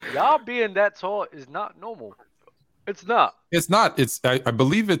Y'all being that tall is not normal. It's not. It's not. I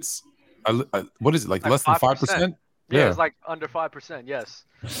believe it's what is it, like Like less than 5%. 5%? Yeah, Yeah. it's like under 5%. Yes,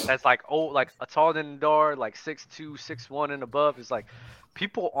 that's like like a taller than Dar, like 6'2", 6'1" and above. It's like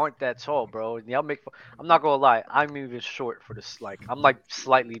people aren't that tall, bro. And y'all make. I'm not gonna lie. I'm even short for this. Like I'm like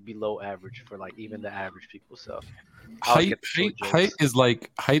slightly below average for like even the average people. So I always Height, get the short height jokes.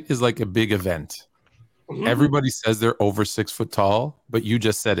 height is like a big event. Mhm. Everybody says they're over 6 foot tall, but you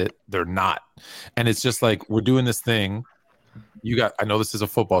just said it. They're not. And it's just like we're doing this thing. I know this is a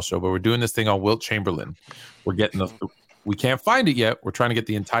football show, but we're doing this thing on Wilt Chamberlain. We're getting we can't find it yet. We're trying to get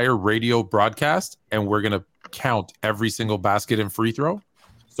the entire radio broadcast, and we're gonna count every single basket and free throw.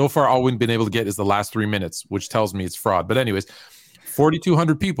 So far, all we've been able to get is the last 3 minutes, which tells me it's fraud. But anyways,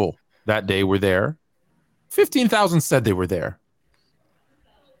 4,200 people that day were there. 15,000 said they were there.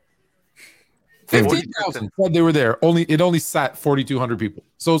 15,000 said they were there. It only sat 4,200 people.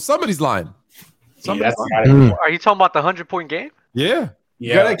 So somebody's lying. Somebody's lying. Are you talking about the 100-point game? Yeah.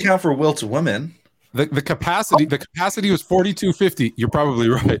 You gotta account for Wilt's women. The capacity was 4,250. You're probably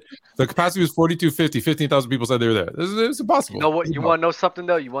right. The capacity was 4,250. 15,000 people said they were there. It's impossible. You know what? You want to know something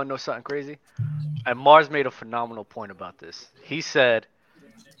though? You want to know something crazy? And Mars made a phenomenal point about this. He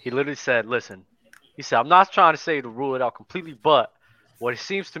literally said, "Listen," he said, "I'm not trying to say to rule it out completely, but what it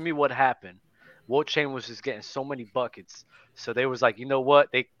seems to me, what happened, Wilt Chamberlain was just getting so many buckets." So they was like, you know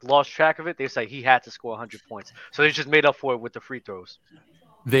what? They lost track of it. They said he had to score 100 points. So they just made up for it with the free throws.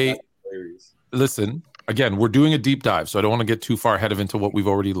 Listen, again, we're doing a deep dive, so I don't want to get too far ahead of into what we've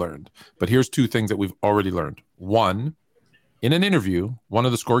already learned. But here's two things that we've already learned. One, in an interview, one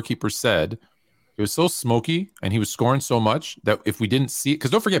of the scorekeepers said it was so smoky and he was scoring so much that if we didn't see it,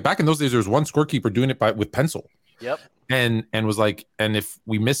 because don't forget, back in those days, there was one scorekeeper doing it with pencil. Yep. And was like, and if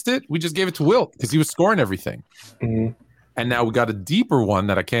we missed it, we just gave it to Wilt because he was scoring everything. Mhm. And now we got a deeper one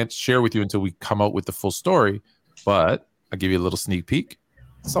that I can't share with you until we come out with the full story. But I'll give you a little sneak peek.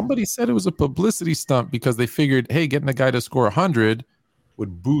 Somebody said it was a publicity stunt because they figured, hey, getting a guy to score 100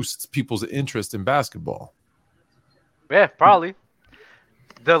 would boost people's interest in basketball. Yeah, probably.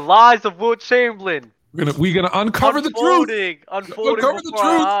 The lies of Wilt Chamberlain. We're gonna uncover the truth. Unfolding Uncover the before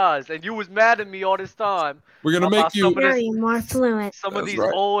our truth. eyes. And you was mad at me all this time. We're gonna about make you more fluent. Some of That's these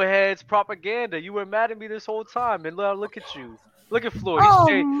right. old heads propaganda. You were mad at me this whole time, and look at you. Look at Floyd. Oh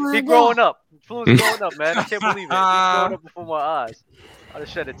He's my growing up. Floyd's growing up, man. I can't believe it. He's growing up before my eyes. I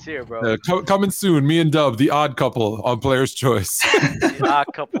just shed a tear, bro. coming soon. Me and Dub, the odd couple on Player's Choice. The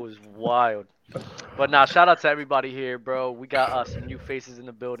odd couple is wild. But nah, shout out to everybody here, bro. We got some new faces in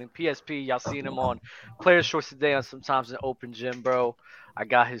the building. PSP, y'all seen him on Players Choice today and sometimes in Open Gym, bro. I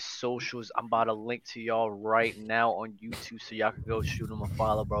got his socials. I'm about to link to y'all right now on YouTube so y'all can go shoot him a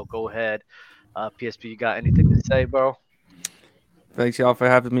follow, bro. Go ahead. PSP, you got anything to say, bro? Thanks y'all for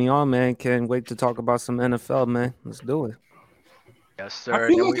having me on, man. Can't wait to talk about some NFL, man. Let's do it. Yes, sir. I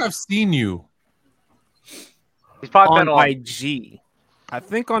feel like I've seen you. He's probably been on IG. I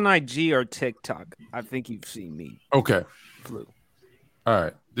think on IG or TikTok. I think you've seen me. Okay. Flu. All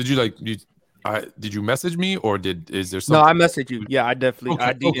right. Did you message me or is there No, something? I messaged you. Yeah, I definitely. Okay,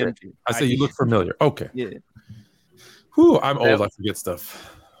 I DM'd okay. you. I say you look familiar. Okay. Yeah. Whew, I'm old. I forget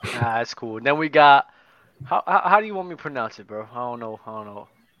stuff. Nah, that's cool. And then we got how do you want me to pronounce it, bro? I don't know.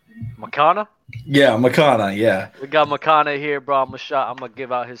 Makana? Yeah, Makana. Yeah. We got Makana here, bro. I'm gonna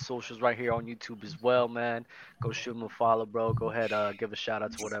give out his socials right here on YouTube as well, man. Go shoot him a follow, bro. Go ahead, give a shout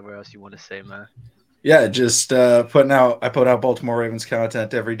out to whatever else you want to say, man. Yeah, just I put out Baltimore Ravens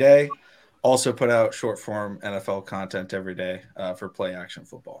content every day. Also put out short form NFL content every day for play action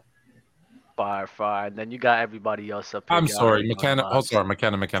football. Fire. And then you got everybody else up here. I'm sorry, McKenna.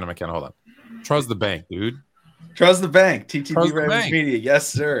 McKenna. Hold on. Trust the bank, dude. Trust the bank. TTB Trust the Ravens bank. Media. Yes,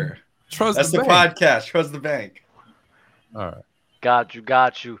 sir. Trust the bank. podcast. Trust the bank. All right. Got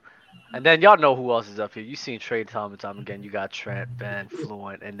you. And then y'all know who else is up here. You seen Trey time and time again. You got Trent, Ben,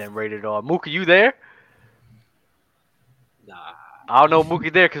 Fluent, and then Rated R. Mookie, you there? Nah. I don't know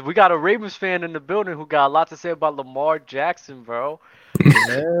Mookie there because we got a Ravens fan in the building who got a lot to say about Lamar Jackson, bro.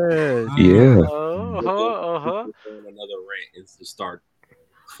 Yeah. Another rant and to start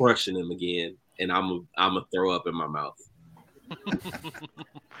crushing him again, and I'm a throw up in my mouth.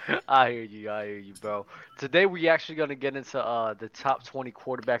 I hear you, bro. Today we actually gonna get into the top 20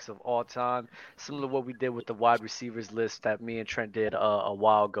 quarterbacks of all time, similar to what we did with the wide receivers list that me and Trent did a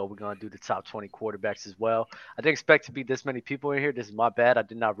while ago. We're gonna do the top 20 quarterbacks as well. I didn't expect to be this many people in here. This is my bad. I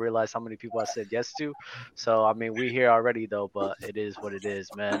did not realize how many people I said yes to. So I mean, we here already though, but it is what it is,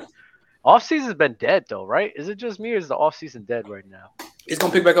 man. Off season's been dead though, right? Is it just me or is the off season dead right now? It's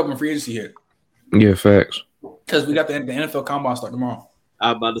gonna pick back up in free agency here Yeah, facts. because we got the NFL Combine start tomorrow.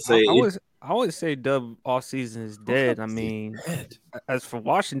 I'm about to say I would say Dub all season is dead. I mean, as for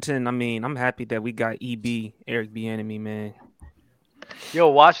Washington, I mean, I'm happy that we got EB, Eric Bieniemy, man. Yo,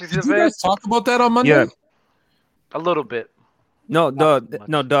 Washington Did you guys fans, talk about that on Monday? Yeah. a little bit. No, Not too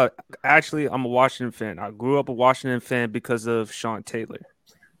much. Doug. Actually, I'm a Washington fan. I grew up a Washington fan because of Sean Taylor.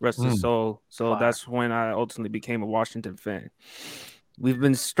 Rest his soul. So Fire. that's when I ultimately became a Washington fan. We've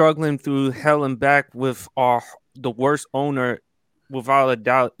been struggling through hell and back with the worst owner, without a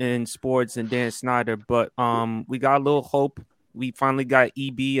doubt, in sports, and Dan Snyder. But we got a little hope. We finally got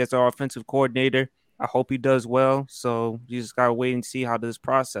EB as our offensive coordinator. I hope he does well. So you just gotta wait and see how this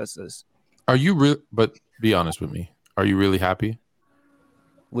process is. Are you real? But be honest with me. Are you really happy?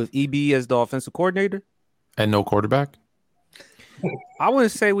 With EB as the offensive coordinator? And no quarterback? I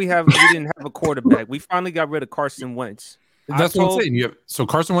wouldn't say we didn't have a quarterback. We finally got rid of Carson Wentz. That's what I'm saying. So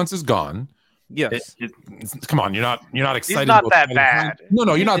Carson Wentz is gone. Yes. Come on, you're not excited. He's not about that Tyler bad.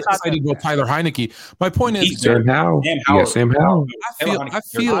 No, you're not He's not excited that about Tyler Heineke. My point is, Sam Howell. Yeah, Sam Howell. I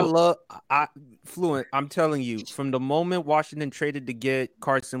feel Fluent. I'm telling you, from the moment Washington traded to get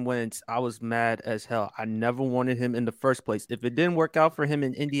Carson Wentz, I was mad as hell. I never wanted him in the first place. If it didn't work out for him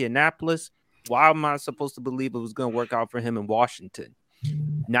in Indianapolis, why am I supposed to believe it was going to work out for him in Washington?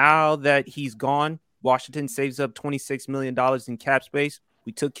 Now that he's gone, Washington saves up $26 million in cap space.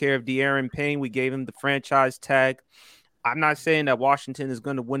 We took care of De'Aaron Payne. We gave him the franchise tag. I'm not saying that Washington is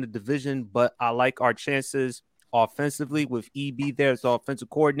going to win the division, but I like our chances offensively with EB there as the offensive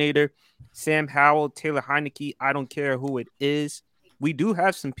coordinator. Sam Howell, Taylor Heineke, I don't care who it is. We do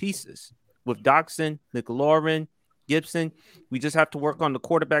have some pieces with Doxson, McLaurin, Gibson. We just have to work on the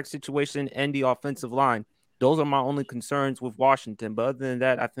quarterback situation and the offensive line. Those are my only concerns with Washington. But other than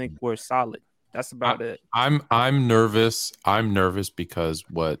that, I think we're solid. That's about it. I'm nervous. I'm nervous because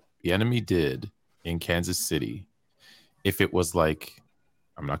what the enemy did in Kansas City, if it was like,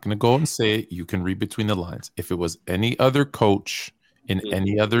 I'm not going to go and say it, you can read between the lines. If it was any other coach in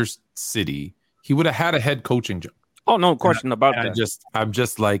any other city, he would have had a head coaching job. Oh, no question about that. I'm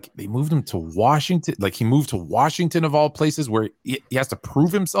just like, they moved him to Washington. Like, he moved to Washington of all places where he has to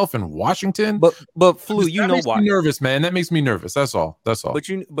prove himself in Washington. But Flu, you know why? That makes me nervous, man. That makes me nervous. That's all. But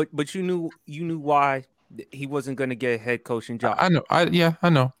you knew why he wasn't going to get a head coaching job. I know. I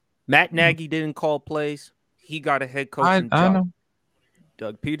know. Matt Nagy didn't call plays. He got a head coaching job. I know.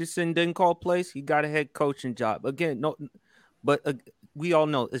 Doug Peterson didn't call plays. He got a head coaching job. Again, no, but we all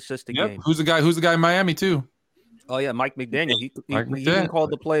know it's just a game. Who's the guy in Miami too? Oh yeah, Mike McDaniel. He didn't call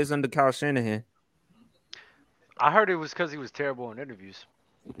the plays under Kyle Shanahan. I heard it was because he was terrible in interviews.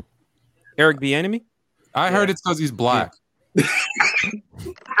 Eric Bieniemy? I heard it's because he's black.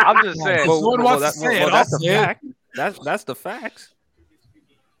 I'm just saying. That's the fact. That's the facts.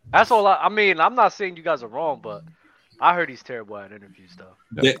 That's all. I mean, I'm not saying you guys are wrong, but I heard he's terrible at interviews, though.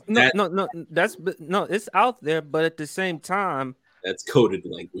 No, it's out there, but at the same time, that's coded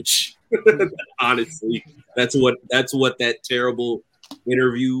language. Honestly, that's what that terrible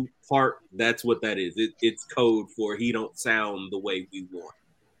interview part. That's what that is. It's code for he don't sound the way we want.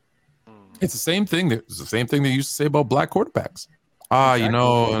 It's the same thing. It's the same thing they used to say about black quarterbacks. Exactly.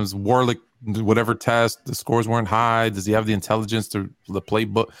 It was Warlick, whatever test, the scores weren't high. Does he have the intelligence to the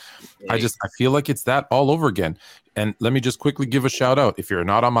playbook? I feel like it's that all over again. And let me just quickly give a shout out. If you're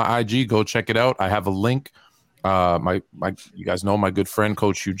not on my IG, go check it out. I have a link. You guys know my good friend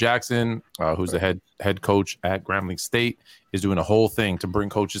Coach Hugh Jackson, who's the head coach at Grambling State, is doing a whole thing to bring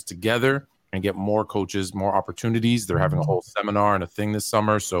coaches together and get more coaches more opportunities. They're having a whole seminar and a thing this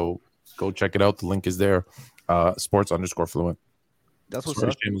summer, so go check it out. The link is there. Sports_fluent. That's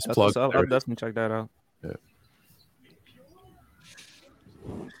what's up. I'll definitely check that out. Yeah.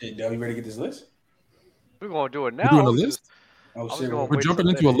 Hey, Del, you ready to get this list? We're gonna do it now. We're doing a list. Oh shit! We're jumping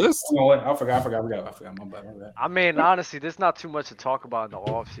into a list. I forgot. My bad. I mean, honestly, there's not too much to talk about in the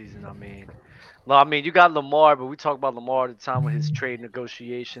off season. I mean, you got Lamar, but we talk about Lamar at the time with his trade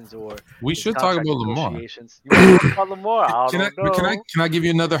negotiations, or we should talk about Lamar. You want to talk about Lamar? Can I give you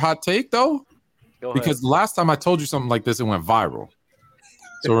another hot take though? Because last time I told you something like this, it went viral.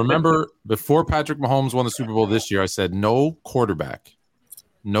 So remember, before Patrick Mahomes won the Super Bowl this year, I said no quarterback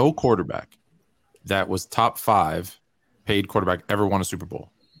that was top 5 paid quarterback ever won a Super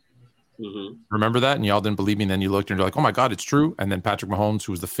Bowl. Mm-hmm. Remember that? And y'all didn't believe me. And then you looked and you're like, oh my God, it's true. And then Patrick Mahomes,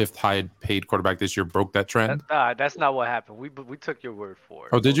 who was the 5th highest paid quarterback this year, broke that trend. That's not what happened. We took your word for it.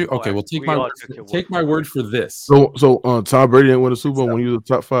 Oh, did you? Okay, well, take my word for this. So Tom Brady didn't win a Super Bowl when he was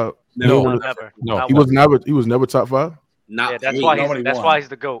top 5. No, he was never top 5. That's why he's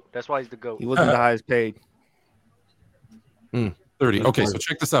the GOAT. That's why he's the GOAT. He wasn't the highest paid. 30. Okay, so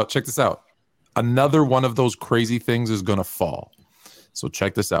check this out. Another one of those crazy things is going to fall. So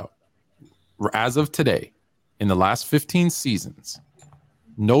check this out. As of today, in the last 15 seasons,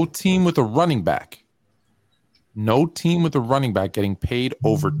 no team with a running back getting paid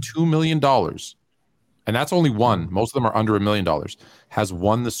over $2 million, and that's only one. Most of them are under $1 million, has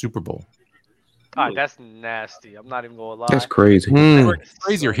won the Super Bowl. All right, that's nasty. I'm not even going to lie. That's crazy. It's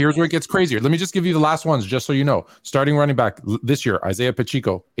crazier. Here's where it gets crazier. Let me just give you the last ones, just so you know. Starting running back this year, Isaiah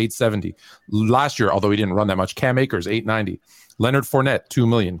Pacheco, $870. Last year, although he didn't run that much, Cam Akers, $890. Leonard Fournette, $2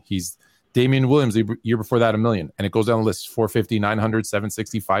 million. He's Damian Williams, the year before that, $1 million. And it goes down the list, 450, 900,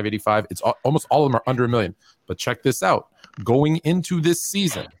 760, 585. It's almost all of them are under $1 million. But check this out. Going into this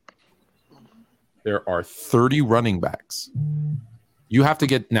season, there are 30 running backs. You have to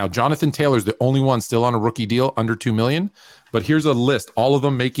get now. Jonathan Taylor's the only one still on a rookie deal under $2 million. But here's a list, all of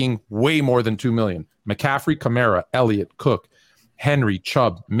them making way more than $2 million. McCaffrey, Kamara, Elliott, Cook, Henry,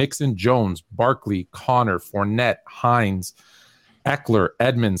 Chubb, Mixon, Jones, Barkley, Connor, Fournette, Hines, Eckler,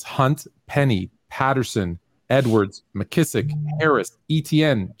 Edmonds, Hunt, Penny, Patterson, Edwards, McKissick, Harris,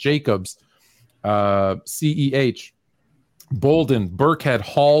 Etienne, Jacobs, CEH, Bolden, Burkhead,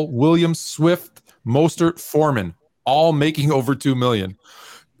 Hall, Williams, Swift, Mostert, Foreman, all making over $2 million.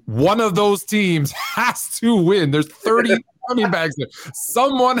 One of those teams has to win. There's 30 running backs there.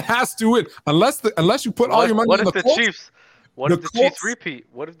 Someone has to win, unless you put all your money on the Chiefs. What if the Chiefs repeat?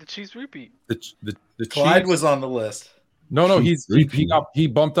 What if the Chiefs repeat? The Clyde was on the list. No, he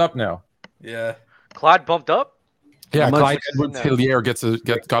bumped up now. Yeah, Clyde bumped up. Yeah, Clyde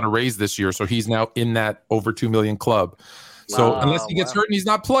Edwards-Helaire got a raise this year, so he's now in that over $2 million club. So unless he gets hurt and he's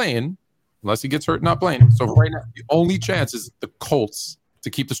not playing, So right now, the only chance is the Colts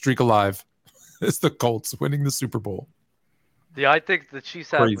to keep the streak alive. It's the Colts winning the Super Bowl. Yeah, I think the Chiefs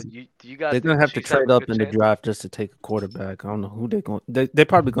have. You guys, they're gonna have to trade up in the draft just to take a quarterback. I don't know who they're going. They're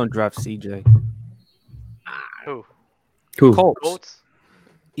probably going to draft CJ. Who? Colts.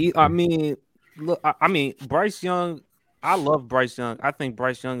 I mean, look. I mean, Bryce Young. I love Bryce Young. I think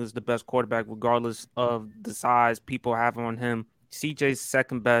Bryce Young is the best quarterback, regardless of the size people have on him. CJ's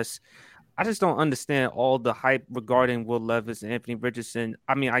second best. I just don't understand all the hype regarding Will Levis and Anthony Richardson.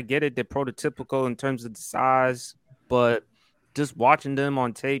 I mean, I get it; they're prototypical in terms of the size, but just watching them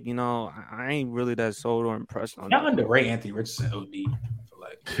on tape, you know, I ain't really that sold or impressed on them. Y'all underrate Anthony Richardson, OD.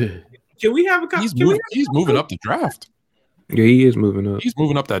 Can we have a conversation? He's moving up the draft. Yeah, he is moving up. He's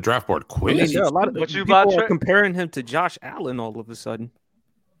moving up that draft board quick. Yeah, a lot of people are comparing him to Josh Allen all of a sudden.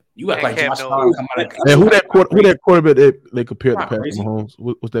 You act like Josh Allen come out of and who that quarterback they compared to Patrick Mahomes?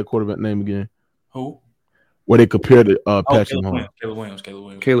 What's that quarterback name again? Who? Where they compared to Patrick Mahomes?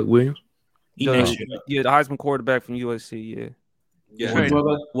 Caleb Williams. The Heisman quarterback from USC. Yeah.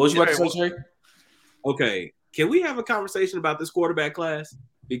 What was you about to say, Trey? Okay, can we have a conversation about this quarterback class?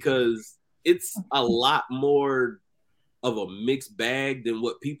 Because it's a lot more of a mixed bag than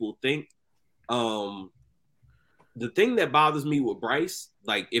what people think. The thing that bothers me with Bryce,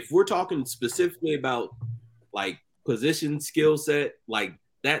 like if we're talking specifically about like position skill set, like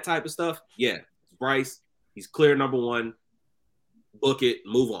that type of stuff, yeah, Bryce, he's clear number one. Book it,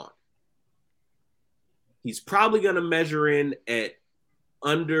 move on. He's probably going to measure in at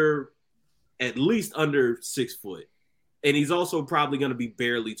least under 6 foot. And he's also probably going to be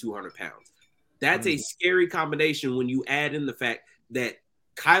barely 200 pounds. That's a scary combination when you add in the fact that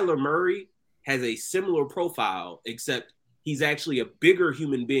Kyler Murray has a similar profile, except he's actually a bigger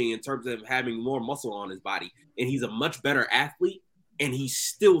human being in terms of having more muscle on his body. And he's a much better athlete. And he's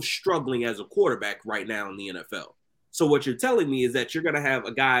still struggling as a quarterback right now in the NFL. So what you're telling me is that you're going to have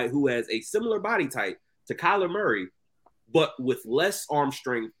a guy who has a similar body type to Kyler Murray, but with less arm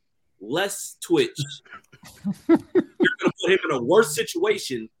strength, less twitch. You're going to put him in a worse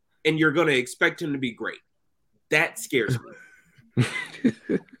situation, and you're going to expect him to be great. That scares me.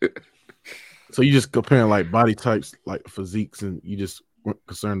 So you just comparing like body types, like physiques, and you just weren't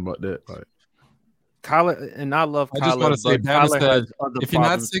concerned about that, like. Kyler, and I love Kyler. I just want to say, Bama said, if you're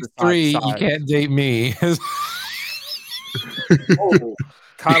not 6'3", you can't date me.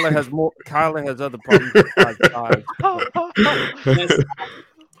 Kyler has other problems.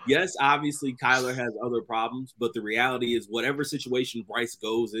 Yes, obviously Kyler has other problems, but the reality is whatever situation Bryce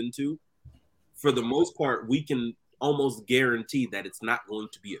goes into, for the most part, we can almost guarantee that it's not going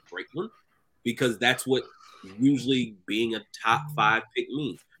to be a great one, because that's what usually being a top 5 pick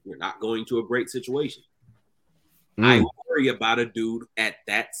means. You're not going to a great situation. I worry about a dude at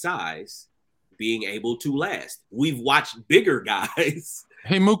that size being able to last. We've watched bigger guys.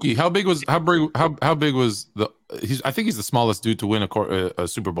 Hey Mookie, how big was the? I think he's the smallest dude to win a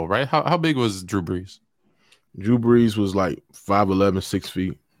Super Bowl, right? How big was Drew Brees? Drew Brees was like 5'11", 6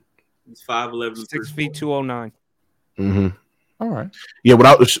 feet. He's 5'11", 6 feet, 209. Mm-hmm. All right. Yeah,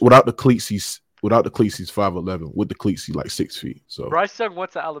 without the cleats, he's 5'11". With the cleats, he's like 6 feet. So Bryce Young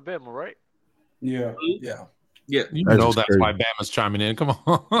went to Alabama, right? Yeah. Yeah. You That's know just that's crazy. why Bama's chiming in. Come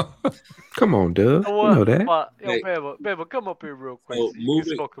on. Come on, Doug. You You know that. Yo, Hey. Bama, come up here real quick. So So you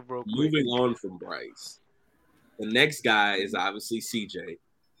can smoke him real quick. moving on from Bryce, the next guy is obviously CJ.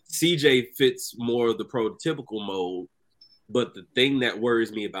 CJ fits more of the prototypical mold, but the thing that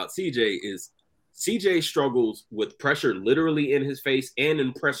worries me about CJ is CJ struggles with pressure literally in his face and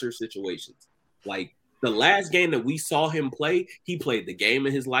in pressure situations. Like the last game that we saw him play, he played the game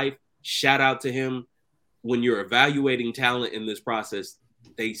of his life. Shout out to him. When you're evaluating talent in this process,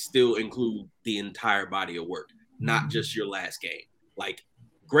 they still include the entire body of work, not just your last game. Like,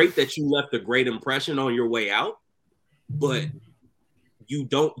 great that you left a great impression on your way out, but you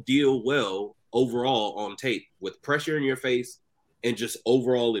don't deal well overall on tape with pressure in your face and just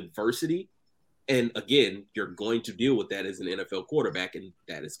overall adversity. And again, you're going to deal with that as an NFL quarterback, and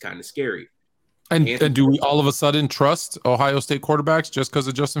that is kind of scary. And do we all of a sudden trust Ohio State quarterbacks just because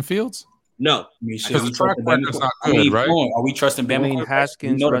of Justin Fields? No. Because the track record's not good, right? Are we trusting Bama? Dwayne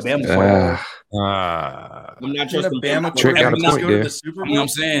Haskins, You know the Rusty Bama. I'm not trusting Bama Trick got a quarterbacks point go to there. the Super You know Bowl. what I'm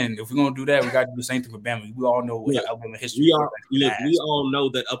saying? If we're gonna do that, we got to do the same thing for Bama. We all know what Yeah. Alabama history. We all know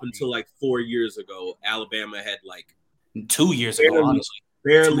that up until like 4 years ago, Alabama had like 2 years ago, Barely. honestly.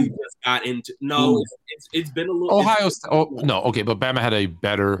 barely just got into. No, it's been a little. Ohio State. Oh no, okay, but Bama had a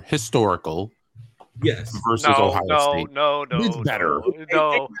better historical Yes. versus Ohio State. No. It's better.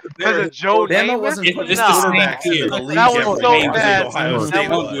 No. Because of Joe Bama Namath? wasn't putting It's the same quarterbacks in here. the league. That was every so game as nasty. Ohio State That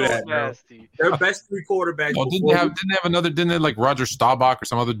was was. so Yeah, bro. nasty. Their best three quarterbacks. Oh, didn't before they have like Roger Staubach or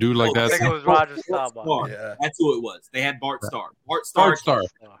some other dude like I that? think it was Roger Bart Staubach. Starr. Yeah. That's who it was. They had Bart Starr. Bart Bart Starr, Starr.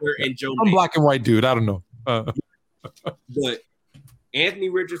 and Joe Some Namath. black and white dude. I don't know. But Anthony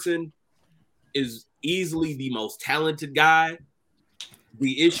Richardson is easily the most talented guy.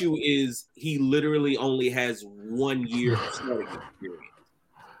 The issue is he literally only has 1 year of starting experience.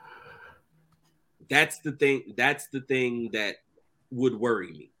 That's the thing. That's the thing that would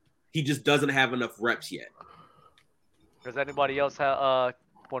worry me. He just doesn't have enough reps yet. Does anybody else want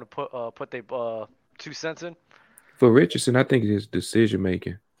to put their 2 cents in? For Richardson, I think it's decision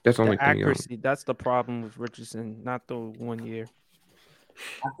making. That's the only The thing. accuracy, that's the problem with Richardson, not the 1 year.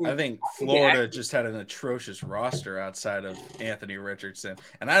 I think Florida just had an atrocious roster outside of Anthony Richardson.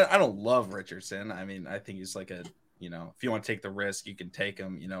 And I don't love Richardson. I mean, I think he's like a, if you want to take the risk, you can take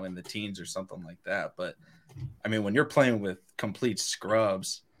him, in the teens or something like that. But I mean, when you're playing with complete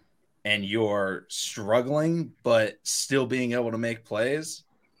scrubs and you're struggling, but still being able to make plays,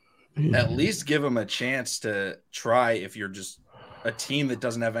 at least give him a chance to try if you're just a team that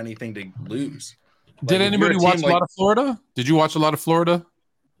doesn't have anything to lose. Did anybody watch a lot of Florida? Did you watch a lot of Florida?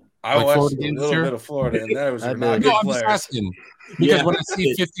 I Like watched Florida a games little here? bit of Florida, and those were did. not No, good I'm players. just asking because Yeah. when I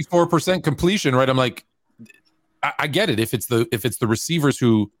see 54% completion, right, I'm like, I get it. If it's the receivers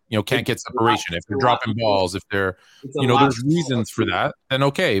who can't get separation, if they're dropping balls, if they're It's a lot there's of- reasons for that, then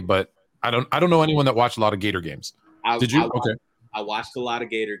okay. But I don't know anyone that watched a lot of Gator games. Did you? Okay. I watched a lot of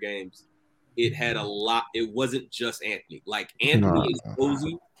Gator games. It had a lot. It wasn't just Anthony. Like Anthony is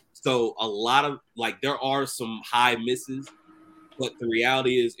cozy, so a lot of there are some high misses, but the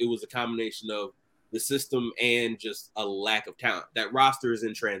reality is it was a combination of the system and just a lack of talent. That roster is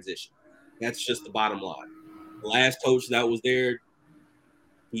in transition. That's just the bottom line. The last coach that was there,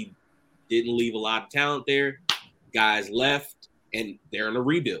 he didn't leave a lot of talent there. Guys left, and they're in a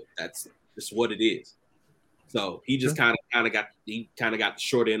rebuild. That's just what it is. So he just kind of got the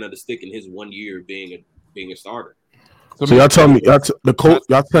short end of the stick in his 1 year being a starter. So y'all tell me, the Colts,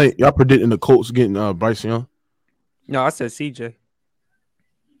 y'all predicting the Colts getting Bryce Young? No, I said CJ.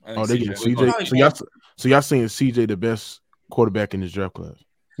 Oh, they getting CJ. So y'all saying CJ the best quarterback in this draft class?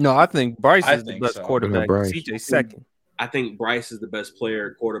 No, I think Bryce I is the think best so. quarterback. Bryce. CJ second. I think Bryce is the best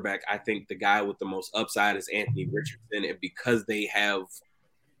player at quarterback. I think the guy with the most upside is Anthony Richardson, and because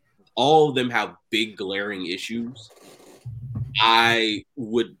all of them have big glaring issues, I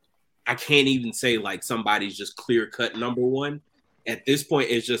can't even say somebody's just clear cut number one. At this point,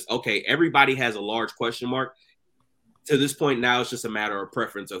 it's just okay. Everybody has a large question mark. To this point now, it's just a matter of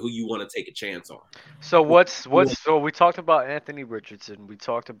preference of who you want to take a chance on. So so we talked about Anthony Richardson. We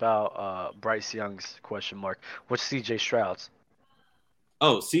talked about Bryce Young's question mark. What's CJ Stroud's?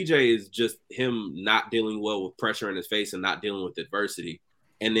 Oh, CJ is just him not dealing well with pressure in his face and not dealing with adversity.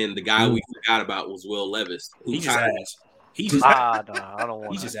 And then the guy we forgot about was Will Levis. He's just ass. He's just No, I don't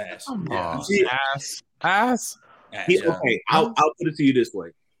want. He's just ass. Ass. Okay, I'll put it to you this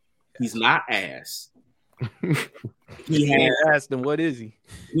way: he's not ass. He has. Asked him, what is he?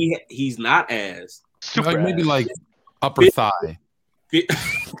 He's not ass. Super Maybe ass. upper thigh. You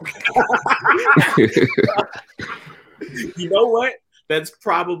know what? That's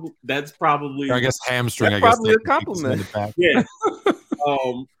probably. I guess hamstring. That's I guess probably a compliment. Yeah.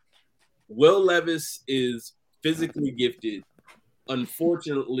 Will Levis is physically gifted.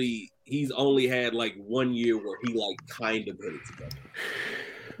 Unfortunately, he's only had like 1 year where he like kind of hit it together.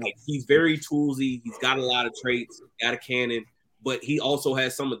 Like he's very toolsy. He's got a lot of traits, got a cannon, but he also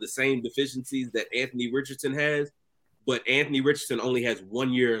has some of the same deficiencies that Anthony Richardson has. But Anthony Richardson only has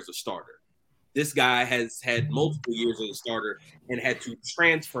 1 year as a starter. This guy has had multiple years as a starter and had to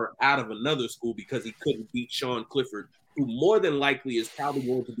transfer out of another school because he couldn't beat Sean Clifford, who more than likely is probably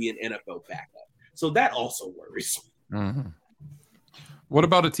going to be an NFL backup. So that also worries. Mm-hmm. What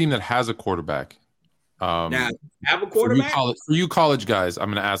about a team that has a quarterback? Now, have a quarterback? For you college guys, I'm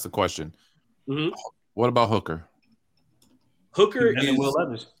going to ask the question. Mm-hmm. What about Hooker? Hooker is Will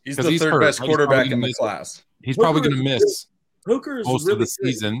Levis. He's the third best quarterback in the class. He's probably going to miss Hooker's most really of the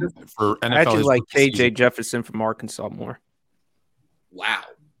season for NFL. I actually like KJ season. Jefferson from Arkansas more. Wow.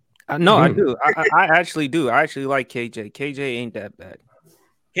 No, I do. I actually do. I actually like KJ. KJ ain't that bad.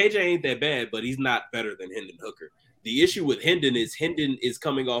 KJ ain't that bad, but he's not better than Hendon Hooker. The issue with Hendon is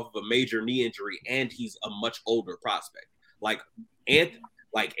coming off of a major knee injury, and he's a much older prospect. Like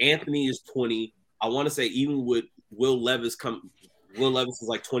Anthony is 20. I want to say even with Will Levis is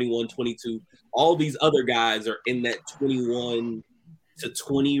like 21, 22. All these other guys are in that 21 to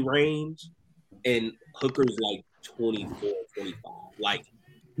 20 range, and Hooker's like 24, 25. Like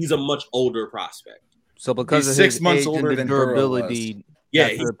he's a much older prospect. So because He's of 6 his months age older and the than Burrow durability, Yeah,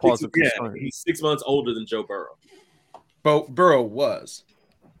 that's a cause of concern. he's 6 months older than Joe Burrow. Burrow was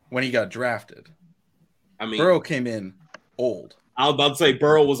when he got drafted. I mean, Burrow came in old. I was about to say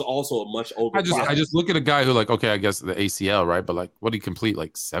Burrow was also a much older. I just look at a guy who like, okay, I guess the ACL, right? But like, what did he complete?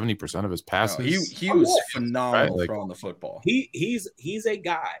 Like 70% of his passes. No, he was phenomenal Right? Like, throwing the football. He's a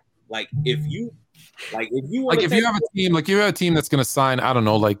guy. Like if you have a team that's going to sign, I don't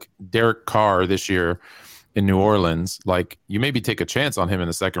know, like Derek Carr this year in New Orleans, like you maybe take a chance on him in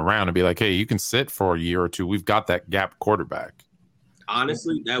the second round and be like, hey, you can sit for a year or two. We've got that gap quarterback.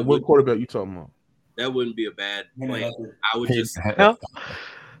 Honestly, What quarterback you talking about? that wouldn't be a bad plan. I would just. Hell?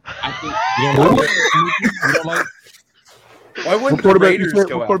 I think You don't like Why wouldn't What the quarterback you Raiders said?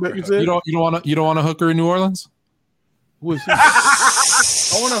 go What out quarterback for you him? said? you don't want a hooker in New Orleans? Who is he?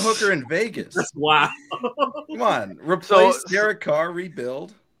 I want a hooker in Vegas. wow. Come on, replace Derek Carr,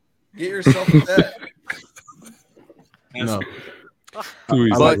 rebuild, get yourself a bet. No. But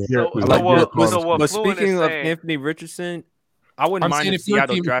what Fluent speaking is of saying- Anthony Richardson, I wouldn't I'm mind saying if if you're a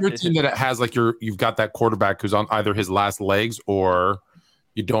Seattle team drafted him. that has like you've got that quarterback who's on either his last legs or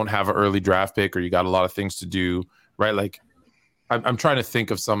you don't have an early draft pick or you got a lot of things to do, right? Like I'm trying to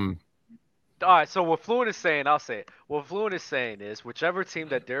think of some. All right, so what Fluent is saying, I'll say it. What Fluent is saying is whichever team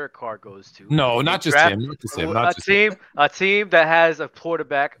that Derek Carr goes to. No, not just draft- him. Not just him. Not just him. A team that has a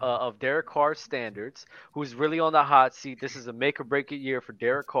quarterback of Derek Carr's standards, who's really on the hot seat. This is a make or break it year for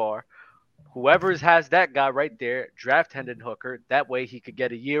Derek Carr. Whoever has that guy right there, draft Hendon Hooker. That way he could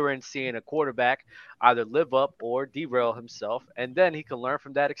get a year in seeing a quarterback either live up or derail himself, and then he can learn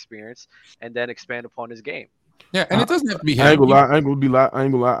from that experience and then expand upon his game. Yeah, and it doesn't have to be him. I ain't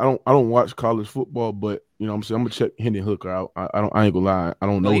gonna lie. I don't watch college football, but you know what I'm saying, I'm gonna check Hendon Hooker out. I ain't gonna lie. I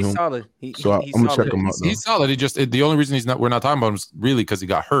don't know He's him. solid. I'm gonna check him out. Though. He's solid. The only reason we're not talking about him is really because he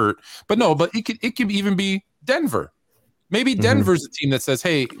got hurt. But no, but it could even be Denver. Maybe Denver's a team that says,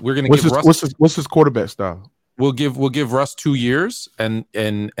 "Hey, we're going to give Russ. What's his quarterback style? We'll give Russ 2 years and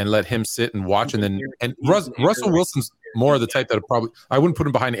let him sit and watch, and Russell Wilson's more of the type that I wouldn't put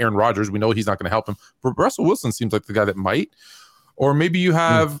him behind Aaron Rodgers. We know he's not going to help him, but Russell Wilson seems like the guy that might. Or maybe you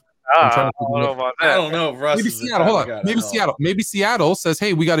have. I don't know about I that. don't know if Russ Maybe is the Seattle. type Hold of guy on. to Maybe help. Seattle. Maybe Seattle says,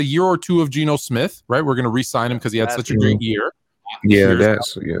 "Hey, we got a year or two of Geno Smith, right? We're going to re-sign him because he had such a great year. Yeah,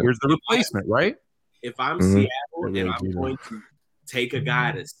 Here's the replacement, right? If I'm Mhm. Seattle and I'm going to take a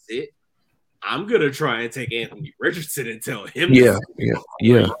guy to sit, I'm gonna try and take Anthony Richardson and tell him. Yeah.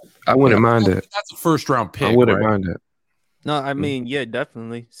 I wouldn't mind that. That's a first round pick. I wouldn't right? mind that. No, I mean, yeah,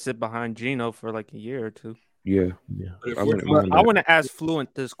 definitely sit behind Geno for like a year or two. Yeah. But if I we're wouldn't talking- mind I that. want to ask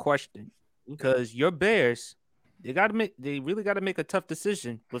Fluent this question because your Bears, they really got to make a tough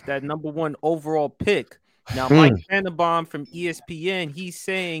decision with that number 1 overall pick. Now, Mike Tannenbaum from ESPN, he's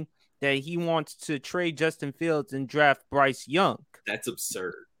saying that he wants to trade Justin Fields and draft Bryce Young. That's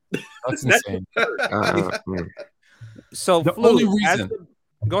absurd. That's insane. So, The Flu, only as reason-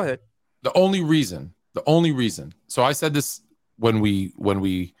 go ahead. The only reason. So I said this when we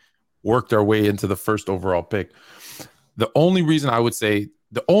worked our way into the first overall pick. The only reason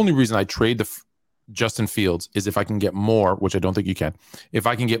I trade Justin Fields is if I can get more, which I don't think you can, if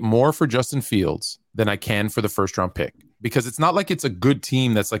I can get more for Justin Fields than I can for the first round pick. Because it's not like it's a good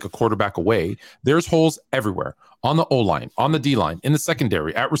team that's like a quarterback away. There's holes everywhere on the O-line, on the D-line, in the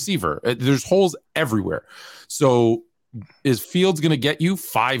secondary, at receiver. There's holes everywhere. So is Fields going to get you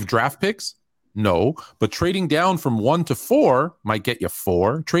 5 draft picks? No, but trading down from 1 to 4 might get you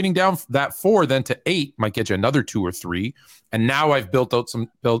 4. Trading down that 4 then to 8 might get you another 2 or 3. And now I've built out some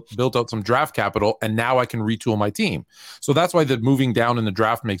draft capital, and now I can retool my team. So that's why the moving down in the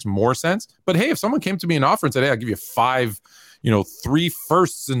draft makes more sense. But hey, if someone came to me an offer and said, "Hey, I'll give you 5, 3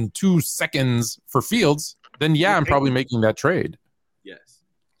 firsts and 2 seconds for Fields," then yeah, I'm probably making that trade. Yes.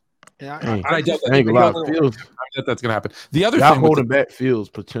 Yeah, I ain't gonna lie. Fields, that's gonna happen. The other y'all thing holding back Fields'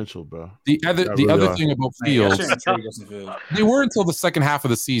 potential, bro. The other thing about Fields, they were until the second half of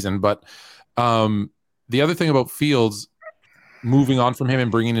the season, but the other thing about Fields moving on from him and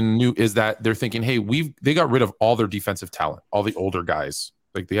bringing in new is that they're thinking, hey, they got rid of all their defensive talent, all the older guys.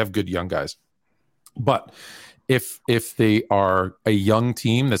 Like they have good young guys, but if they are a young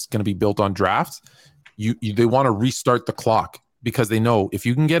team that's going to be built on drafts, they want to restart the clock. Because they know if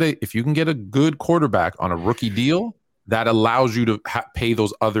you can get a good quarterback on a rookie deal, that allows you to pay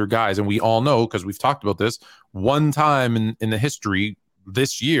those other guys. And we all know, because we've talked about this, one time in the history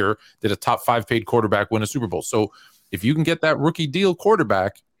this year did a top 5 paid quarterback win a Super Bowl. So if you can get that rookie deal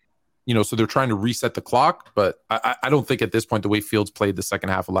quarterback, so they're trying to reset the clock. But I don't think at this point, the way Fields played the second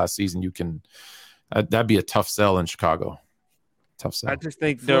half of last season, you can that'd be a tough sell in Chicago. Tough sell. I just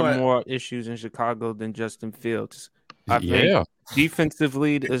think there are more issues in Chicago than Justin Fields. I think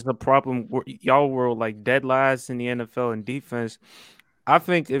defensively is the problem. Y'all were like dead last in the NFL in defense. I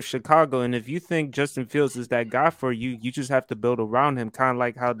think if Chicago, and if you think Justin Fields is that guy for you, you just have to build around him, kind of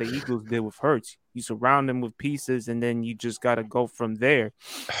like how the Eagles did with Hurts. You surround him with pieces, and then you just got to go from there.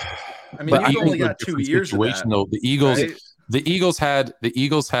 I mean, you've only got 2 years of that. Though. The Eagles had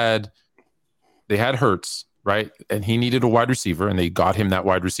Hurts, right? And he needed a wide receiver, and they got him that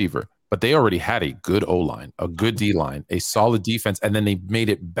wide receiver. But they already had a good O-line, a good D-line, a solid defense, and then they made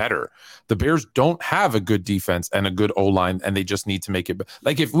it better. The Bears don't have a good defense and a good O-line, and they just need to make it.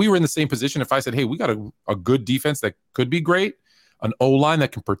 Like if we were in the same position, if I said, hey, we got a good defense that could be great, an O-line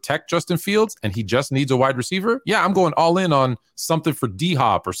that can protect Justin Fields, and he just needs a wide receiver, yeah, I'm going all in on something for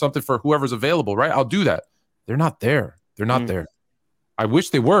D-Hop or something for whoever's available, right? I'll do that. They're not there. They're not there. I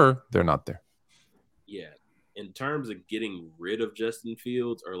wish they were. They're not there. Yeah. In terms of getting rid of Justin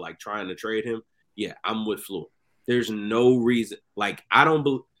Fields or like trying to trade him, yeah, I'm with Floyd. There's no reason. Like I don't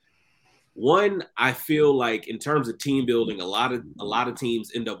believe. One, I feel like in terms of team building, a lot of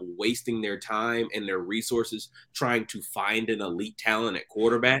teams end up wasting their time and their resources trying to find an elite talent at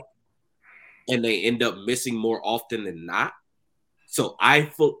quarterback, and they end up missing more often than not. So I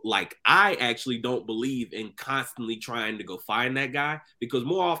feel like I actually don't believe in constantly trying to go find that guy, because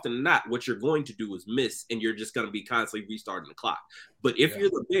more often than not, what you're going to do is miss, and you're just going to be constantly restarting the clock. But if you're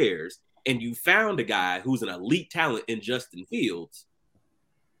the Bears and you found a guy who's an elite talent in Justin Fields,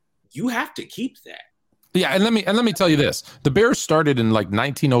 you have to keep that. Yeah, and let me tell you this: the Bears started in like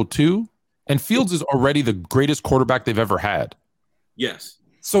 1902, and Fields is already the greatest quarterback they've ever had. Yes.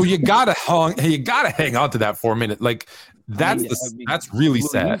 So you gotta hang on to that for a minute. Like that's really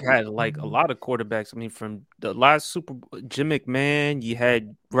sad. You've had like a lot of quarterbacks. I mean, from the last Super Bowl, Jim McMahon, you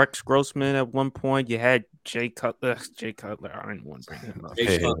had Rex Grossman at one point. You had Jay Cutler. I didn't want to bring him up.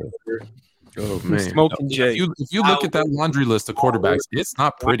 Oh man, Smoking Jay. If you look at that laundry list of quarterbacks, it's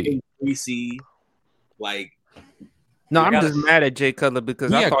not pretty. Like, no, I'm just mad at Jay Cutler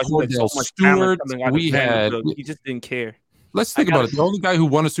because I thought he had so much talent coming out of Vanderbilt. He just didn't care. Let's think about it. The only guy who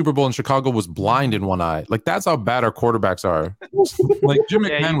won a Super Bowl in Chicago was blind in one eye. Like that's how bad our quarterbacks are. Like Jim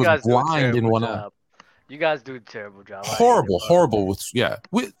McMahon was blind in one eye. You guys do a terrible job. Horrible.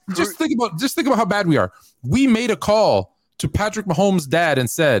 Just think about how bad we are. We made a call to Patrick Mahomes' dad and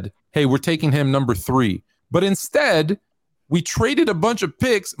said, "Hey, we're taking him number 3." But instead, we traded a bunch of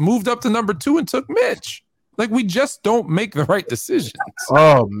picks, moved up to number 2, and took Mitch. Like we just don't make the right decisions.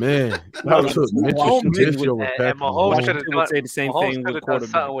 Oh man, And Mahomes should have say the same thing with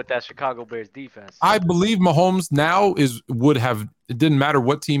something with that Chicago Bears defense. I believe Mahomes now would have. It didn't matter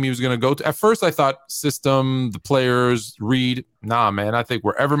what team he was going to go to. At first, I thought system, the players, Reed. Nah, man. I think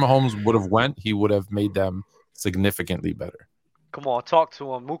wherever Mahomes would have went, he would have made them significantly better. Come on, talk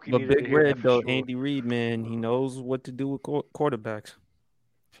to him. Mookie. But Big Red though, Andy Reid, man, he knows what to do with quarterbacks.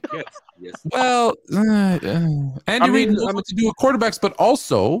 Yes. Well, Andy Reid knows what to do with quarterbacks, but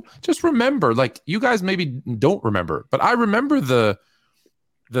also just remember, like you guys maybe don't remember, but I remember the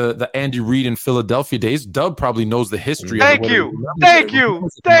the Andy Reid in Philadelphia days. Dub probably knows the history. Thank of it. you. Thank you.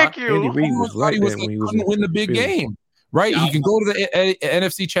 Thank Andy you. Reid was Thought like he was that like, when he was couldn't in win the big Philly. game, right? He can go to the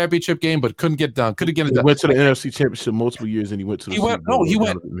NFC Championship game, but couldn't get done. Couldn't get it He done. went to the NFC Championship multiple years, and he went to the He went. Super Bowl. No, he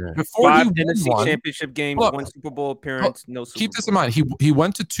went Yeah. before he 5 won NFC one. championship games, Look, 1 Super Bowl appearance, no Super Keep this Bowl. in mind. He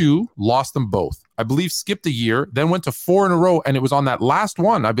went to 2, lost them both. I believe skipped a year, then went to 4 in a row, and it was on that last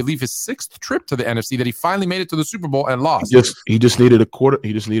one, I believe his 6th trip to the NFC, that he finally made it to the Super Bowl and lost. He just needed a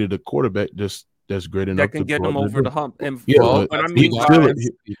quarterback that's great enough That can to get go him out over there. the hump. And Yeah, Well, but when I he mean still- by-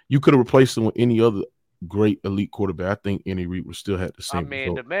 you could have replaced him with any other great elite quarterback. I think Andy Reid would still have the I same mean,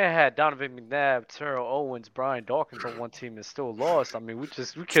 the result. man had Donovan McNabb, Terrell Owens, Brian Dawkins on one team and still lost. I mean, we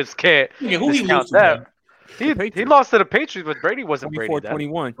just can't Yeah, who he discount lose to, that. man? He Patriots. lost to the Patriots, but Brady wasn't Brady. then.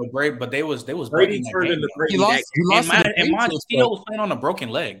 24-21. But they was Brady winning that turned game, into though. Brady. He lost. He lost to the And Patriots, Montino was playing on a broken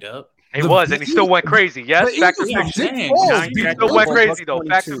leg, dub. He The was, and he still went crazy. Yes, the back to Eagles Yeah, I'm fiction. saying. Foles Nah, beat he He had still the went Bucks crazy though.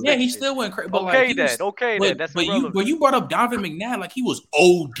 Back to 22. Yeah, he fiction. still went crazy. But Okay, like, he then. was, Okay, then. That's irrelevant. but you brought up Donovan McNabb like he was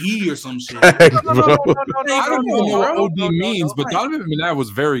OD or some shit. No, no, no, no, Bro. no, no, I don't no, even know what no, OD no, no, means, no. but Donovan McNabb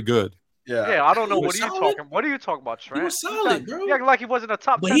was very good. Yeah, I don't know. He What was are you solid. talking? What are you talking about, Trent? was solid, bro. You acting like he wasn't a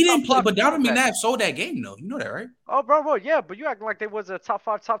top. But 10, he didn't top play. five But Donovan quarterback. McNabb sold that game, though. You know that, right? Oh, bro, yeah, but you acting like they was a top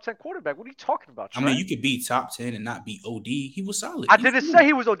 5, top 10 quarterback. What are you talking about, I Trent? mean, you could be top 10 and not be OD. He was solid. I He didn't was say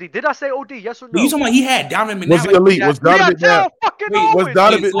he was OD. Did I say OD? Yes or no? But you talking about he had Donovan McNabb? Was he like- elite? Was Yeah, Donovan Terrell McNabb? fucking Wait, Owens. Was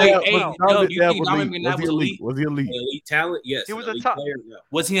Donovan Wait, McNabb? hey, Was Doug, Donovan you think McNabb Donovan elite? McNabb Was he was elite? elite? Was he elite? Elite talent, yes. He was elite a top- player, yeah.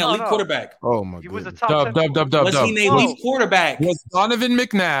 Was he an No, elite no. quarterback? Oh my He was a goodness. top Dub, 10 dub, dub, dub, Was dub. he an elite quarterback? Was Donovan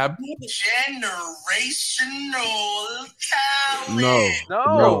McNabb? Generational talent.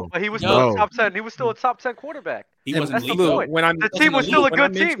 No, but he was still No. a top 10. He was still a top 10 quarterback. He And wasn't That's the elite. look, point. when I'm The team was still a when I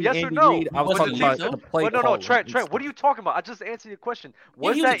good team, mentioned yes or Andy no? Reid, I was Wasn't talking elite, about though. the play But no, calling. Trent, what are you talking about? I just answered your question.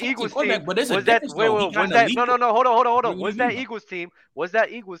 Was he was a that top 10 Eagles team? quarterback, but there's a Was that difference, wait, though. wait, He was got that elite- no, hold on. What do you Was mean that by- Eagles team? Was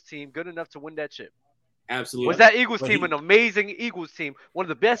that Eagles team good enough to win that chip? Absolutely. Was that Eagles But team he- an amazing Eagles team? One of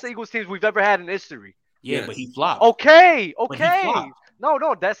the best Eagles teams we've ever had in history. Yeah, Yes. but he flopped. Okay, But he okay. flopped.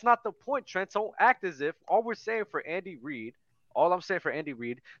 No, that's not the point, Trent. Don't act as if all we're saying for Andy Reid,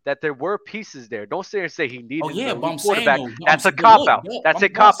 that there were pieces there. Don't say he needed Oh, yeah, an but elite I'm saying, quarterback. though, but That's a I'm- but cop look, out. look, That's a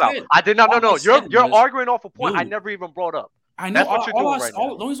I'm cop not out. saying- I did not. all No. I said You're was- arguing off a point I Dude. never even brought up. I know. That's what you're doing right The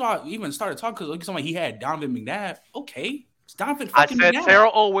now. only reason why I even started talking because like somebody he had Donovan McNabb. Okay, it's Donovan I fucking said McNabb.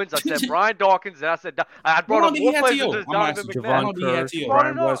 Terrell Owens. I said Brian Dawkins. And I said I brought long up did he more have players to than you? just I'm Donovan asking you, McNabb. how Javon long did he have Curse, to you?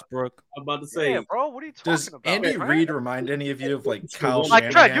 Brian Brought it up. Westbrook. I'm about to say. Yeah, bro. What are you talking Does about? Andy Trent? Reid remind any of you of like Kyle Like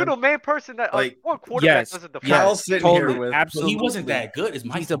Trent, Shanahan? you're the main person that Like, one quarterback yes, doesn't yes, define. Kyle's sitting totally, here with But absolutely. he wasn't that good. Is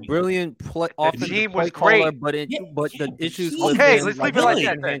my He's a point. brilliant offensive team play was caller, great. but the issues he with Okay, him, let's like, leave it like the that,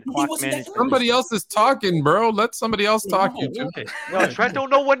 hand then. clock He wasn't that management. Somebody else is talking, bro. Let somebody else talk. You two. Okay. Yo, Trent don't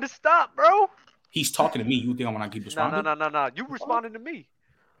know when to stop, bro. He's talking to me. You think I'm gonna keep responding? No. You responding to me.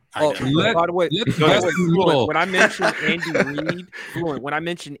 Oh, Let- by the way, let by the the best way, in the middle. when I mentioned Andy Reid, when I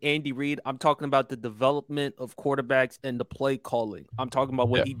mentioned Andy Reid, I'm talking about the development of quarterbacks and the play calling. I'm talking about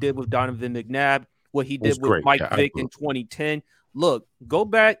what Yeah. he did with Donovan McNabb, what he Was did with great. Mike Yeah, I Vick agree. in 2010. Look, go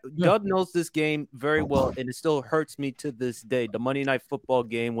back. Yeah. Dub knows this game very well, and it still hurts me to this day. The Monday Night Football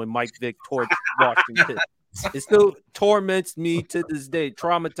game when Mike Vick torched Washington. It still torments me to this day,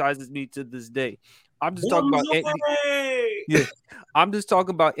 traumatizes me to this day. I'm just talking about I'm just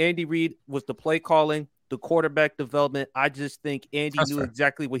talking about Andy Reid with the play calling, the quarterback development. I just think Andy That's knew fair.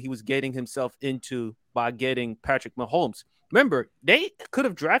 exactly what he was getting himself into by getting Patrick Mahomes. Remember, they could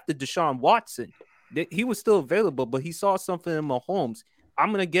have drafted Deshaun Watson. He was still available, but he saw something in Mahomes. I'm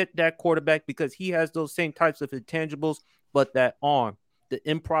going to get that quarterback because he has those same types of intangibles, but that arm, the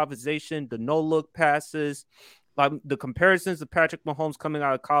improvisation, the no-look passes, the comparisons of Patrick Mahomes coming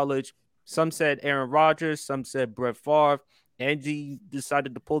out of college. Some said Aaron Rodgers, some said Brett Favre. Andy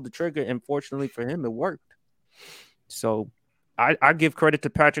decided to pull the trigger, and fortunately for him, it worked. So I give credit to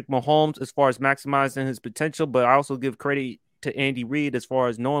Patrick Mahomes as far as maximizing his potential, but I also give credit to Andy Reid as far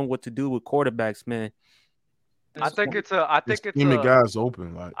as knowing what to do with quarterbacks, man. I think it's a Scheming guys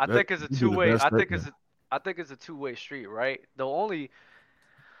open. Like I that- think it's a you do the two-way. best I that think can. it's a two-way street, right? The only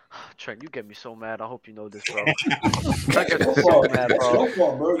Trent, you get me so mad. I hope you know this, bro. Trent gets me so mad,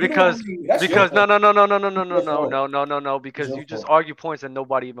 bro. Because no. Because you just argue points that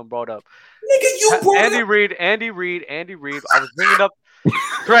nobody even brought up. Andy Reid. I was bringing up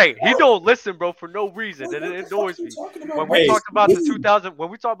Trey. He don't listen, bro, for no reason. And it annoys me. When we talked about the 2000, when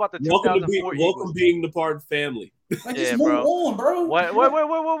we talked about the 2004 welcome being the part family. Yeah, bro. Wait.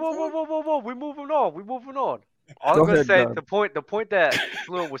 We moving on. All Go I'm gonna ahead, say, Doug. the point that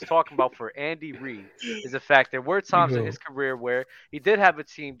Fluent was talking about for Andy Reid is the fact there were times in his career where he did have a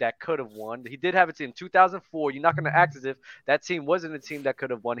team that could have won. He did have a team in 2004. You're not gonna act as if that team wasn't a team that could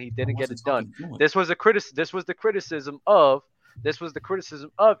have won. He didn't get it done. This was the criticism of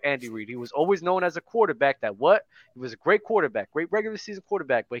Andy Reid. He was always known as a quarterback he was a great quarterback, great regular season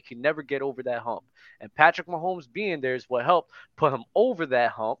quarterback, but he could never get over that hump. And Patrick Mahomes being there is what helped put him over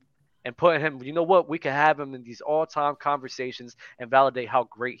that hump. And put him, you know what, we can have him in these all-time conversations and validate how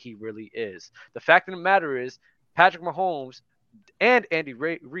great he really is. The fact of the matter is, Patrick Mahomes and Andy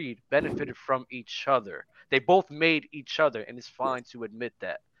Reid benefited from each other. They both made each other, and it's fine to admit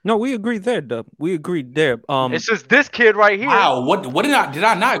that. No, we agree there, Dub. We agreed there. It's just this kid right here. Wow, what did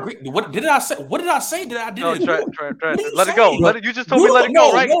I not agree? What did I say? What did I say that I didn't? Trent, let it go. You just told me let it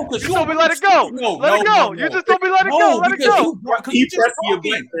go, right? You told me let it go. Let it go. You just told me let it go. Let it go.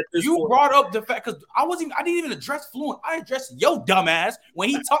 You brought up the fact because I didn't even address Fluent. I addressed your dumb ass when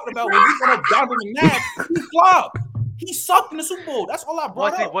he talked about when he brought up Donovan McNabb. He flopped. He sucked in the Super Bowl. That's all I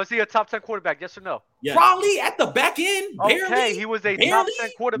brought up. Was he a top 10 quarterback? Yes or no? Yes. Probably at the back end. Barely. Okay, he was a top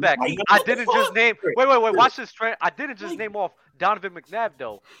 10 quarterback. I didn't just name. Wait. Watch this, Trent. I didn't just name off Donovan McNabb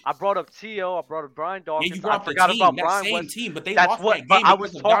though. I brought up T.O. I brought up Brian Dawkins. Yeah, you brought I forgot the team, about that Brian same West. team, but they That's lost what. that game. But I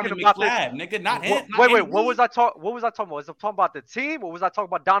was talking about this. Nigga, not him. Wait. What was I talking about? Was I talking about the team, or was I talking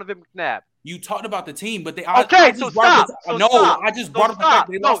about Donovan McNabb? You talked about the team, but they okay. So stop. I just brought up the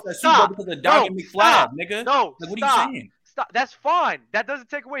fact they lost that Super Bowl because of Donovan McNabb, nigga. No, what are you saying? Stop. That's fine. That doesn't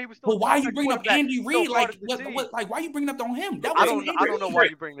take away. He was still. But why are you bringing up Andy Reid? Like, why are you bringing up on him? I don't know why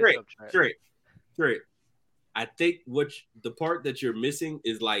you bring this up, Trent. I think the part that you're missing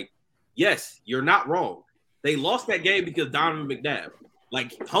is like, yes, you're not wrong. They lost that game because Donovan McNabb,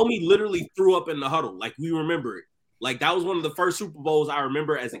 like, homie, literally threw up in the huddle. Like, we remember it. Like, that was one of the first Super Bowls I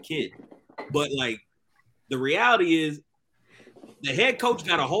remember as a kid. But like, the reality is, the head coach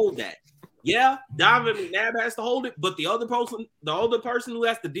got to hold that. Yeah, Donovan McNabb has to hold it, but the other person who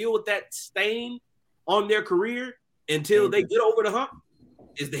has to deal with that stain on their career until they get over the hump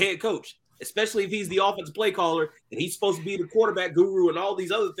is the head coach, especially if he's the offensive play caller and he's supposed to be the quarterback guru and all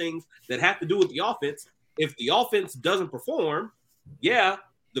these other things that have to do with the offense. If the offense doesn't perform, yeah,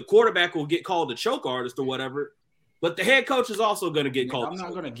 the quarterback will get called a choke artist or whatever, but the head coach is also going to get called. I'm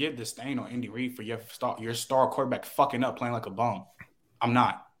not going to give the stain on Andy Reid for your star quarterback fucking up playing like a bum. I'm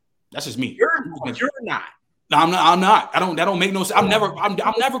not. That's just me. You're not. No, I'm not. That don't make no sense. I'm never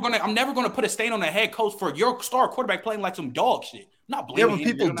gonna put a stain on the head coach for your star quarterback playing like some dog shit. I'm not blaming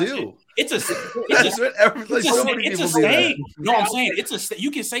him. People do. It's a stain. No, I'm saying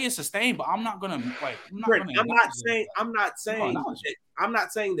you can say it's a stain, but I'm not gonna like. I'm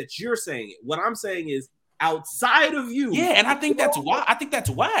not saying that you're saying it. What I'm saying is outside of you. Yeah, and I think that's why. I think that's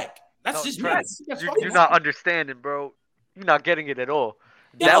whack. That's just you're not understanding, bro. You're not getting it at all.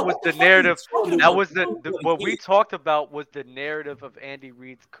 That was the narrative. That was what we talked about was the narrative of Andy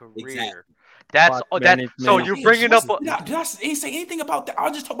Reid's career. Exactly. So you're bringing up. Did I say anything about that?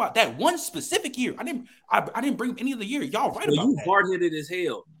 I'll just talk about that one specific year. I didn't bring any other year. Y'all right about you that. hard-headed as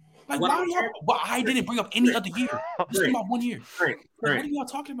hell. Like why y'all? But I didn't bring up any other year. Just about 1 year. What are y'all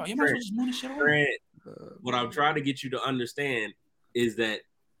talking about? You might as well just move this shit on. What I'm trying to get you to understand is that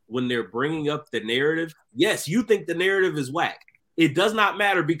when they're bringing up the narrative, yes, you think the narrative is whack. It does not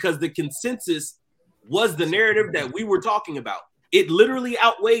matter because the consensus was the narrative that we were talking about. It literally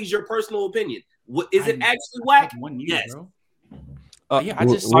outweighs your personal opinion. Is it actually whack? 1 year, yes. Bro. I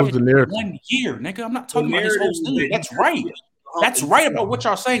just said 1 year, nigga. I'm not talking about this whole thing. That's right. That's right about what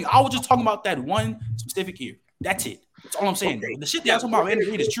y'all saying. I was just talking about that one specific year. That's it. That's all I'm saying. Okay. The shit that y'all talking about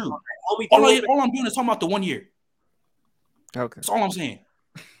Andy Reid is true. All I'm doing is talking about the 1 year. Okay. That's all I'm saying.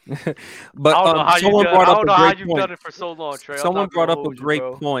 But someone brought up a great point. Done it for so long, Trey. Someone brought up a great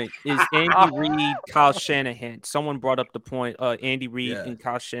point. Is Andy Reid, Kyle Shanahan? Someone brought up the point. Andy Reid and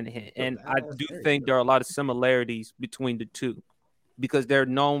Kyle Shanahan, and I do think there are a lot of similarities between the two because they're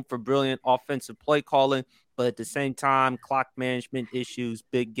known for brilliant offensive play calling, but at the same time, clock management issues,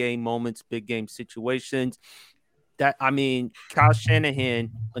 big game moments, big game situations. Kyle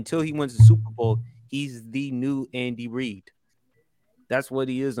Shanahan, until he wins the Super Bowl, he's the new Andy Reid. That's what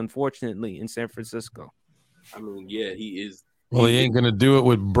he is, unfortunately, in San Francisco. I mean, yeah, he is. Well, he ain't going to do it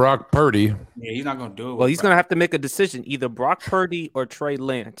with Brock Purdy. Yeah, he's not going to do it. Well, he's going to have to make a decision, either Brock Purdy or Trey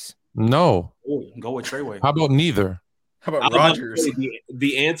Lance. No. Go with Trey Way. How about neither? How about Rodgers?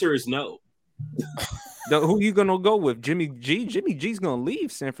 The answer is no. Who are you going to go with? Jimmy G? Jimmy G's going to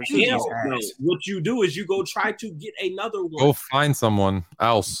leave San Francisco. No. What you do is you go try to get another one. Go find someone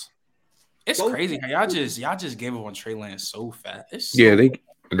else. It's crazy how y'all just gave up on Trey Lance so fast.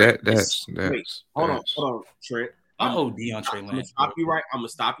 That's hold on, Trent. Deion Trey Lance. I'm gonna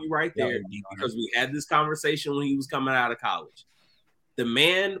stop you right there because we had this conversation when he was coming out of college. The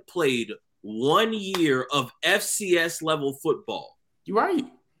man played 1 year of FCS level football. You're right.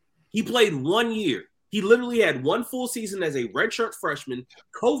 He played 1 year. He literally had one full season as a redshirt freshman.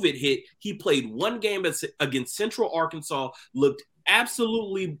 COVID hit. He played one game against Central Arkansas, looked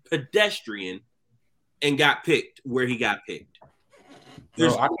absolutely pedestrian, and got picked where he got picked.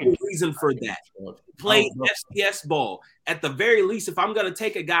 There's no reason for that. Play FCS ball. At the very least, if I'm gonna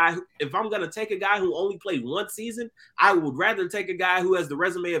take a guy who only played one season, I would rather take a guy who has the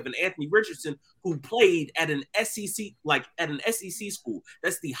resume of an Anthony Richardson who played at an SEC school.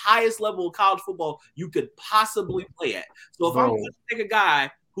 That's the highest level of college football you could possibly play at. So if I'm gonna take a guy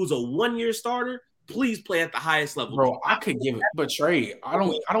who's a 1 year starter, please play at the highest level. Bro, I could give it, but Trey, I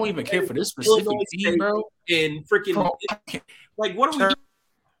don't even care for this specific team, bro. And freaking like what are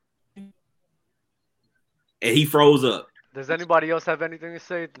we? And he froze up. Does anybody else have anything to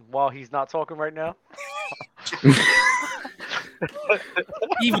say while he's not talking right now?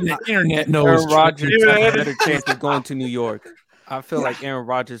 Even the internet knows. Aaron Rodgers has a better chance of going to New York. I feel like Aaron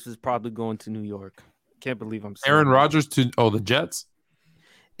Rodgers is probably going to New York. Can't believe I'm saying Aaron that. Rodgers to the Jets.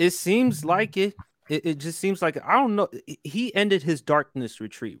 It seems like it. It just seems like I don't know. He ended his darkness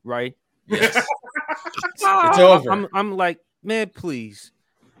retreat, right? Yes. It's over. I'm like, man, please.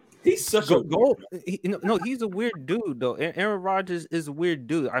 He's such he's a weird dude though. Aaron Rodgers is a weird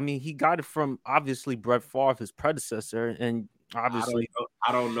dude. I mean, he got it from obviously Brett Favre, his predecessor, and obviously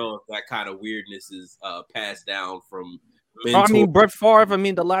I don't know if that kind of weirdness is passed down from. I mean, Brett Favre. I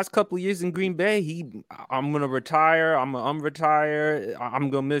mean, the last couple of years in Green Bay, I'm gonna retire. I'm gonna unretire.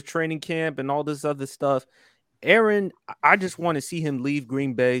 I'm gonna miss training camp and all this other stuff. Aaron, I just want to see him leave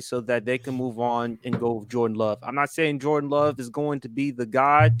Green Bay so that they can move on and go with Jordan Love. I'm not saying Jordan Love is going to be the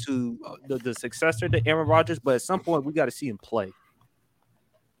guy to the successor to Aaron Rodgers, but at some point we got to see him play.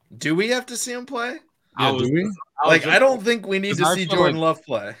 Do we have to see him play? Yeah, do we? I don't think we need to see Jordan Love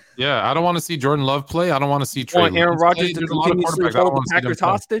play. Yeah, I don't want to see Jordan Love play. I don't want to see Trey. Aaron Rodgers to continuously hold the Packers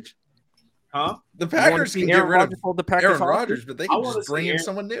hostage? Huh? The Packers can get rid of Aaron Rodgers, but they can just bring in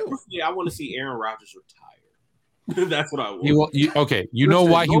someone new. Yeah, I want to see Aaron Rodgers retire. That's what I want. You know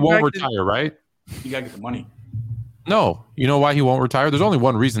why he won't retire, right? You gotta get the money. No, you know why he won't retire? There's only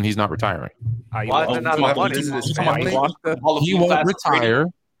one reason he's not retiring. Why is there not enough money? He won't retire.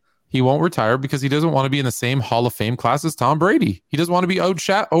 He won't retire because he doesn't want to be in the same Hall of Fame class as Tom Brady. He doesn't want to be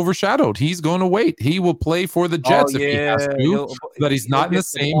overshadowed. He's going to wait. He will play for the Jets if he has to, so that he's not in the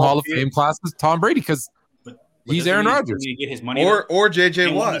same Hall of Fame class as Tom Brady because he's Aaron Rodgers. Get his money or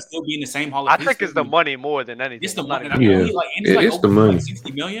JJ Watt. Still be in the same Hall of Fame. I think it's the money more than anything. It's the money. It's the money.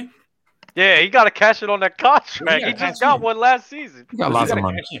 $60 million. Yeah, he got to cash it on that contract. He just got one last season. He got lots of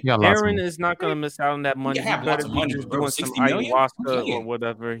money. Aaron is not going to miss out on that money. He better be just doing some ayahuasca or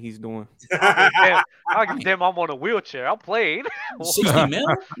whatever he's doing. I'll give them. I'm on a wheelchair. I'm playing. 60 mil?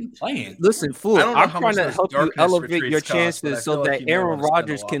 I'm playing. Listen, fool. I'm trying to help you elevate your chances so that Aaron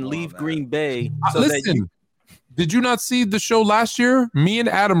Rodgers can leave Green Bay. Listen. Did you not see the show last year? Me and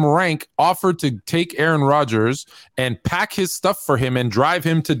Adam Rank offered to take Aaron Rodgers and pack his stuff for him and drive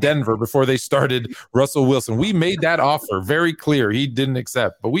him to Denver before they started Russell Wilson. We made that offer very clear. He didn't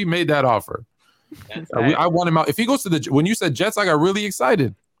accept, but we made that offer. I want him out. If he goes to when you said Jets, I got really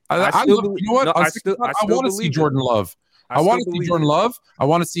excited. I want to see Jordan Love. I want to see Jordan Love. I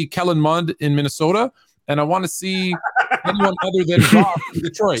want to see Kellen Mond in Minnesota. And I want to see anyone other than Rob in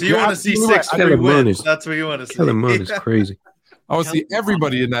Detroit. So you want to see 6-3 wins? That's what you want to see. Kellen Mond is crazy. I want to see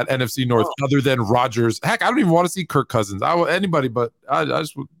everybody in that NFC North other than Rodgers. Heck, I don't even want to see Kirk Cousins. I want anybody, but I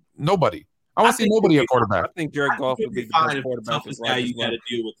just nobody. I want to see nobody at quarterback. I think Jared Goff would be the best quarterback. The guy you got to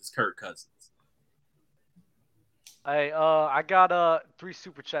deal with is Kirk Cousins. Hey, I got 3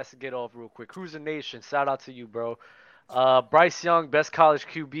 super chats to get off real quick. Cruiser Nation, shout out to you, bro. Bryce Young, best college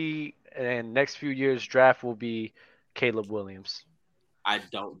QB. And next few years draft will be Caleb Williams. I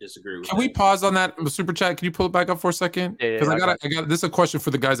don't disagree with Can we pause on that super chat? Can you pull it back up for a second? Because I got this is a question for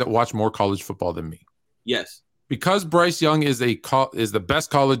the guys that watch more college football than me. Yes. Because Bryce Young is the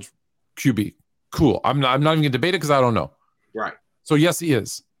best college QB. Cool. I'm not even gonna debate it because I don't know. Right. So yes, he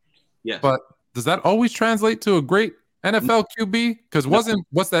is. Yes. But does that always translate to a great NFL QB? Because what's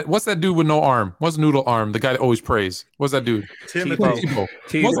that dude with no arm? What's Noodle Arm? The guy that always prays. What's that dude? Tebow.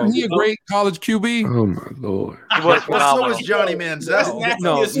 Wasn't he a great college QB? Oh my lord! So was Johnny Manziel.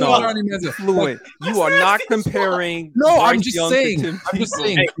 No, Johnny Manziel. Fluent. You are not comparing. No, Bryce I'm just Young saying. to I'm just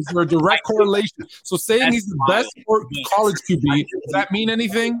saying. Is there a direct correlation? So saying he's the best college QB, does that mean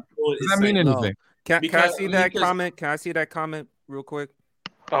anything? Does that mean anything? Can I see that comment? Can I see that comment real quick?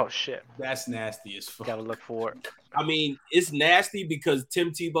 Oh shit, That's nasty as fuck. gotta look for it. I mean, it's nasty because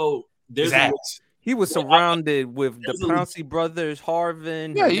Tim Tebow. There's a, He was surrounded with the Pouncey brothers,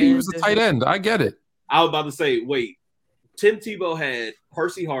 Harvin. Yeah, he was a tight end. I get it. I was about to say, wait, Tim Tebow had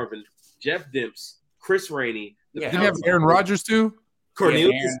Percy Harvin, Jeff Demps, Chris Rainey. Did he have Aaron Rodgers too?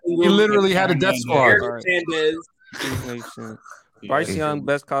 Cornelius. He literally had a death squad. Aaron Sanders. Bryce Young,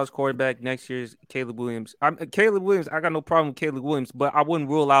 best college quarterback next year's Caleb Williams. Caleb Williams, I got no problem with Caleb Williams, but I wouldn't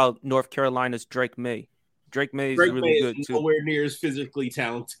rule out North Carolina's Drake May. Drake May is really good too. Nowhere near as physically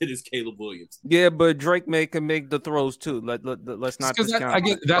talented as Caleb Williams. Yeah, but Drake May can make the throws too. Let's not discount. I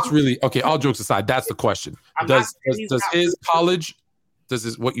get that's really okay. All jokes aside, that's the question. Does his college,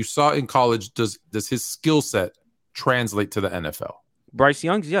 what you saw in college, does his skill set translate to the NFL? Bryce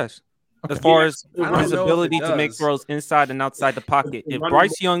Young's, yes. Okay. As far as I his don't know ability if it to make does. throws inside and outside the pocket. If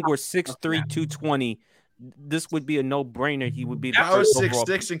Bryce Young were 6'3", 220, this would be a no-brainer. He would be the If I was first overall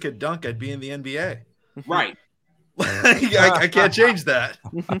 6'6" and could dunk, I'd be in the NBA. Right. I can't change that.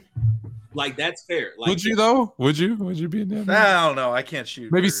 Like, that's fair. Like, Would you though? Would you be in the NBA? I don't know. I can't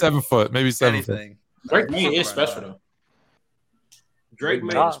shoot. Maybe for 7 foot. Maybe 7 foot. anything. Drake May is special though. Drake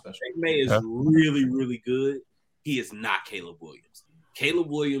May is really, really good. He is not Caleb Williams. Caleb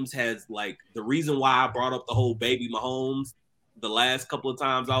Williams has, like, the reason why I brought up the whole baby Mahomes the last couple of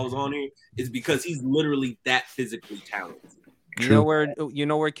times I was on here is because he's literally that physically talented. You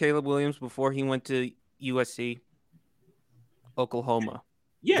know where Caleb Williams before he went to USC? Oklahoma.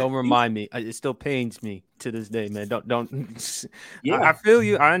 Yeah. Don't remind me. It still pains me to this day, man. Don't. Yeah. I feel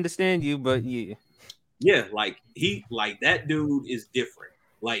you. I understand you, but yeah. Yeah, like that dude is different.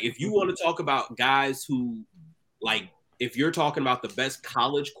 Like, if you want to talk about guys who, like, if you're talking about the best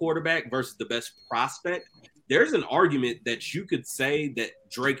college quarterback versus the best prospect, there's an argument that you could say that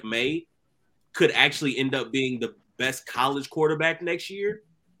Drake May could actually end up being the best college quarterback next year,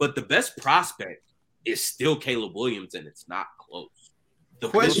 but the best prospect is still Caleb Williams, and it's not close. The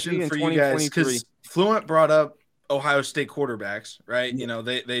Question for you guys, because Fluent brought up Ohio State quarterbacks, right? You know,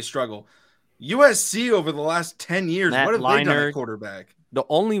 they struggle. USC over the last 10 years, Matt what have they done Leinart, at quarterback? The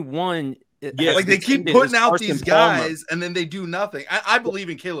only one. Yeah, like they keep putting out these guys and then they do nothing. I believe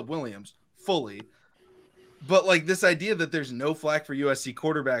in Caleb Williams fully, but like this idea that there's no flack for USC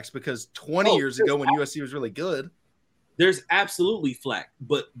quarterbacks because 20 years ago when USC was really good, there's absolutely flack.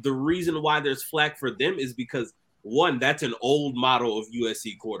 But the reason why there's flack for them is because, one, that's an old model of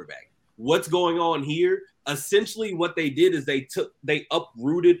USC quarterback. What's going on here? Essentially, what they did is they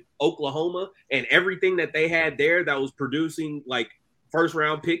uprooted Oklahoma and everything that they had there that was producing like first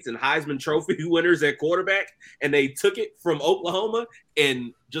round picks and Heisman Trophy winners at quarterback, and they took it from Oklahoma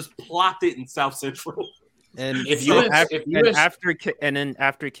and just plopped it in South Central. And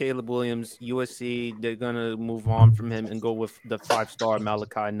after Caleb Williams, USC, they're gonna move on from him and go with the 5-star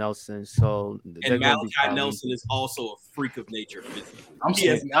Malachi Nelson. So and Malachi Nelson is also a freak of nature. I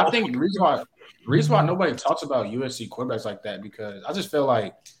think the reason why nobody talks about USC quarterbacks like that, because I just feel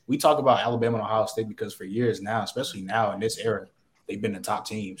like we talk about Alabama and Ohio State because for years now, especially now in this era, they've been the top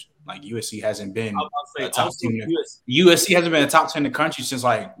teams. Like USC hasn't been a top team. USC hasn't been a top 10 in the country since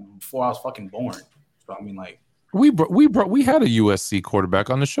like before I was fucking born. So I mean, like we had a USC quarterback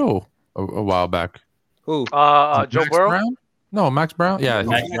on the show a while back. Who? Joe Burrow? Brown? No, Max Brown. Yeah,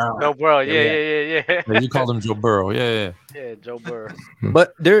 Max Brown. Joe Burrow. Yeah. You called him Joe Burrow. Yeah. Yeah, Joe Burrow.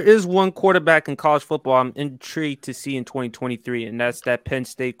 But there is one quarterback in college football I'm intrigued to see in 2023, and that's that Penn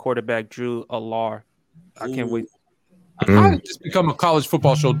State quarterback, Drew Allar. I can't wait. I just become a college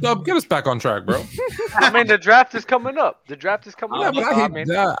football show. Dub, get us back on track, bro. I mean, the draft is coming up. I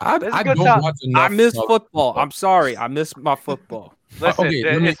don't watch enough. I miss football. I'm sorry. I miss my football. Listen,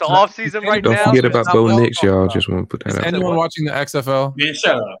 it's the off season right now. Don't forget about Bo Nix, y'all. Just want to put that out. Anyone watching the XFL? Man,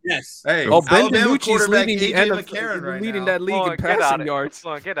 shut up. Yes. Hey, Ben DiNucci's quarterback leading the AJ NFL, McCarron right leading now. that league in passing yards.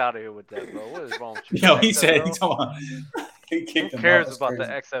 Get out of here with that, bro. What is wrong with you? Yo, he said XFL? he's talking about. Who cares about the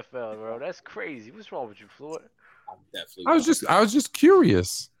XFL, bro? That's crazy. What's wrong with you, Floyd? I was just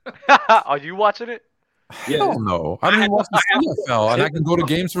curious. Are you watching it? Hell no. I don't watch the CFL, and I can go to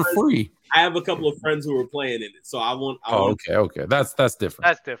games for free. I have a couple of friends who are playing in it, so I want. Okay. That's different.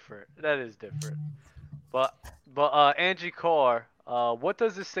 That's different. That is different. But Angie Carr, what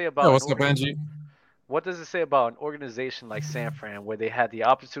does this say about? What's up, Angie? What does it say about an organization like San Fran, where they had the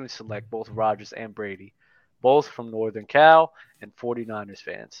opportunity to select both Rodgers and Brady, both from Northern Cal and 49ers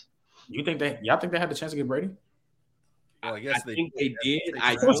fans? Y'all think they had the chance to get Brady? Well, I guess I think they did.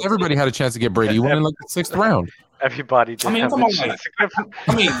 Everybody had a chance to get Brady. You went in like the 6th round. Everybody did. Everybody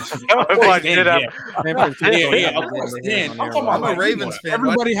did. I'm a Ravens fan.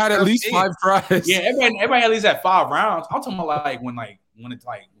 Everybody had at least 5 tries. Yeah, everybody at least had 5 rounds. I'm talking about like when when it's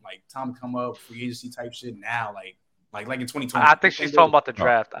like time to come up, free agency type shit now, like in 2020. I think she's talking about the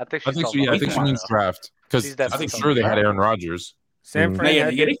draft. I think she means draft because I think sure they had Aaron Rodgers. San Fran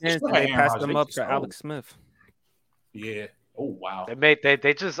had they passed them up for Alex Smith. Yeah. Oh wow.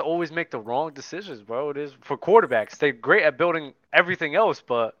 They just always make the wrong decisions, bro. It is for quarterbacks. They're great at building everything else,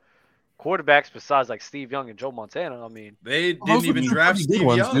 but quarterbacks besides like Steve Young and Joe Montana, I mean, they didn't even draft Steve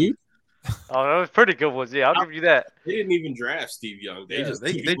Young. Dude. Oh, that was pretty good ones. Yeah, I'll give you that. They didn't even draft Steve Young. They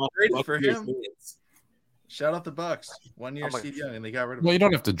traded for him. Shout out the Bucks. 1 year Steve Young, and they got rid of him. Well, you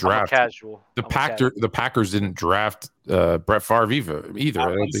don't have to draft. Casual. The Packers didn't draft Brett Favre either.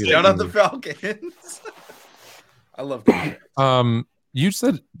 Shout out the Falcons. I love that. You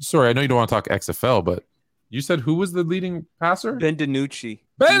said, sorry, I know you don't want to talk XFL, but you said who was the leading passer? Ben DiNucci.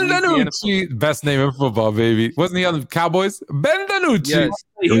 Ben DiNucci, best name in football, baby. Wasn't he on the Cowboys? Ben DiNucci. Yes.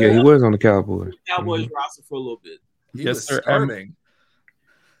 Yeah, he was on the Cowboys. Cowboys roster for a little bit. He was starting.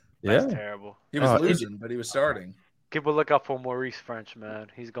 That's terrible. He was losing, but he was starting. Keep a lookout for Maurice French, man.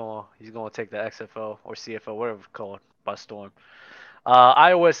 He's going to take the XFL or CFL, whatever it's called, by storm.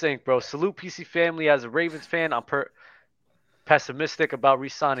 iOS Inc., bro. Salute PC family. As a Ravens fan, I'm pessimistic about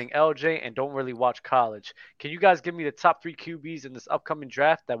re-signing LJ and don't really watch college. Can you guys give me the top 3 QBs in this upcoming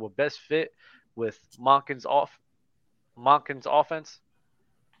draft that will best fit with Monken's offense?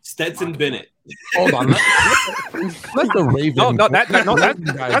 Stetson Bennett. Hold on. Let the Ravens.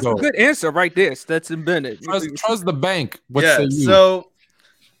 That's a good answer right there. Stetson Bennett. Trust the bank. So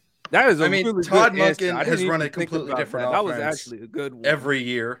that is. Really Todd Monken has run a completely different offense. That was actually a good one. Every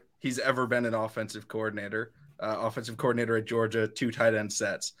year he's ever been an offensive coordinator. Offensive coordinator at Georgia, 2 tight end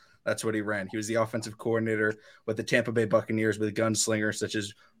sets. That's what he ran. He was the offensive coordinator with the Tampa Bay Buccaneers with gunslingers such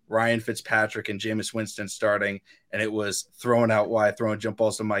as Ryan Fitzpatrick and Jameis Winston starting, and it was throwing out wide, throwing jump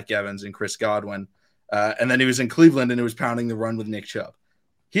balls to Mike Evans and Chris Godwin. And then he was in Cleveland and he was pounding the run with Nick Chubb.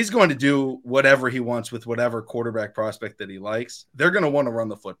 He's going to do whatever he wants with whatever quarterback prospect that he likes. They're going to want to run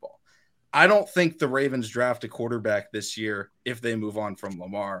the football. I don't think the Ravens draft a quarterback this year if they move on from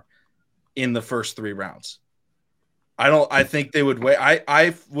Lamar in the first 3 rounds. I think they would wait.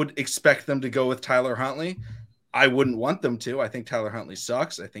 I would expect them to go with Tyler Huntley. I wouldn't want them to. I think Tyler Huntley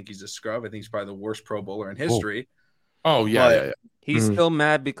sucks. I think he's a scrub. I think he's probably the worst Pro Bowler in history. Oh yeah. He's still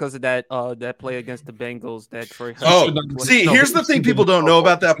mad because of that play against the Bengals. Here's the thing people don't know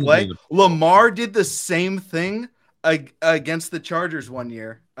about that play. Lamar did the same thing against the Chargers 1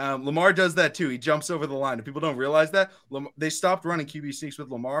 year. Lamar does that too. He jumps over the line. If people don't realize that, they stopped running QB sneaks with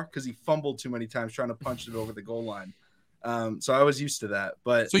Lamar because he fumbled too many times trying to punch it over the goal line. So I was used to that.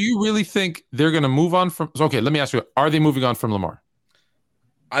 But so you really think they're going to move on from? Okay, let me ask you: are they moving on from Lamar?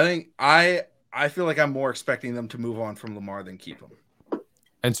 I think I feel like I'm more expecting them to move on from Lamar than keep him.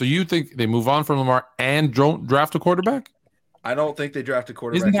 And so you think they move on from Lamar and don't draft a quarterback? I don't think they draft a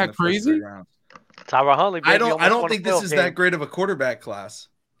quarterback. Isn't that crazy? Tyler Huntley. I don't think this is that great of a quarterback class.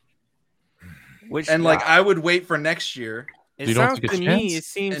 I would wait for next year. It sounds to me, it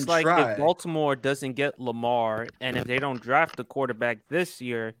seems like if Baltimore doesn't get Lamar and if they don't draft the quarterback this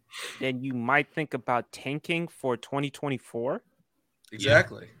year, then you might think about tanking for 2024.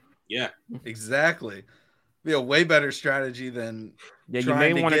 Exactly. Yeah. Exactly. Be a way better strategy than you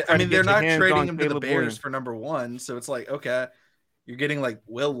may want to. I mean, they're not trading him to the Bears for number 1, so it's like, okay, you're getting like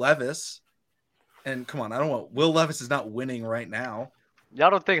Will Levis, and come on, I don't want Will Levis is not winning right now. Y'all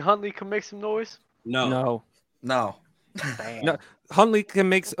don't think Huntley can make some noise? No. No, Huntley can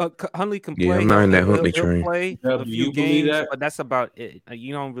make. Huntley can play. Yeah, I'm not in that Huntley train. Play a few games, but that's about it.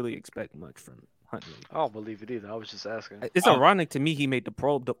 You don't really expect much from Huntley. I don't believe it either. I was just asking. It's ironic to me. He made the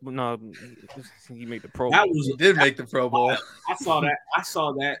Pro. No, he made the Pro. He did make the Pro Bowl. I saw that.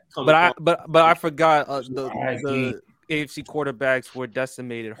 But I forgot the AFC quarterbacks were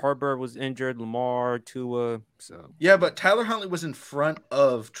decimated. Herbert was injured. Lamar, Tua. So yeah, but Tyler Huntley was in front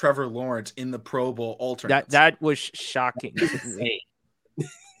of Trevor Lawrence in the Pro Bowl alternate. That was shocking. What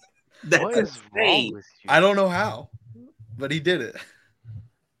is wrong with you? I don't know how, but he did it.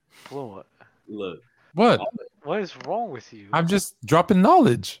 Floyd. Look. What is wrong with you? I'm just dropping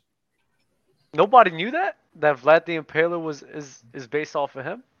knowledge. Nobody knew that Vlad the Impaler is based off of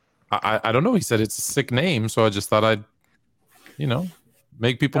him. I don't know. He said it's a sick name, so I just thought I'd,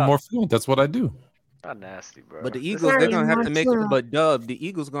 make people more fluent. That's what I do. Not nasty, bro. But the Eagles, they're gonna have to make. But Dub, the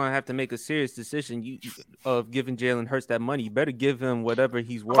Eagles gonna have to make a serious decision of giving Jalen Hurts that money. You better give him whatever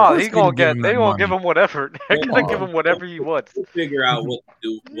he's worth. Oh, he's gonna get. They gonna give him whatever. They're gonna give him whatever he wants. We'll figure out what to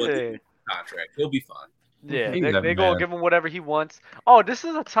do. What to do with the contract. He'll be fine. Yeah, they're gonna give him whatever he wants. Oh, this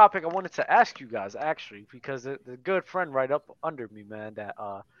is a topic I wanted to ask you guys actually, because the good friend right up under me, man, that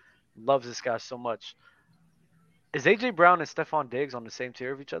loves this guy so much. Is AJ Brown and Stephon Diggs on the same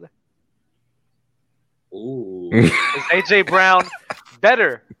tier of each other? Ooh. Is AJ Brown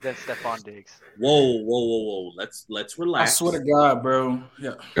better than Stephon Diggs? Whoa. Let's I relax. swear to God, bro.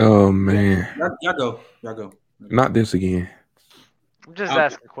 Yeah. Oh man, Y'all go. not this again. I'm just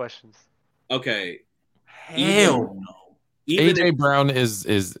asking questions. Okay. Hell no. AJ Brown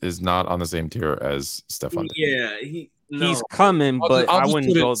is not on the same tier as Stephon Diggs. Yeah, He's coming, but I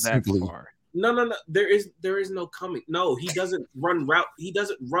wouldn't go that far. No. There is no coming. No, he doesn't run route. He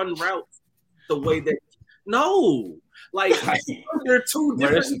doesn't run route the way that. No, like they're two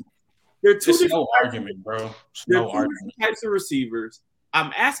different. They're two different no argument, bro. They're two different types of receivers.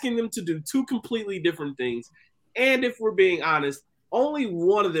 I'm asking them to do two completely different things. And if we're being honest, only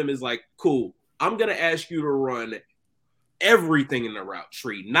one of them is like, cool, I'm going to ask you to run everything in the route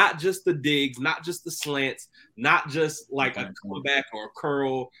tree, not just the digs, not just the slants, not just like a comeback or a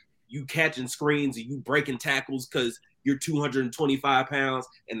curl, you catching screens and you breaking tackles because you're 225 pounds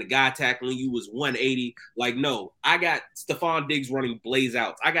and the guy tackling you was 180. Like, no, I got Stephon Diggs running blaze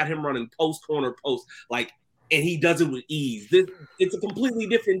outs. I got him running post, corner, post, like, and he does it with ease. It's a completely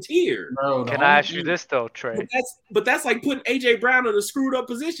different tier. Bro, can I ask you this though, Trey? But that's like putting AJ Brown in a screwed up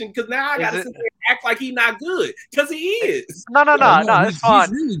position because now I got to sit there and act like he's not good because he is. No, it's fine.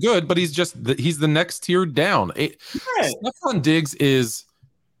 He's really good, but he's the next tier down. Stephon Diggs is,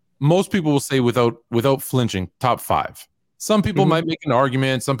 most people will say without flinching, top 5. Some people might make an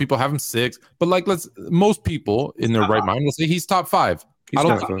argument. Some people have him 6, but like most people in their right mind will say he's top 5. I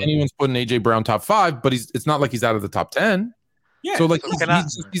don't think anyone's putting AJ Brown top 5, but it's not like he's out of the top 10. Yeah. So like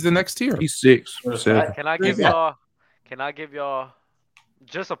he's the next tier. He's 6, 7. Can I give y'all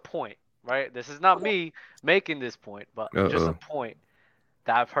just a point, right? This is not me making this point, but just a point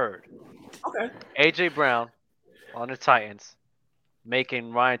that I've heard. Okay. AJ Brown on the Titans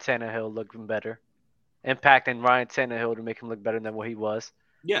making Ryan Tannehill look better, impacting Ryan Tannehill to make him look better than what he was.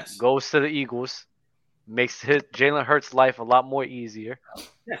 Yes. Goes to the Eagles, makes Jalen Hurts' life a lot more easier.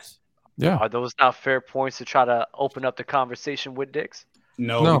 Yes. Yeah. Are those not fair points to try to open up the conversation with Diggs?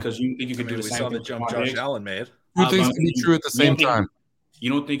 No, because you think you could do the we same saw thing. the jump Josh Allen made. Two things can be true at the same time. You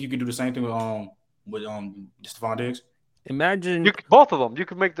don't think you could do the same thing with Stephon Diggs? Imagine both of them. You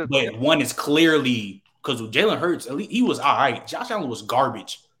could make the. But one is clearly because with Jalen Hurts, at least he was all right. Josh Allen was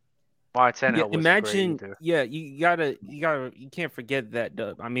garbage. Imagine, you can't forget that,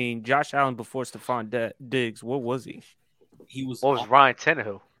 Dub. I mean, Josh Allen before Stephon Diggs, what was he? What was Ryan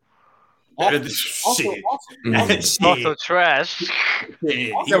Tannehill? Also trash.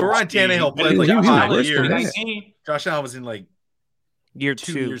 Yeah, Ryan Tannehill played like a 5 years. Josh Allen was in like year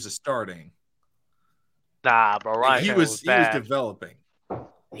 2 years of starting. Nah, bro, Ryan. He was developing.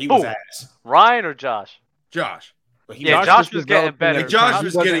 He was ass. Ryan or Josh? Josh. But Josh was getting better. Like Josh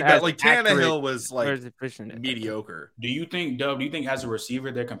was getting better. Like Tannehill was like mediocre. Do you think as a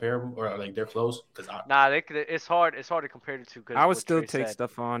receiver they're comparable or like they're close? It's hard to compare the two. I would still take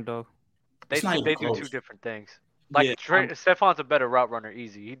Stephon though. They do two different things. Like Stephon's a better route runner,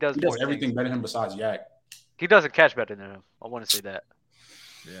 easy. He does everything better than him besides Yak. He doesn't catch better than him. I want to say that.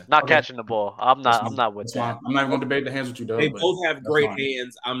 Yeah. Not catching the ball. I'm not with that. I'm not going to debate the hands with you, though. They both have great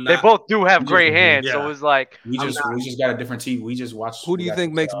hands. They both do have great hands. Yeah. So it's like we just got a different team. We just watched. Who do you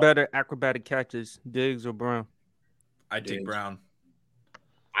think makes better acrobatic catches, Diggs or Brown? I take Brown.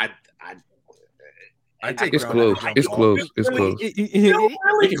 I think it's close. It's close. It's close. It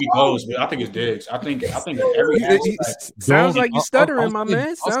can be close, but I think it's Diggs. I think every sounds like you stuttering, my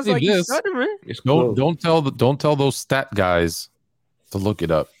man. Sounds like you stuttering. Don't tell those stat guys to look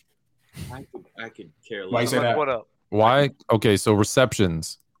it up. I could care less. Why you say that? What up? Why? Okay, so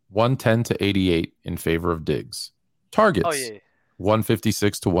receptions 110 to 88 in favor of Diggs. Targets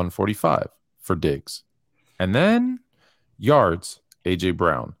 156 to 145 for Diggs. And then yards, AJ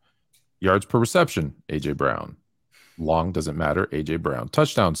Brown. Yards per reception, AJ Brown. Long doesn't matter, AJ Brown.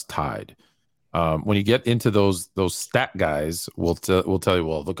 Touchdowns tied. When you get into those stat guys, we'll tell you,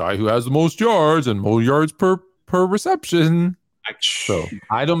 well, the guy who has the most yards and more yards per reception. So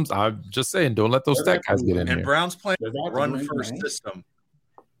items, I'm just saying, don't let those stat guys get in here. And Brown's playing run first system.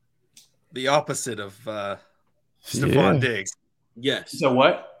 The opposite of Stephon Diggs. Yes. So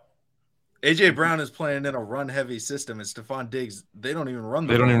what? AJ Brown is playing in a run-heavy system, and Stephon Diggs, they don't even run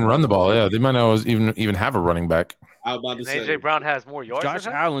the ball. They don't even run the ball. Yeah, they might not even have a running back. I was about to say AJ Brown has more yards. Josh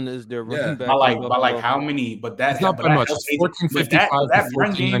Allen is their running back. By like how many? But that's not that much. 1455 that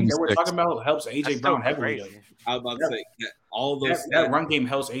run game that we're talking about helps AJ Brown heavily. I was about to say all those that run game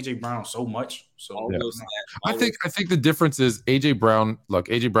helps AJ Brown so much. So all those stats, I think the difference is AJ Brown. Look,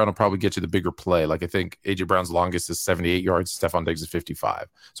 AJ Brown will probably get you the bigger play. Like I think AJ Brown's longest is 78 yards. Stephon Diggs is 55.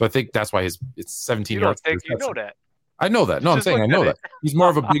 So I think that's why it's 17 yards. You know that. I know that. No, I'm saying I know that. He's more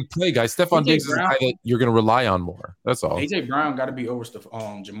of a big play guy. Stephon Diggs is a guy that you're going to rely on more. That's all. AJ Brown got to be over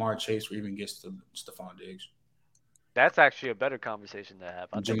Jamar Chase for even gets to Stephon Diggs. That's actually a better conversation to have.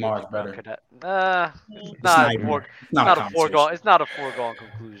 Jamar's better. It's not a foregone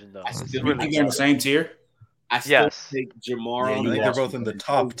conclusion though. They're in the same tier. I still take Jamar. I think they're both in the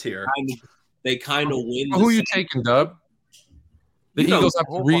top tier. They kind of win. Who are you taking, Dub? The Eagles have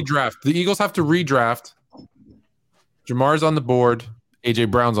to redraft. The Eagles have to redraft. Jamar's on the board. AJ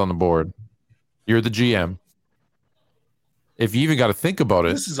Brown's on the board. You're the GM. If you even got to think about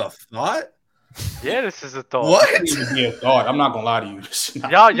it. This is a thought? Yeah, this is a thought. What? Yeah, thought. I'm not going to lie to you.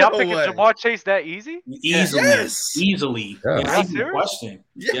 Y'all picking Jamar Chase that easy? Easily. Yeah. Not even a question.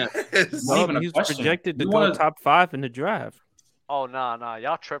 Yes. Not even a He's question. projected to go top 5 in the draft. Oh, nah.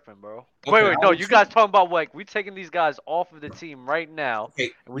 Y'all tripping, bro. Wait. No, you guys talking about like we taking these guys off of the team right now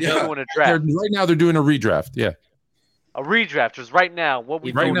and we're just doing a draft. Right now they're doing a redraft. Yeah. A redraft is right now. What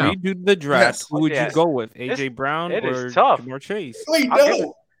we right now. Redo the draft. Who would you go with? AJ Brown or Jamar Chase? Wait,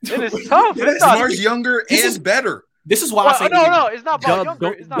 no. It is tough. Jamar's younger and better. This is why I say no. It's not about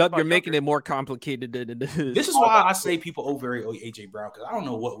younger. It's not Dub, about you're making it more complicated than it is. This is why I say people overrate AJ Brown because I don't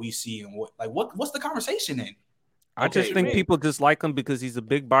know what we see and what's the conversation in. I just think people dislike him because he's a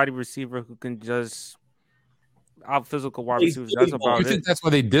big body receiver who can just out physical wide receivers. That's about it. You think that's why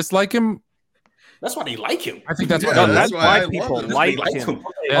they dislike him? That's why they like him. I think that's why people like him.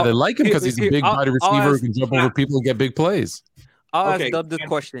 Yeah, they like him because he's a big body receiver who can jump over people and get big plays. I'll ask Dub this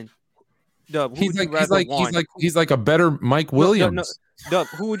question. Dub, he's like a better Mike Williams. Dub,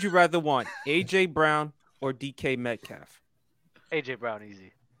 who would you rather want, AJ Brown or DK Metcalf? AJ Brown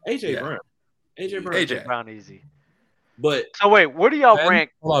easy. AJ Brown easy. But so wait, where do y'all rank?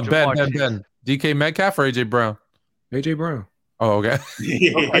 Hold on, Ben. DK Metcalf or AJ Brown? AJ Brown. Oh, okay.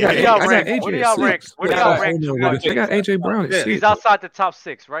 I got AJ. Where do y'all rank? I got AJ Brown. He's outside the top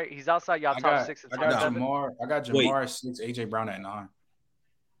 6, right? He's outside y'all top 6. I got Jamar 6, AJ Brown at 9.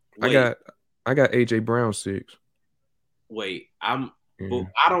 I got AJ Brown 6. Wait, I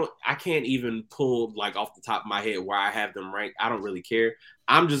can't even pull like off the top of my head where I have them ranked. I don't really care.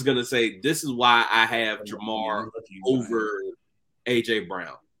 I'm just gonna say this is why I have Jamar over AJ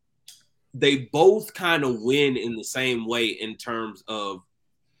Brown. They both kind of win in the same way in terms of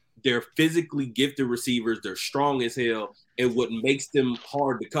they're physically gifted receivers. They're strong as hell. And what makes them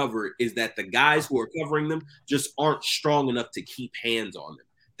hard to cover is that the guys who are covering them just aren't strong enough to keep hands on them.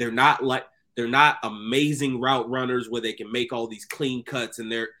 They're not amazing route runners where they can make all these clean cuts and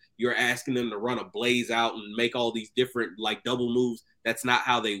you're asking them to run a blaze out and make all these different like double moves. That's not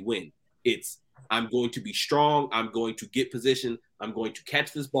how they win. It's I'm going to be strong. I'm going to get position. I'm going to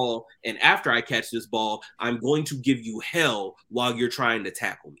catch this ball. And after I catch this ball, I'm going to give you hell while you're trying to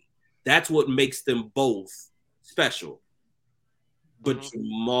tackle me. That's what makes them both special. But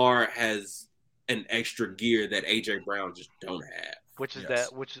Jamar has an extra gear that AJ Brown just don't have. What is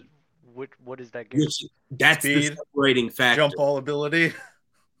that gear? That's speed, the separating factor. Jump ball ability.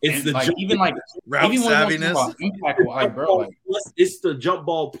 It's the route savviness. It's the jump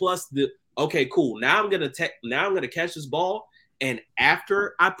ball plus the okay, cool. Now I'm gonna catch this ball, and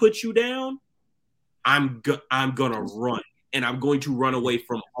after I put you down, I'm gonna run, and I'm going to run away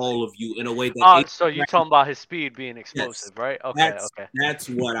from all of you in a way that. So you're talking about his speed being explosive, right? Okay, That's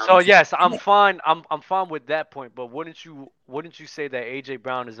what. I'm fine. I'm fine with that point. But wouldn't you say that AJ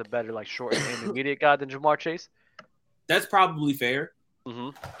Brown is a better like short and intermediate guy than Jamar Chase? That's probably fair.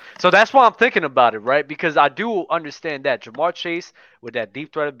 So that's why I'm thinking about it, right? Because I do understand that Jamar Chase with that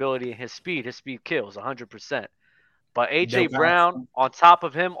deep threat ability and his speed kills 100%. But AJ Brown on top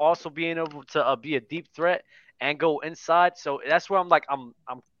of him also being able to be a deep threat and go inside, so that's where I'm like I'm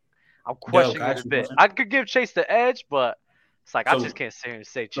questioning it a bit. I could give Chase the edge, but it's like I just can't sit here and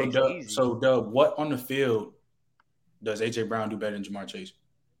say Chase is easy. So Doug, what on the field does AJ Brown do better than Jamar Chase?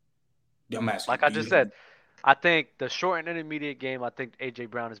 I'm asking. Like I just said. I think the short and intermediate game, I think AJ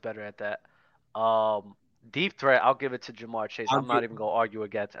Brown is better at that. Deep threat, I'll give it to Jamar Chase. I'm not even gonna argue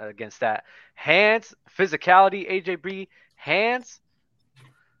against that. Hands, physicality, AJ hands.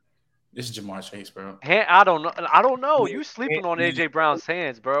 This is Jamar Chase, bro. I don't know. You sleeping on AJ Brown's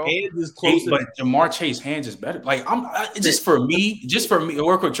hands, bro. Hands is closer. But Jamar Chase hands is better. Like just for me.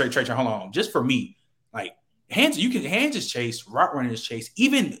 Work with Trey. Hold on. Just for me, like hands is Chase. Route running is Chase.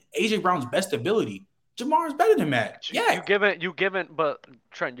 Even AJ Brown's best ability Jamar's better than that. Yeah, you giving, but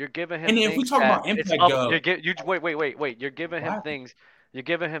Trent, you're giving him. And then if we talk about impact, wait. You're giving him things. You're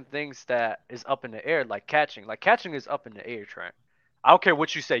giving him things that is up in the air, like catching. Like catching is up in the air, Trent. I don't care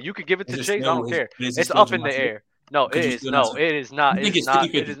what you say. You could give it to Chase. I don't care. It's up in the air. No, it is. No, it is not. It is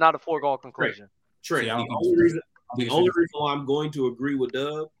not. It is not a foregone conclusion. Trent, the only reason why I'm going to agree with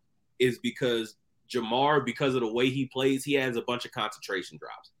Dub is because Jamar, because of the way he plays, he has a bunch of concentration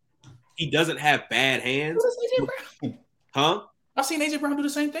drops. He doesn't have bad hands. Huh? I've seen AJ Brown do the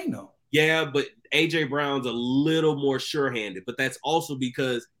same thing though. Yeah, but AJ Brown's a little more sure-handed, but that's also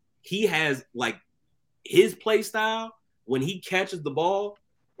because he has like his play style when he catches the ball,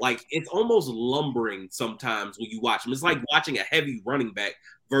 like it's almost lumbering sometimes when you watch him. It's like watching a heavy running back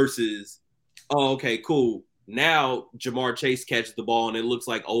versus, oh, okay, cool. Now Jamar Chase catches the ball and it looks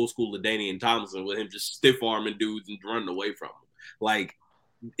like old school LaDainian Tomlinson with him just stiff arming dudes and running away from him. Like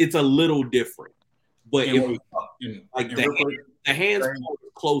it's a little different, but the hands are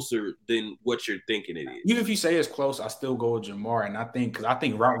closer than what you're thinking it is. Even if you say it's close, I still go with Jamar, and I think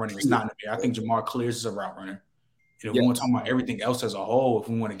route running is not in there. I think Jamar clears as a route runner. And if we want to talk about everything else as a whole, if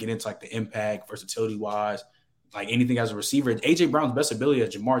we want to get into like the impact, versatility wise, like anything as a receiver, AJ Brown's best ability as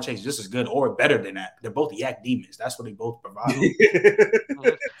Jamar Chase is just as good or better than that. They're both yak demons. That's what they both provide.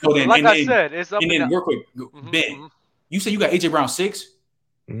 So then, I said, it's up. And then real quick, Ben, you said you got AJ Brown 6.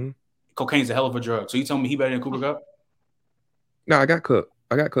 Mm-hmm. Cocaine's a hell of a drug. So you telling me he better than Cooper Kupp? No, I got Kupp.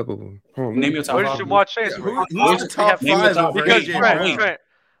 I got Kupp of them. Name your top five. Where's Jamar Chase? Who's the top five? Because Trent,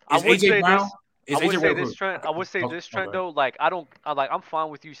 I would say Brown? this, Trent. I would say this, Trent. Though, like I'm fine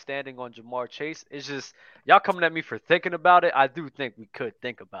with you standing on Jamar Chase. It's just y'all coming at me for thinking about it. I do think we could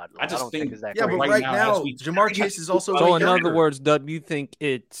think about it. Like, I don't think it's that. Yeah, but right now, Jamar Chase is also. So in other words, Dub, you think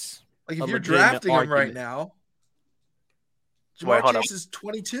it's like if you're drafting him right now. Jamar Chase is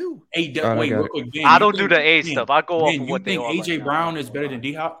 22. Hey, wait, real quick, Ben, I don't do the A stuff. I go off of what they are. You think AJ Brown is better than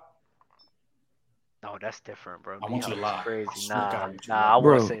D-Hop? No, that's different, bro. I want you to lie. Crazy. Nah, I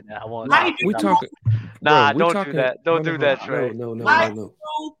won't say that. I won't. We talking. Nah, don't do that. Don't do that, Trey. No. Lie.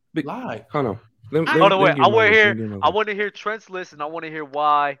 Hold on. Hold on, wait. I want to hear Trent's list, and I want to hear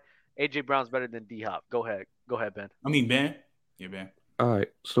why AJ Brown's better than D-Hop. Go ahead, Ben. I mean, Ben. Yeah, Ben. All right.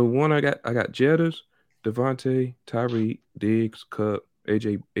 So one, I got Jetters, Devontae, Tyreek, Diggs, Kupp,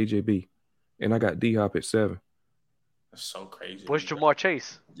 AJB, and I got D-Hop at 7. That's so crazy. Where's Jamar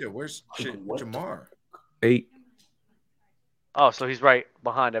Chase? Yeah, where's Jamar? 8. Oh, so he's right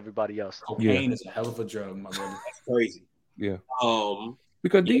behind everybody else. Cocaine is a hell of a drug, my brother. That's crazy. Yeah.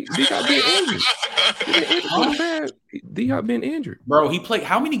 Because D-Hop been injured. D-Hop been injured. Bro, he played.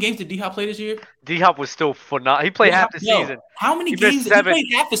 How many games did D-Hop play this year? D-Hop was still phenomenal. He played half the season. How many games did he play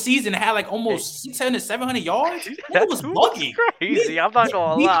half the season and had like almost 600, 700 yards? That was bugging. Crazy. I'm not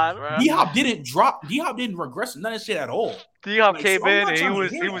going to lie, bro. D-Hop didn't drop. D-Hop didn't regress none of that shit at all. D-Hop came in and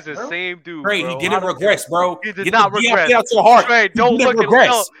he was the same dude. Trey, he didn't regress, bro. He did not regress. Get out your heart. Trey, don't look at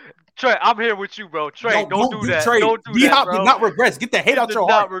regress. Trey, I'm here with you, bro. Trey, don't do that. Trey, don't do D-Hop that, bro. did not regress. Get the hate out your heart.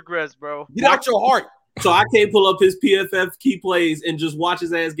 Did not regress, bro. Get out your heart. So I can't pull up his PFF key plays and just watch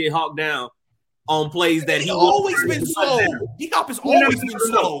his ass get hawked down on plays that He's always been slow. D-Hop has always been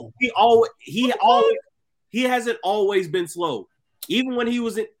slow. He hasn't always been slow. Even when he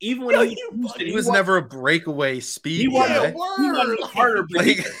was in, he was never a breakaway speed. He wasn't a harder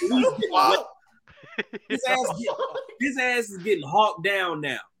break. His ass is getting hawked down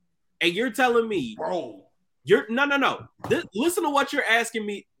now. And you're telling me, bro, no. Listen to what you're asking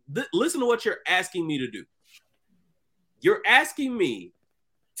me. Listen to what you're asking me to do. You're asking me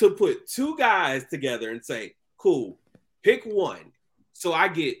to put two guys together and say, cool, pick one. So I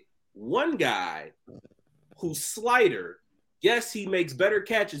get one guy whose slider, yes, he makes better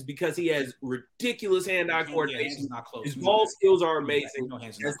catches because he has ridiculous hand-eye coordination. His ball skills are amazing.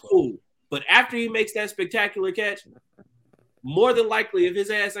 That's cool. But after he makes that spectacular catch, more than likely, if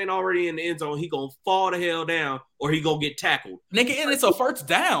his ass ain't already in the end zone, he gonna fall the hell down or he gonna get tackled. Nigga, and it's a first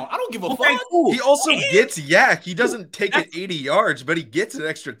down. I don't give a fuck. Cool. He also gets yak. He doesn't take it 80 yards, but he gets an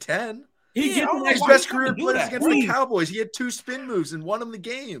extra 10. His best career plays against the Cowboys. He had 2 spin moves and won him the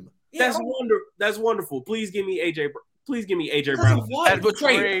game. That's wonderful. Please give me AJ Brown. But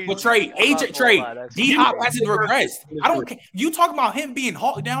Trey, D-Hop hasn't regressed. I don't care. You talk about him being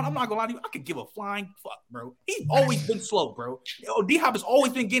hawked down. I'm not gonna lie to you. I could give a flying fuck, bro. He's always been slow, bro. D-Hop has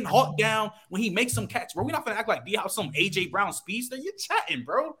always been getting hawked down when he makes some catch, bro. We're not gonna act like D-Hop some AJ Brown speedster. You're chatting,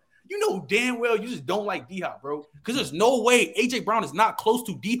 bro. You know damn well you just don't like D-Hop, bro. Because there's no way AJ Brown is not close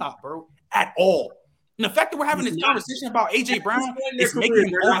to D-Hop, bro, at all. And the fact that we're having this conversation about AJ Brown is making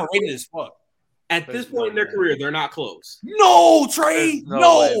him overrated as fuck. At this point in their career, they're not close. No, Trey.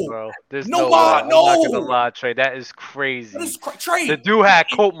 No, way, bro. There's no, way. I'm no. not gonna lie, Trey. That is crazy. That is Trey. The dude had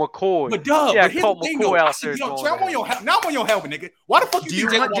Colt McCoy. But Doug, yeah, but here's Colt the thing, McCoy though. out there. Trey, I'm on your now I'm on your helmet, nigga. Why the fuck Do you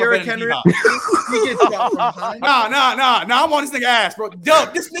think want Jalen Derrick Waddle better Henry? than He gets out from behind. Nah. I'm on this nigga ass, bro.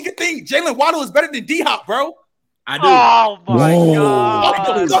 Doug, this nigga think Jalen Waddle is better than D-Hop, bro. I do. Oh my Whoa.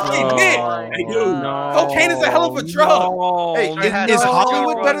 god. Fucking did. I do. No, Cocaine is a hell of a drug. No, Hey, Trey had is such a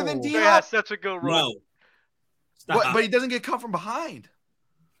Hollywood good better run. than Trey had D-Hop? such a good run. No. Stop. But he doesn't get caught from behind.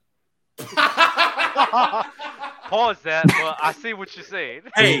 Pause that, but I see what you're saying.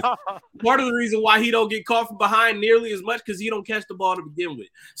 Hey, part of the reason why he don't get caught from behind nearly as much because he don't catch the ball to begin with.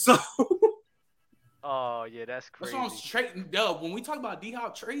 So Oh yeah, that's crazy. That's what I'm straight. When we talk about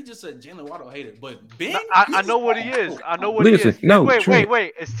D-Hop, Trey just a Jalen Waddle hater. But Ben, I know what he is. I know what Listen, he is. no,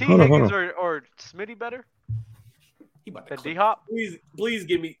 wait. Is T. Hold on, Higgins or Smitty better he about to than clip. D-Hop? please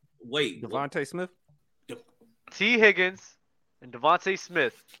give me Devontae Smith. T. Higgins and Devontae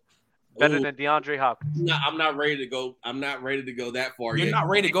Smith better Ooh. than DeAndre Hopkins. No, I'm not ready to go. I'm not ready to go that far You're yet. not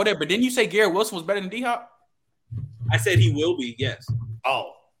ready to go there. But didn't you say Garrett Wilson was better than D-Hop? I said he will be. Yes.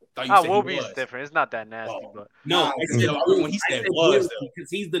 Oh, thought you said Will he be was. different. It's not that nasty, Oh. but No, Nah, I said when he said was, though. because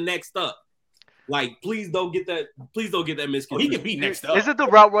he's the next up. Like, please don't get that. Please don't get that Oh, he misconstrued. can be next up. is it the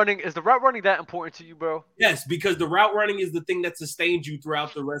route running? Is the route running that important to you, bro? Yes, because the route running is the thing that sustains you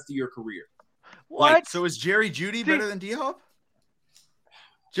throughout the rest of your career. What? So is Jerry Jeudy better than D-Hop?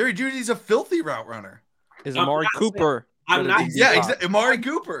 Jerry Judy's a filthy route runner. Is I'm Amari not Cooper? I'm better not- than Yeah, D-Hop? exactly. Amari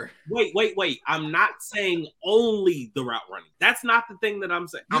Cooper. Wait. I'm not saying only the route running. That's not the thing that I'm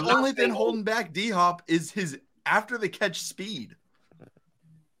saying. The I'm not only thing saying holding back D-Hop is his after the catch speed.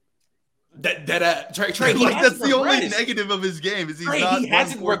 Trey, he Like, that's hasn't the only regressed. negative of his game is he's Trey, not. he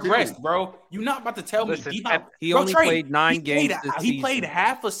hasn't 1-4-2. regressed, bro. You're not about to tell me Listen, D-Hop. He Bro, only Trey, played 9 he games played- this He played season.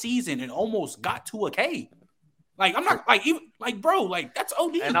 half a season and almost got to a K. Like I'm not like even like bro, like that's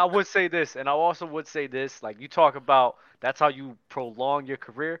OD. And I would say this, and I also would say this, like you talk about that's how you prolong your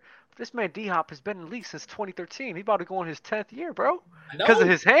career. This man D-Hop has been in the league since 2013. He's about to go on his 10th year, bro, because of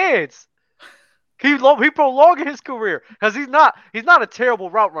his hands. He prolonging his career because he's not a terrible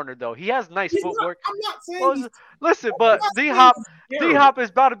route runner though. He has nice footwork. I'm not saying he's Listen, but I'm not saying D-Hop he's terrible. D-Hop is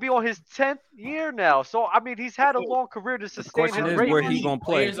about to be on his 10th year now. So I mean, he's had a long career to sustain question his is rating. where he gonna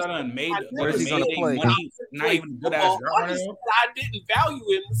play. Players that done made Where's he gonna play? money, not even good as football. route I just runner. said I didn't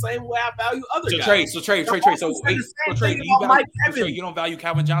value him the same way I value other So guys. Trey. So I wait, said so the same Trey, thing do you about value, Mike so Trey, Evans. you don't value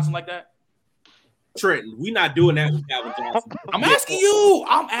Calvin Johnson like that? Trenton, we not doing that with Calvin Johnson. I'm asking you.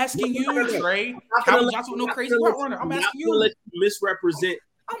 I'm asking you, Trey. not gonna Calvin let- Johnson with no I'm crazy not route gonna- runner. I'm I'm not asking gonna you. let you misrepresent.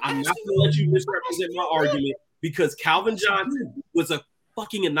 I'm not going to let you misrepresent my argument because Calvin Johnson was a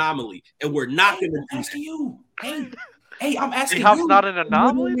fucking anomaly, and we're not going to I'm asking you. Hey, I'm asking D-Hop's you. not an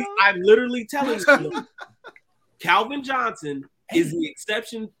anomaly though? I'm literally telling you, Calvin Johnson is the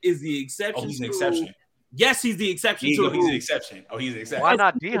exception. Is the exception? Oh, he's an to the rule. exception. Yes, he's the exception He's to the an rule exception. Oh, he's an exception. Why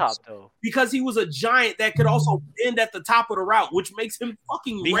not D-Hop though? because he was a giant that could also bend at the top of the route, which makes him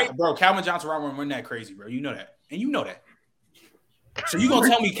fucking great. Bro, Calvin Johnson route runner wasn't that crazy, bro. You know that. And you know that. So you gonna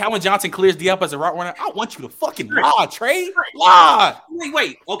tell me Calvin Johnson clears D up as a route runner? I want you to fucking lie, Trey. Lie.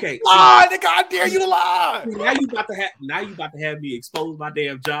 Wait. Okay. Lie, nigga. I dare you to lie. Now you about to have me expose my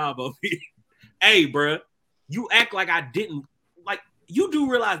damn job up here. Hey, bro, you act like I didn't. Like you do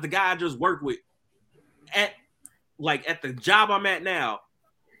realize the guy I just worked with at the job I'm at now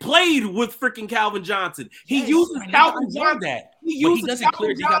played with freaking Calvin Johnson. He Yes, uses I know Calvin that. Johnson. But He he uses doesn't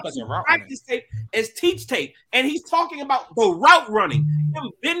clear Calvin D-Hop as a Johnson's route runner. practice tape as teach tape, and he's talking about the route running,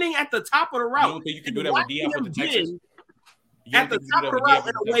 him bending at the top of the route. You don't think you can do that with D-Hop with the Texans? You At don't the think you top can of do the that route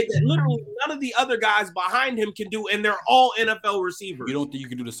with in D-Hop a way that literally none of the other guys behind him can do, and they're all NFL receivers. You don't think you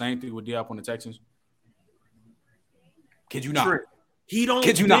can do the same thing with D-Hop on the Texans? Kid you not? Trent, he don't.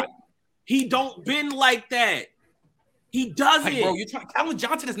 Kid you bend- not? He don't bend like that. He doesn't. Like, bro, you're trying. Calvin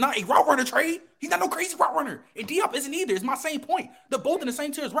Johnson is not a route runner, Trey. He's not no crazy route runner. And D-Hop isn't either. It's my same point. They're both in the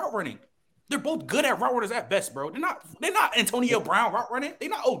same tier as route running. They're both good at route runners at best, bro. They're not Antonio Brown route running. They're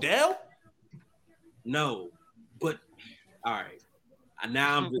not Odell. No, but all right. I'm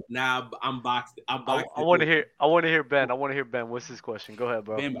boxed. I'm boxed. I want to hear Ben. What's his question? Go ahead,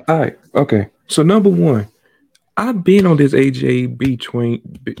 bro. All right. Okay. So number one, I've been on this AJB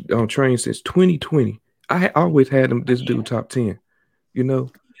train since 2020. I always had him this dude top 10. You know,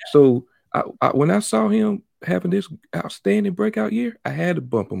 so I when I saw him having this outstanding breakout year, I had to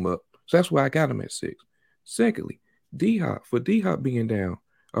bump him up. So that's why I got him at 6. Secondly, D-Hop being down.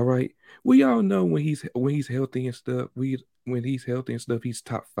 All right, we all know when he's healthy and stuff. When he's healthy and stuff, he's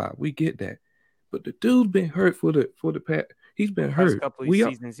top 5. We get that. But the dude's been hurt for the past. He's been hurt.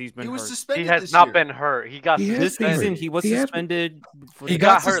 Seasons he's been he was hurt. suspended. He has not been hurt. He got this season. He was suspended. He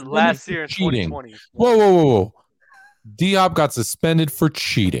got hurt last year in 2020. Whoa. Diop got suspended for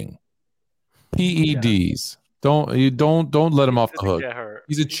cheating. PEDs. Don't let him off the hook.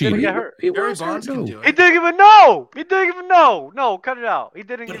 He's a cheater. He Barry Bonds can do it. He didn't even know. No, cut it out. He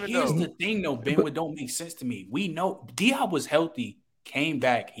didn't even know. Here's the thing, though, Ben. What don't make sense to me? We know Diop was healthy, came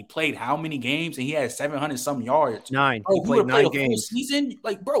back. He played how many games, and he had 700 some yards. 9. Bro, he played 9 games. Season,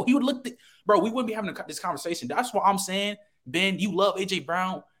 like, bro, he would look. Bro, we wouldn't be having this conversation. That's what I'm saying, Ben. You love AJ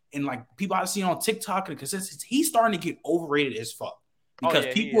Brown, and like people I've seen on TikTok and consistency, he's starting to get overrated as fuck because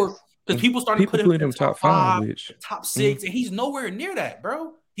people starting to put him in top 5, top 6, and he's nowhere near that,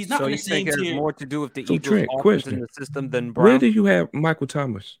 bro. He's not in the same tier. So you think it has more to do with the so Eagles' Trent, offense in the system than Brown? Where do you have Michael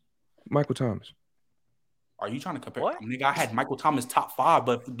Thomas? Are you trying to compare? Nigga, I had Michael Thomas top 5,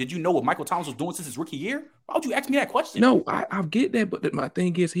 but did you know what Michael Thomas was doing since his rookie year? Why would you ask me that question? No, I get that, but my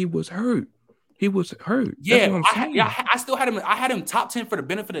thing is he was hurt. Yeah, I still had him. I had him top 10 for the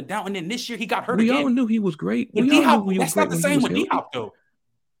benefit of the doubt, and then this year he got hurt we again. all knew he was great. That's not the same with D-Hop, though.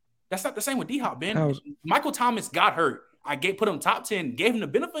 That's not the same with D-Hop, Ben. Michael Thomas got hurt. I put him top 10, gave him the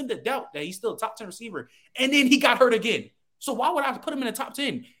benefit of the doubt that he's still a top 10 receiver, and then he got hurt again. So why would I put him in the top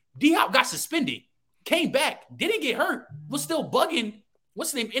 10? D-Hop got suspended, came back, didn't get hurt, was still bugging.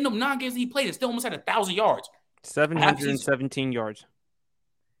 What's his name? In them 9 games he played, and still almost had 1,000 yards. 717 yards.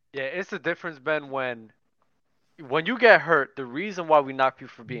 Yeah, it's the difference, Ben, when you get hurt, the reason why we knock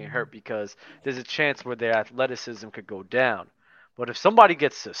people for being hurt because there's a chance where their athleticism could go down. But if somebody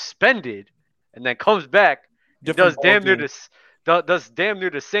gets suspended and then comes back, does damn near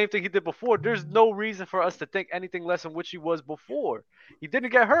the same thing he did before, there's no reason for us to think anything less than which he was before. He didn't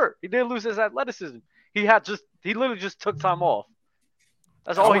get hurt. He didn't lose his athleticism. He literally just took time off.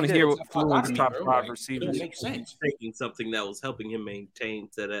 That's all he did. Hear Fluent's top 5 receivers. Makes sense. Taking something that was helping him maintain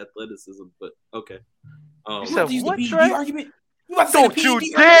that athleticism, but okay. You said what, Trey? Argument? Don't you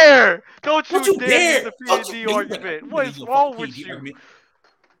dare! Don't you dare use the PED argument. What is wrong with you?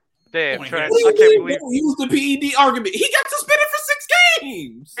 Damn, Trent. I can't believe he used the PED argument. He got suspended for 6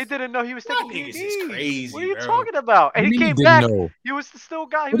 games. He didn't know he was taking PED. Is crazy, what are you talking about? And he came back. He was the still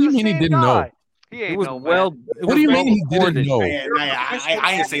guy. What do you mean he didn't know? He ain't know. What do you mean he didn't know?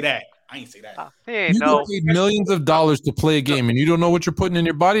 I didn't say that. He ain't you know. paid millions of dollars to play a game, and you don't know what you're putting in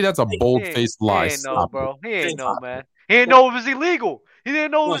your body? That's a bold-faced lie. He ain't know, bro. He ain't know, man. He didn't know it was illegal. He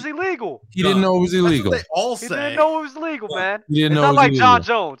didn't know it was illegal. He didn't know it was illegal. That's what they all say. He didn't know it was legal, man. He didn't it's know not it was like illegal. John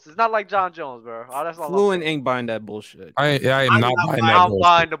Jones. It's not like John Jones, bro. Oh, that's all. Fluent ain't buying that bullshit. I am not buying that bullshit. I'm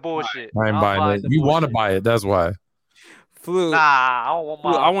buying the bullshit. I am buying it. You want to buy it. That's why. Flu. Nah, I don't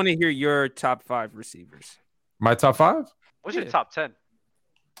want I want to hear your top 5 receivers. My top 5? What's your top 10?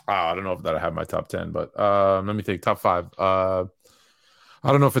 I don't know if that I have my top 10, but let me think. Top 5. I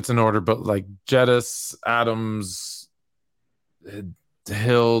don't know if it's in order, but like Jettis, Adams,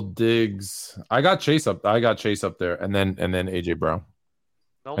 Hill, Diggs. I got Chase up there, and then AJ Brown.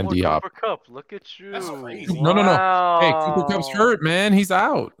 No and more Diop. Cooper Kupp. Look at you. That's crazy. No. Hey, Cooper Kupp's hurt, man. He's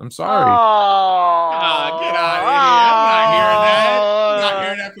out. I'm sorry. Get out of here. I'm not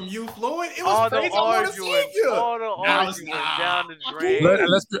hearing that from you, Fluent. It was crazy. I want to see you. All the arguing down the drain.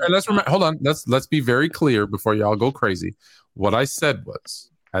 Let's remember. Hold on. Let's be very clear before y'all go crazy. What I said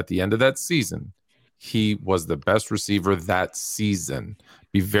was at the end of that season, he was the best receiver that season.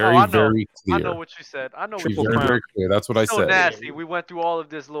 Be very, very clear. I know what you said. I know what Be you very, said. very clear. That's what I said. Nasty. We went through all of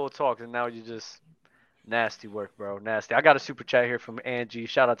this little talk, and now you just nasty work, bro. Nasty. I got a super chat here from Angie.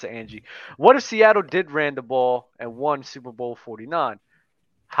 Shout out to Angie. What if Seattle did ran the ball and won Super Bowl 49?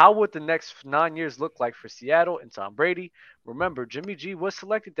 How would the next 9 years look like for Seattle and Tom Brady? Remember, Jimmy G was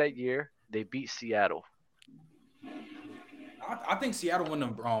selected that year. They beat Seattle. I think Seattle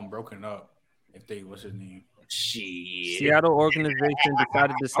wouldn't have broken up if they what's his name. Shit. Seattle organization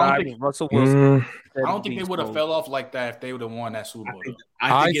decided to side with Russell Wilson. I don't think they would have fell off like that if they would have won that Super Bowl.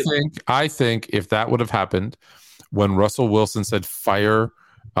 I think if that would have happened when Russell Wilson said fire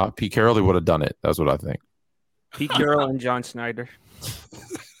Pete Carroll, he would have done it. That's what I think. Pete Carroll and John Snyder.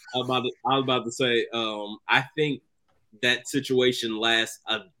 I was about to say, I think that situation lasts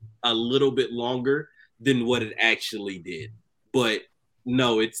a little bit longer than what it actually did. But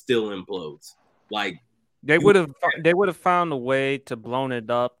no, it still implodes. Like they would have found a way to blown it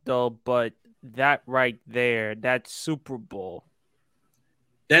up though, but that right there, that Super Bowl.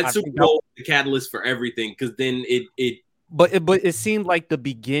 That Super Bowl is the catalyst for everything, because then But it seemed like the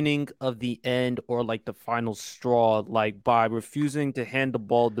beginning of the end, or like the final straw, like by refusing to hand the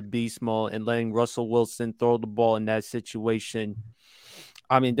ball to Beast Mode and letting Russell Wilson throw the ball in that situation.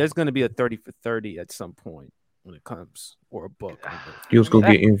 I mean, there's going to be a 30 for 30 at some point. when it comes, or a book. He was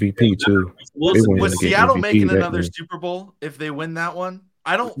gonna get MVP too. Was Seattle making another Super Bowl if they win that one?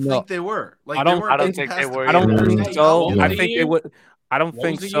 I don't think they were. Like I don't think they were. I don't think so. I think they would. I don't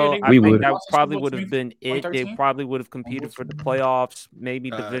think so. I think that probably would have been it. They probably would have competed for the playoffs, maybe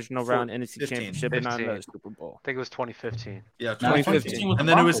divisional round, NFC Championship, and not the Super Bowl. I think it was 2015. Yeah, 2015. And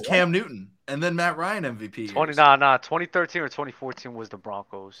then it was Cam Newton, and then Matt Ryan MVP. 2013 or 2014 was the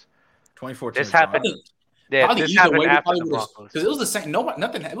Broncos. 2014. This happened. Yeah, this happened after the Broncos. Because it was the same.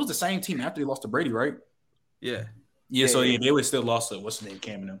 Nothing. It was the same team after they lost to Brady, right? Yeah. Yeah, so they would still lost to what's the name,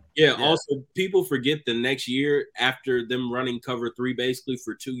 Cam Newton. Yeah, also people forget the next year after them running cover 3 basically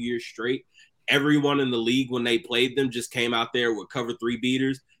for 2 years straight, everyone in the league when they played them just came out there with cover 3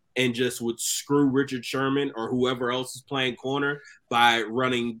 beaters and just would screw Richard Sherman or whoever else is playing corner by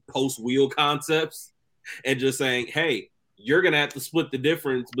running post wheel concepts and just saying, hey, you're going to have to split the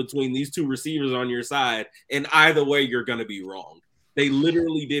difference between these 2 receivers on your side, and either way you're going to be wrong. They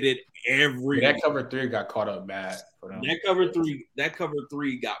literally did it every. That cover 3 got caught up bad. That cover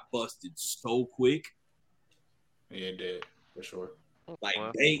three got busted so quick. Yeah, it did for sure.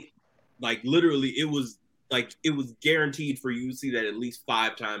 Literally, it was guaranteed for you to see that at least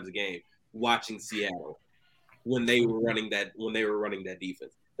 5 times a game watching Seattle when they were running that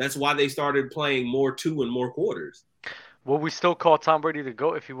defense. That's why they started playing more 2 and more quarters. Will we still call Tom Brady the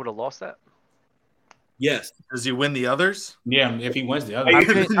GOAT if he would have lost that? Yes. Does he win the others? Yeah, if he wins the others. I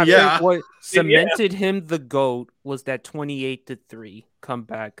think what cemented him the GOAT was that 28-3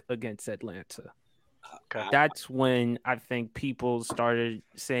 comeback against Atlanta. Okay. That's when I think people started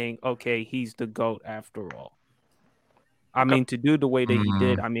saying, okay, he's the GOAT after all. I mean, to do the way that he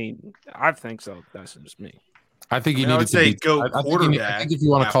did, I mean, I think so. That's just me. I think he needed to be GOAT quarterback. I think if you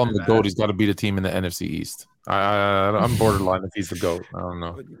want to call him the GOAT, he's got to beat a team in the NFC East. I'm borderline if he's the GOAT. I don't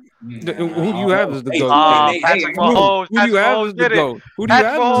know. Who you have as the GOAT? Patrick Mahomes. Who do you have as the GOAT? Who do you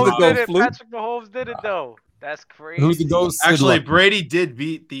have as the GOAT? Patrick Mahomes did it though. That's crazy. Who's the GOAT? Actually, Brady did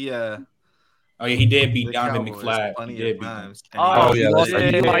beat the. Oh yeah, he did beat Donovan McFly. He did beat him. Oh yeah, he lost the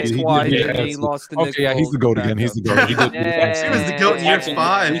Nick. Okay, yeah, he's the GOAT again. He's the GOAT. He did. He was the GOAT in year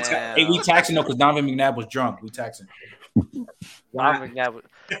 5. We taxing though because Donovan McNabb was drunk. We taxing. Donovan McNabb.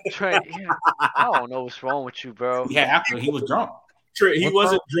 Trent, I don't know what's wrong with you, bro. Yeah, after he was drunk. Trent, he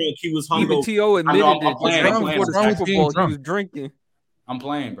wasn't drunk. He was hungover. Even T.O. admitted I'm playing. before the Super Bowl he was drinking. I'm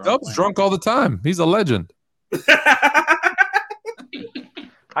playing, bro. Dub's drunk all the time. He's a legend.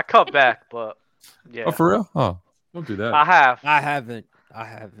 I cut back, but yeah. Oh, for real? Oh, don't do that. I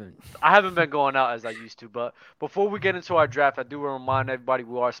haven't been going out as I used to, but before we get into our draft, I do want to remind everybody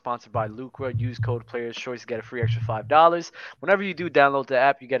we are sponsored by Lucra. Use code Players Choice to get a free extra $5. Whenever you do download the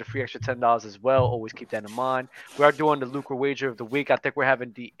app, you get a free extra $10 as well. Always keep that in mind. We are doing the Lucra wager of the week. I think we're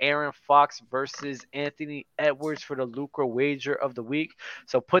having the Aaron Fox versus Anthony Edwards for the Lucra wager of the week.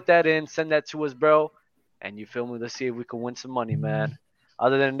 So put that in, send that to us, bro, and you feel me? Let's see if we can win some money, man.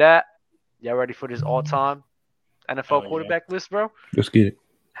 Other than that, y'all ready for this all-time NFL quarterback list, bro? Let's get it.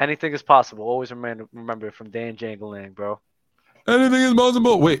 Anything is possible. Always remember it from Dan Jangling, bro. Anything is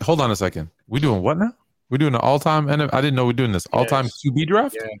possible. Wait, hold on a second. We doing what now? We're doing an all-time NFL. I didn't know we're doing this all-time QB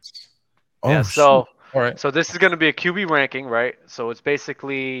draft. Yeah. So, all right. So this is going to be a QB ranking, right? So it's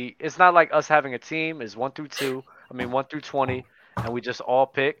basically, it's not like us having a team. It's 1 through 20, and we just all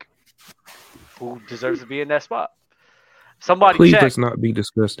pick who deserves to be in that spot. Somebody please check. Let's not be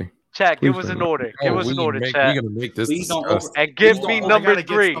disgusting. Chat, give us an order. Give us an order, chat. We're gonna make this. Please don't and give me number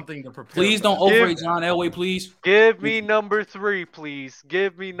 3. Please don't overrate John Elway, please. Give me number 3, please.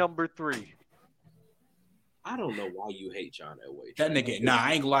 Give me number 3. I don't know why you hate John Elway. That nigga,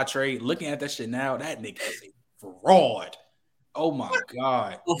 I ain't gonna lie, Trey. Looking at that shit now, that nigga is a fraud. Oh my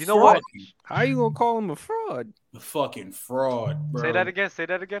god. You know what? How you gonna call him a fraud? A fucking fraud, bro. Say that again.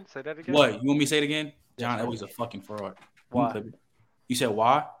 What? You want me to say it again? John Elway's a fucking fraud. Why? You said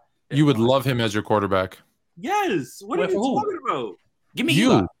why? You would love him as your quarterback. Yes. What are you talking about? Give me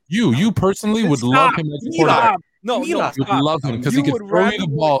you personally would love him as your quarterback. No, you would love him because he could throw you the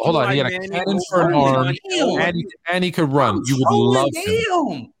ball. Hold on, he had a cannon for an arm, and he could run. You would love him.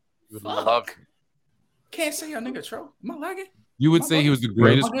 You would love him. Can't say your nigga, Tro. Am I lagging? You would say he was the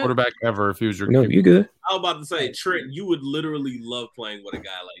greatest quarterback ever if he was your. No, you good. I was about to say, Trent, you would literally love playing with a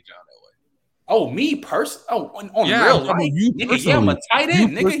guy like John Elway. Oh, me personally? Oh, on real life? Nigga, yeah, I'm a tight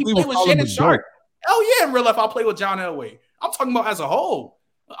end. Nigga, he played with Shannon Sharp. Oh, yeah, in real life, I'll play with John Elway. I'm talking about as a whole.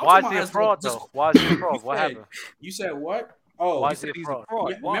 Why is he a fraud, though? Why is he a fraud? What happened? You said what? Oh, why is he a fraud?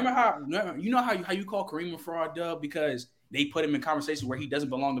 Remember how you call Kareem a fraud, Dub? Because they put him in conversations where he doesn't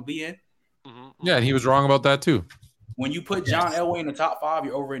belong to be in? Yeah, and he was wrong about that, too. When you put John Elway in the top 5,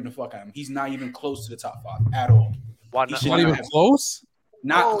 you're overrating the fuck out of him. He's not even close to the top 5 at all. Why not? Not even close?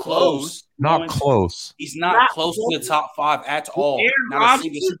 Not close. Not close. He's not close to the top 5 at all.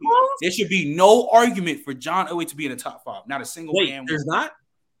 There should be no argument for John Elway to be in the top 5. Not a single damn there's one. not?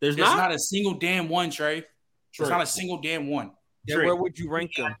 There's not a single damn one, Trey. There's not a single damn one. Yeah, where would you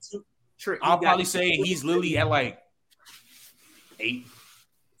rank him? I'll probably say he's literally at like 8.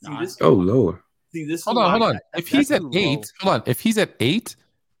 Oh Lord. See, this hold on. If he's at 8, hold on. If he's at 8,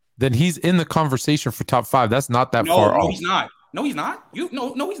 then he's in the conversation for top 5. That's not that far off. No, he's not. No, he's not.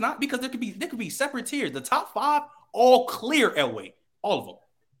 No, he's not, because there could be separate tiers. The top 5 all clear Elway, all of them.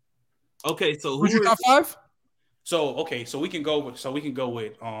 Okay, so who's your top 5? So we can go with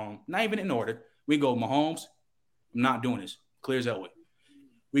not even in order. We go Mahomes. I'm not doing this. Clears Elway.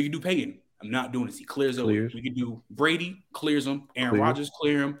 We can do Peyton. I'm not doing this. He clears Elway. We can do Brady. Clears him. Aaron Rodgers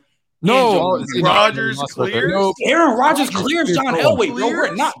clear him. No, Rodgers clears. Aaron Rodgers clears John Elway. No,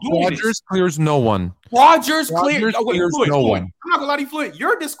 we're not doing this. Rodgers clears no one. Rodgers clears no one. I'm not gonna lie to you, Floyd.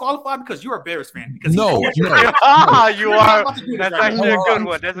 You're disqualified because you're a Bears fan. No. You are. That's actually a good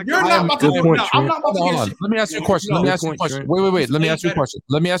one. That's a good one. I'm not about to get. Let me ask you a question. Wait. Let me ask you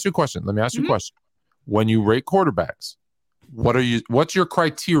a question. When you rate quarterbacks, what's your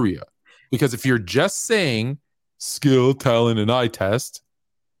criteria? Because if you're just saying skill, talent, and eye test,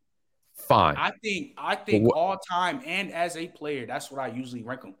 fine. I think all time and as a player, that's what I usually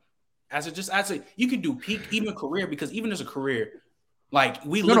rank them. You can do peak, even career, because even as a career, like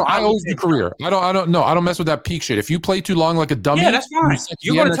I always do career. I don't mess with that peak shit. If you play too long like a dummy, yeah, that's fine.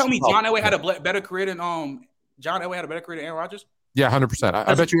 You're gonna tell me John Elway had a better career than Aaron Rodgers? Yeah, 100%.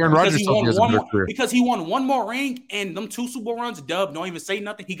 I bet you Aaron Rodgers has a better career because he won one more ring and them 2 Super Bowl runs. Dub, don't even say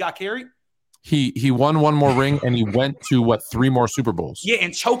nothing. He got carried. He won one more ring and he went to 3 more Super Bowls. Yeah,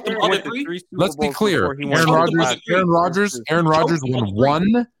 and choked them other 3. Let's be clear. Aaron Rodgers won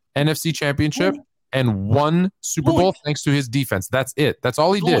 1 NFC championship and 1 Super Bowl thanks to his defense. That's it. That's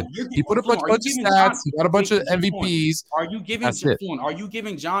all he did. He put a bunch of stats. He got a bunch of MVPs. Are you giving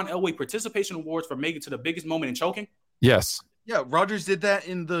John Elway participation awards for making it to the biggest moment in choking? Yes. Yeah, Rodgers did that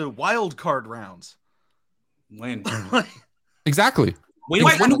in the wild card rounds. When? Exactly. When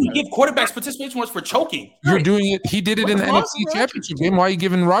do we give quarterbacks participation awards for choking? You're doing it. He did it in the NFC Championship game. Why are you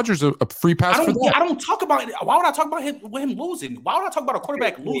giving Rodgers a free pass for that? I don't talk about it. Why would I talk about him losing? Why would I talk about a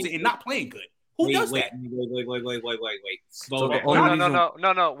quarterback losing and not playing good? Who does that? Wait. Slow down.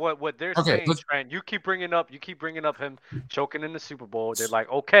 No. What they're saying, Trent, you keep bringing up him choking in the Super Bowl. They're like,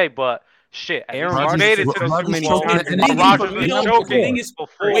 okay, but shit, Aaron Rodgers made it to the Super Bowl. And Rodgers was choking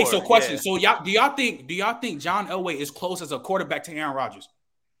before. Wait, so question. So do y'all think John Elway is close as a quarterback to Aaron Rodgers?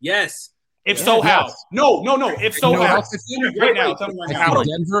 Yes. If so, how? No. If so, how? Right now,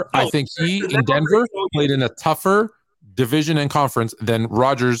 Denver, I think he in Denver played in a tougher division and conference than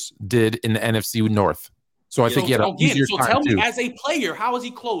Rodgers did in the NFC North. So I think he had an easier time. So tell me, as a player, how is he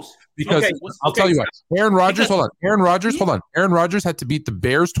close? Because I'll tell you what. Aaron Rodgers had to beat the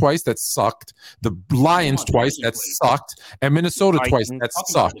Bears twice, that sucked. The Lions twice, that sucked, and Minnesota twice, that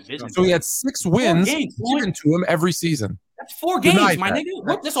sucked. So he had 6 wins given to him every season. That's 4 games, my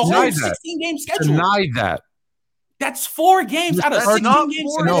nigga. That's a whole 16-game schedule. Deny that. That's 4 games out of 16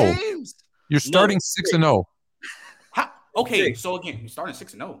 games. You're starting 6-0. Okay, so again, you're starting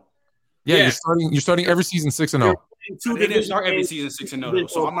 6-0. Yeah, you're starting every season 6-0. They didn't start every season 6-0,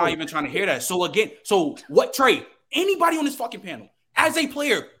 so I'm not even trying to hear that. So what, Trey? Anybody on this fucking panel, as a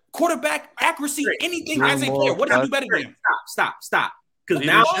player, quarterback accuracy, anything as a player, what did I do better than him? Stop. Because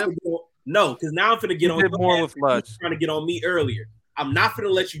now I'm finna get on more with less. Trying to get on me earlier. I'm not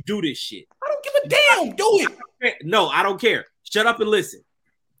finna let you do this shit. I don't give a damn. Do it. No, I don't care. Shut up and listen.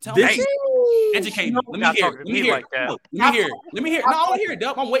 Educate me. Let me hear. No, I want to hear it,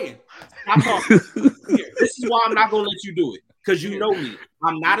 Dub. I'm waiting. Stop talking. This is why I'm not gonna let you do it. Because you know me.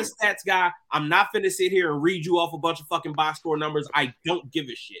 I'm not a stats guy. I'm not finna sit here and read you off a bunch of fucking box score numbers. I don't give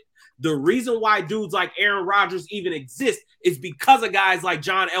a shit. The reason why dudes like Aaron Rodgers even exist is because of guys like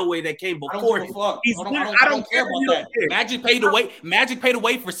John Elway that came before him. I don't care about that. Magic paid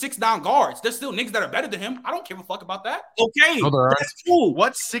away for 6 down guards. There's still niggas that are better than him. I don't give a fuck about that. Okay, that's cool.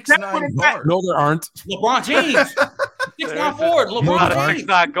 What's 6'9" guard? No, there aren't. LeBron James. 6'9" forward. LeBron James.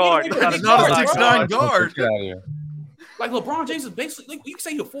 6'9" guard. He's not a 6'9" guard. Get out of here. Like LeBron James is basically, like, you can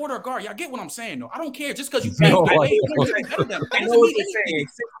say he's a forward or a guard. Y'all get what I'm saying, though. I don't care just because you pay. All right,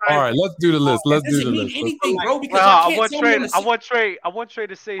 let's do the list. Let's do the list. Anything, bro? Because I want Trey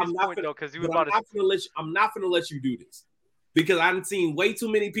to say his point though, because he was about to. I'm not gonna let you do this because I've seen way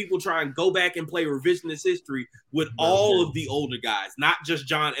too many people try and go back and play revisionist history with all of the older guys, not just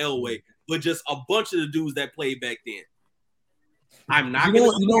John Elway, but just a bunch of the dudes that played back then. I'm not.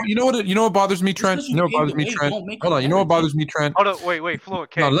 You know what bothers me, Trent. You know what bothers me, Trent. Hold on. You know what bothers me, Trent. Hold on. Wait, Fluent.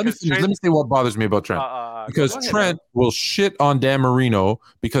 No, let me say what bothers me about Trent. Because Trent will shit on Dan Marino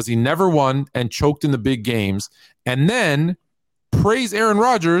because he never won and choked in the big games, and then praise Aaron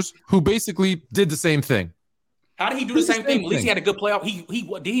Rodgers, who basically did the same thing. How did he do the same thing? At least he had a good playoff.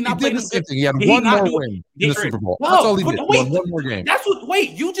 Did he not play the same thing? He had one more win in the Super Bowl. That's all he did. He won one more game.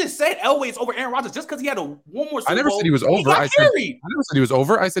 You just said Elway's over Aaron Rodgers just because he had one more Super Bowl. I never said he was over. I never said he was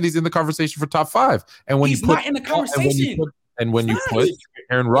over. I said he's in the conversation for top 5. And when he's not in the conversation. And when you put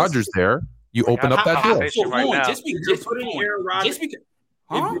Aaron Rodgers there, you open up that door. If you're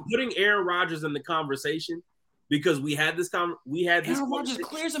putting Aaron Rodgers in the conversation, because we had this Aaron Rodgers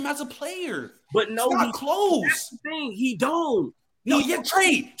clears him as a player, but no, he's not close. That's the thing, he don't.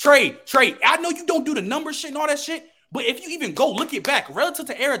 Trey. I know you don't do the number shit and all that shit, but if you even go look it back, relative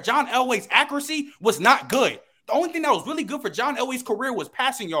to era, John Elway's accuracy was not good. The only thing that was really good for John Elway's career was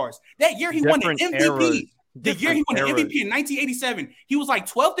passing yards. That year he won the MVP. The year he won the MVP in 1987, he was like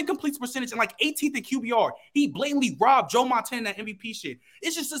 12th in complete percentage and like 18th in QBR. He blatantly robbed Joe Montana that MVP shit.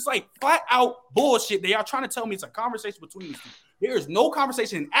 It's just like flat out bullshit. They are trying to tell me it's a conversation between these two. There is no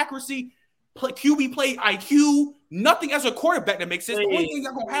conversation in accuracy, QB play IQ, nothing as a quarterback that makes sense. The only thing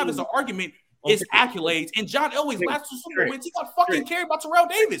y'all gonna have is an argument is accolades. And John Elway's last 2 Super Bowl wins, he got fucking carried by Terrell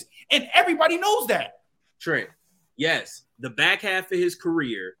Davis, and everybody knows that. Trent, yes, the back half of his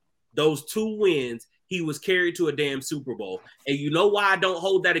career, those 2 wins, he was carried to a damn Super Bowl. And you know why I don't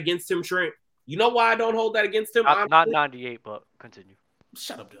hold that against him, Trent? You know why I don't hold that against him? Not 98, but continue.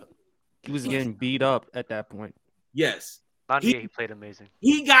 Shut up, Doug. He was getting beat up at that point. Yes. 98, he played amazing.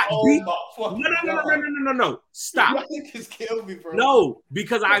 He got beat. No. Stop. Killed me, bro. No,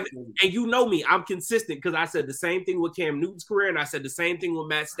 because and you know me, I'm consistent because I said the same thing with Cam Newton's career, and I said the same thing with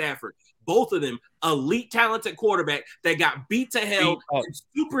Matt Stafford. Both of them, elite, talented quarterback that got beat to hell in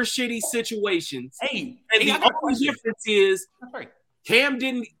super shitty situations. And the only difference is Cam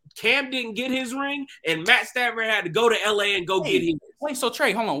didn't get his ring, and Matt Stafford had to go to LA and go get his. Wait, so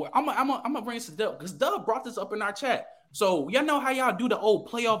Trey, hold on. I'm gonna bring this to Doug because Doug brought this up in our chat. So y'all know how y'all do the old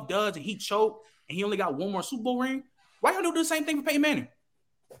playoff duds and he choked and he only got one more Super Bowl ring? Why y'all do the same thing for Peyton Manning?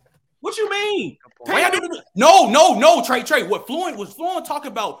 What you mean? No, Trey. What Fluent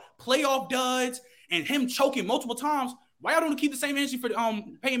talking about playoff duds and him choking multiple times? Why y'all don't keep the same energy for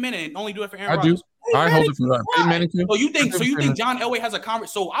Peyton Manning and only do it for Aaron Rodgers? I hold it for that. Peyton Manning too. So you think John Elway has a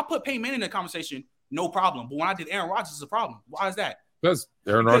conversation? So I put Peyton Manning in the conversation, no problem. But when I did Aaron Rodgers, it's a problem. Why is that? Because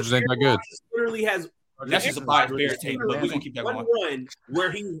Aaron Rodgers ain't that good. Literally has. That's just a biased Bears tape, but we're gonna keep that going. One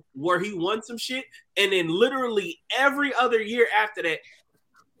where he won some shit, and then literally every other year after that,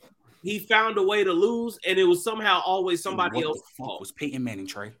 he found a way to lose, and it was somehow always somebody else's fault. Was Peyton Manning,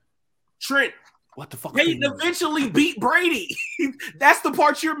 Trey? Trent, what the fuck? Peyton eventually beat Brady. That's the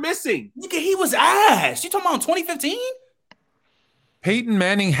part you're missing. Nigga, he was ass. You talking about 2015? Peyton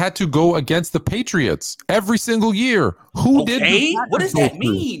Manning had to go against the Patriots every single year. Who did? What does that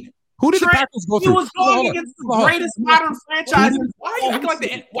mean? Who did the Packers go through? He was going against the greatest modern franchise. Why are you acting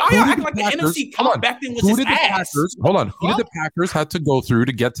like the NFC back then was just ass? Hold on. Who did the Packers have to go through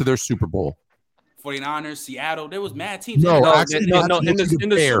to get to their Super Bowl? 49ers, Seattle. There was mad teams. No. In the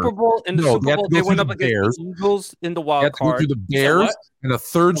Super Bowl, they went up against the Eagles in the wild card. To the Bears and a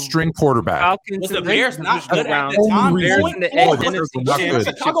third string quarterback. Was the Bears not good at the time? The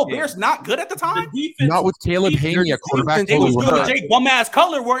Chicago Bears not good at the time? Not with Caleb Haney at quarterback. They was good with Jay Bum-ass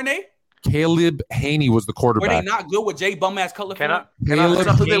Cutler, weren't they? Caleb Haney was the quarterback. Were they not good with Jay Bum-ass Cutler? Caleb Haney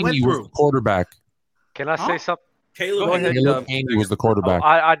was the quarterback. Can I say something? Caleb Haney was the quarterback.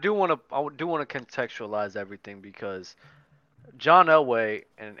 I do want to contextualize everything because John Elway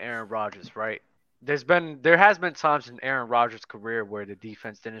and Aaron Rodgers, right? There has been times in Aaron Rodgers' career where the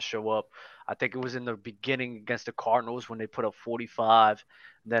defense didn't show up. I think it was in the beginning against the Cardinals when they put up 45.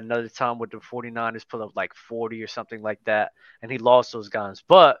 Then another time with the 49ers put up like 40 or something like that, and he lost those guys.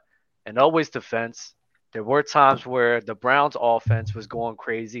 But in Elway's defense, there were times where the Browns' offense was going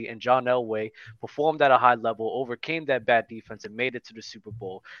crazy, and John Elway performed at a high level, overcame that bad defense, and made it to the Super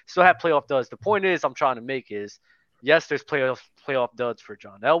Bowl. Still had playoff duds. The point I'm trying to make is, yes, there's playoff duds for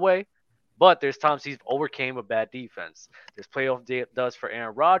John Elway, but there's times he's overcame a bad defense. There's playoff duds for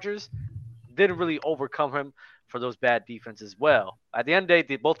Aaron Rodgers. Didn't really overcome him for those bad defenses as well. At the end of the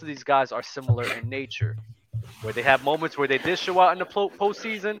day, both of these guys are similar in nature, where they have moments where they did show out in the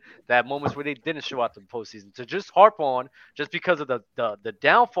postseason, they have moments where they didn't show out in the postseason. To just harp on, just because of the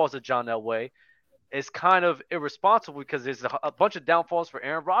downfalls of John Elway, is kind of irresponsible because there's a bunch of downfalls for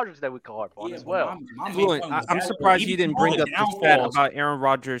Aaron Rodgers that we can harp on as well. I'm surprised you didn't bring up the stat about Aaron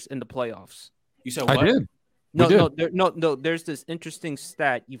Rodgers in the playoffs. You said what? I did. No. There's this interesting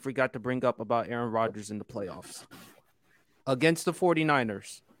stat you forgot to bring up about Aaron Rodgers in the playoffs against the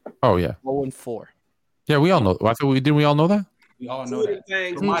 49ers. Oh yeah, 0-4. Yeah, we all know. I thought we all know that. We all know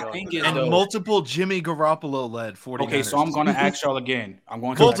that. My thing is, and multiple Jimmy Garoppolo led 49ers. Okay, so I'm going to ask y'all again. I'm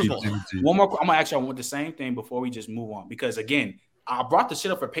going to multiple. One more. I'm going to ask y'all the same thing before we just move on, because again, I brought the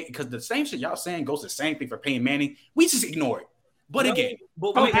shit up for Peyton because the same shit y'all saying goes the same thing for Peyton Manning. We just ignore it. But again,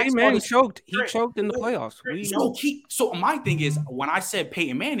 Peyton Manning choked. He choked in the playoffs. So my thing is, when I said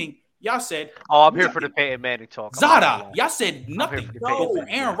Peyton Manning, y'all said, "Oh, I'm here for the Peyton Manning talk." Zada, y'all said nothing. For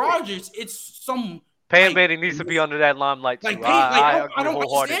Aaron Rodgers, it's some. Peyton Manning needs to be under that limelight too. I don't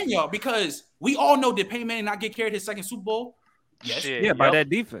understand y'all, because we all know that Peyton Manning not get carried his second Super Bowl. Yes, by that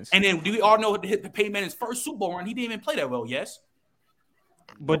defense. And then do we all know Peyton Manning's first Super Bowl run? He didn't even play that well. Yes,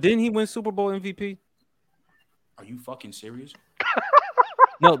 but didn't he win Super Bowl MVP? Are you fucking serious?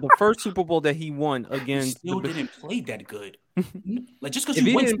 No, the first Super Bowl that he won against still didn't play that good. Like just because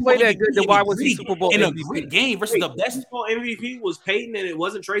he didn't play that good, then why was he Super Bowl in MVP? a great game versus the best? Super Bowl MVP was Peyton, and it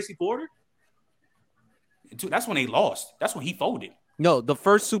wasn't Tracy Porter. Dude, that's when they lost. That's when he folded. No, the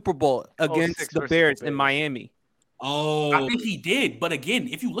first Super Bowl against the Bears in Miami. Oh, I think he did, but again,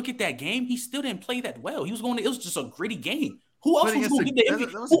 if you look at that game, he still didn't play that well. He was going. It was just a gritty game. Who else was going to get the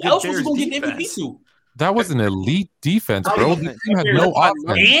MVP? Who else was going to get the MVP to? That was an elite defense, bro. The team had no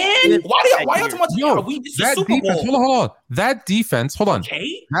offense. And why y'all talking about that defense? Hold on. That defense, hold on.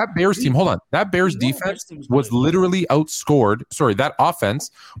 Okay. That Bears team, hold on. That Bears defense was literally outscored. Sorry, that offense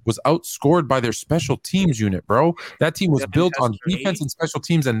was outscored by their special teams unit, bro. That team was built on defense and special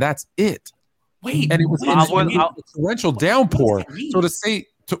teams, and that's it. Wait, and it was a torrential downpour. So to say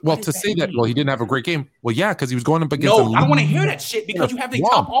that, he didn't have a great game. Well, yeah, because he was going up against. No, I don't want to hear that shit because you have the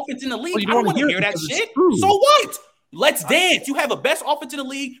top offense in the league. I don't want to hear that shit. So what? Let's dance. You have a best offense in the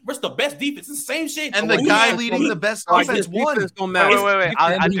league versus the best defense. It's the same shit. And the guy leading the best offense won. Wait.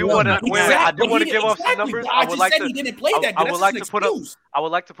 I do want to give off some numbers. I would like to. He didn't play that. I would like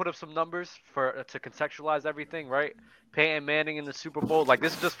to put up some numbers to contextualize everything. Right. Peyton Manning in the Super Bowl. Like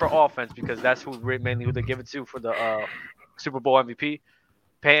this is just for offense because that's mainly who they give it to for the Super Bowl MVP.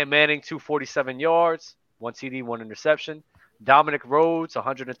 Peyton Manning, 247 yards, 1 TD, 1 interception. Dominic Rhodes,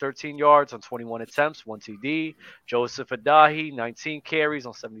 113 yards on 21 attempts, 1 TD. Joseph Adahi, 19 carries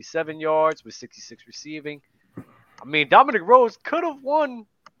on 77 yards with 66 receiving. I mean, Dominic Rhodes could have won.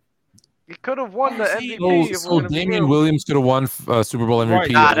 He could have won the MVP. So Damian Williams could have won Super Bowl MVP.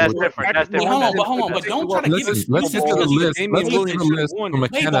 Right. Nah, that's different. That's different. Hold on. But don't try to give excuses. Let's get to the list. Let's get to the list so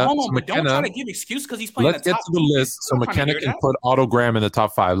McKenna. But don't try to give excuses because he's playing. Let's get to the list so McKenna can put Otto Graham in the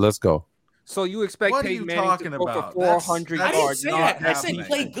top 5. Let's go. So you expect Peyton Manning to go for 400 yards? I didn't say that. I said he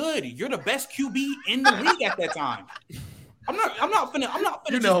played good. You're the best QB in the league at that time. I'm not finna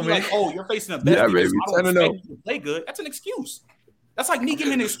just be like, oh, you're facing the best. Yeah, baby. I don't expect you to play good. That's an excuse. That's like me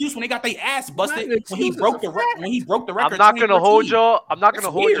giving an excuse when they got their ass busted when he broke the record. I'm not gonna hold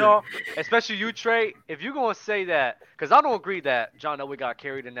y'all. Especially you, Trey. If you're gonna say that, because I don't agree that John Elway got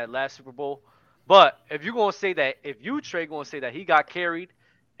carried in that last Super Bowl. But if you're gonna say that, if you, Trey, gonna say that he got carried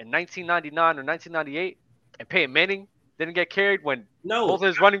in 1999 or 1998, and Peyton Manning didn't get carried when both of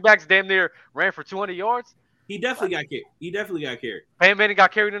his running backs damn near ran for 200 yards. He definitely got carried. Peyton Manning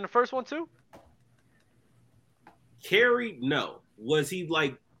got carried in the first one too. Carried? No. Was he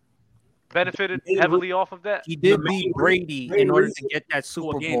like benefited heavily off of that? He did beat Brady in order to get that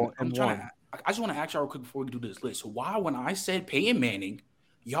Super Bowl and won. I just want to ask y'all real quick before we do this list. So why, when I said Peyton Manning,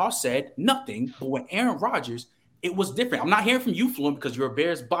 y'all said nothing, but when Aaron Rodgers, it was different. I'm not hearing from you, Fluent, because you're a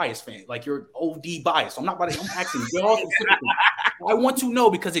Bears bias fan, like you're OD bias. So I'm asking y'all specifically. I want to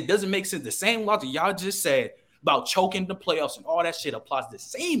know because it doesn't make sense. The same logic y'all just said about choking the playoffs and all that shit applies the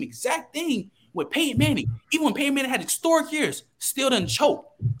same exact thing with Peyton Manning. Even when Peyton Manning had historic years, still didn't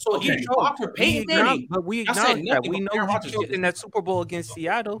choke. So if you after Peyton Manning, but we acknowledge that. We know he choked in that Super Bowl against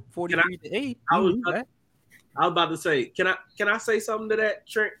Seattle, 43-8. I was about to say, can I say something to that,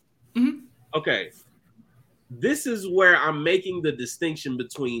 Trent? Mm-hmm. Okay. This is where I'm making the distinction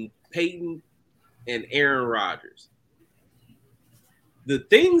between Peyton and Aaron Rodgers. The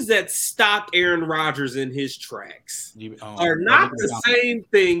things that stopped Aaron Rodgers in his tracks are not the same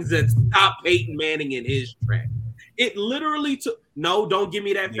things that stopped Peyton Manning in his tracks. It literally took. No, don't give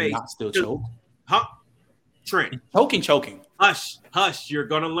me that face. Not still choke. Huh? Trent. Choking. Hush. You're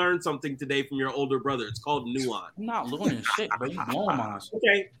going to learn something today from your older brother. It's called nuance. I'm not learning shit, bro. You blowing my ass.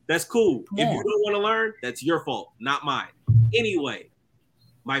 Okay, that's cool. If you don't want to learn, that's your fault, not mine. Anyway,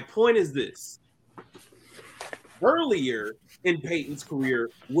 my point is this. earlier in Peyton's career,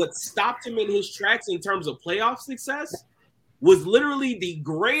 what stopped him in his tracks in terms of playoff success was literally the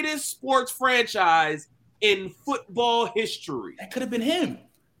greatest sports franchise in football history. That could have been him.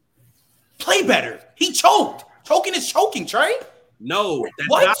 Play better. He choked. Choking is choking, Trey. No, that's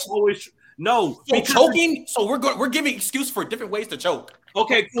what? not always. No, so choking. So we're giving excuse for different ways to choke.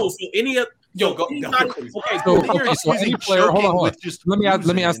 Okay, cool. So any of So any player, hold on. Let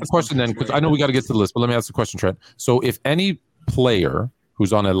me ask the question then, because I know we got to get to the list, but let me ask the question, Trent. So if any player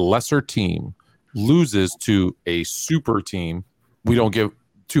who's on a lesser team loses to a super team, we don't give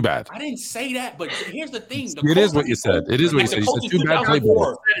too bad. I didn't say that, but here's the thing. It is what you said. It is what you said. You said too bad, play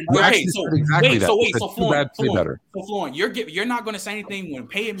better. Okay, so exactly that. So too bad, play better. So Florian, you're not going to say anything when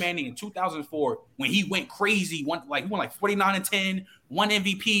Peyton Manning in 2004, when he went crazy, he won like 49-10, won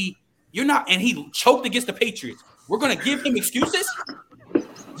MVP. You're not, and he choked against the Patriots. We're going to give him excuses?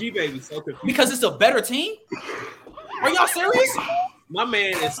 G-Baby, so confused. Because it's a better team? Are y'all serious? My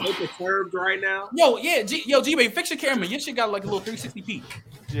man is so perturbed right now. G-Baby, fix your camera. Your shit got like a little 360p.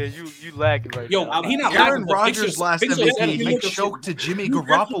 Yeah, you lagging right now. He not Aaron Rodgers' last MVP, he choked to Jimmy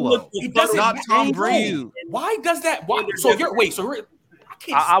Garoppolo. It doesn't not Tom Brady. Why does that? Why?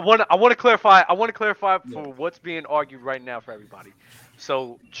 I want to clarify. I want to clarify for what's being argued right now for everybody.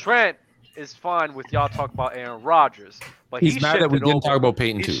 So Trent is fine with y'all talking about Aaron Rodgers, but he's mad that we didn't talk about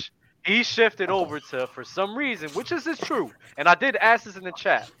Peyton too. He shifted over to, for some reason, which is true, and I did ask this in the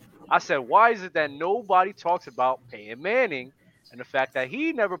chat. I said, why is it that nobody talks about Peyton Manning and the fact that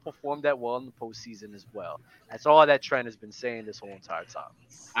he never performed that well in the postseason as well? That's all that Trent has been saying this whole entire time.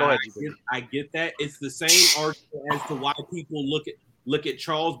 Go ahead, I get that. It's the same argument as to why people look at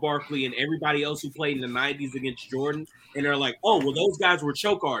Charles Barkley and everybody else who played in the 90s against Jordan, and they're like, oh, well, those guys were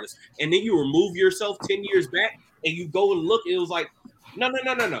choke artists. And then you remove yourself 10 years back, and you go and look, it was like, no.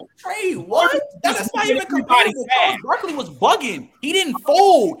 Hey, what? That's not even comparable. Charles Barkley was bugging. He didn't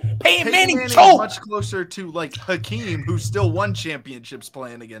fold. Peyton Manning choked. Much closer to like Hakeem, who still won championships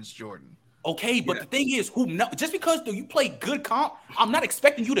playing against Jordan. Okay, but the thing is, just because you play good comp, I'm not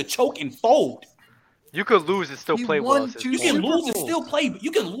expecting you to choke and fold. You could lose and still play well. You can lose and still play.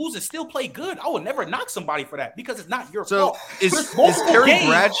 You can lose and still play good. I would never knock somebody for that because it's not your fault. Is Terry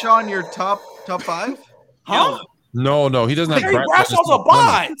Bradshaw in your top five? Huh? No, he doesn't have Terry Bradshaw's a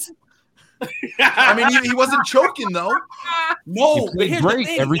bond. I mean, he wasn't choking though. No, but here's the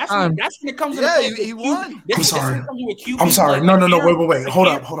thing. Every time. That's when it comes. He won. I'm sorry. No. Wait. Hold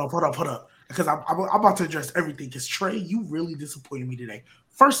up. Because I'm about to address everything. Because Trey, you really disappointed me today.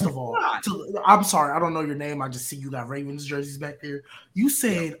 First of all, I'm sorry. I don't know your name. I just see you got Ravens jerseys back there. You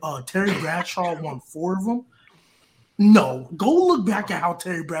said Terry Bradshaw won 4 of them. No, go look back at how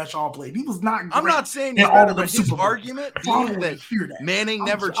Terry Bradshaw played. He was not great. I'm not saying he's better, but his argument being that Manning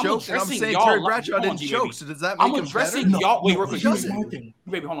never choked, and I'm saying Terry Bradshaw didn't choke. So does that make him better? Y'all. Wait, real quick.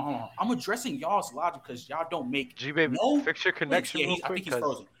 Baby, hold on. I'm addressing y'all's logic because y'all don't make G-Baby, fix your connection. I think he's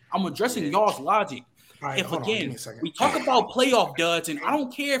frozen. I'm addressing y'all's logic. Right, if again we talk about playoff duds, and I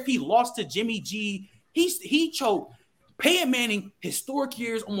don't care if he lost to Jimmy G, he choked. Peyton Manning, historic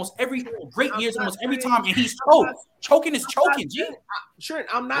years, great years, almost every time, and he's choked. Choking is choking, G. Trent,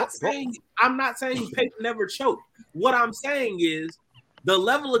 I'm not saying Peyton never choked. What I'm saying is the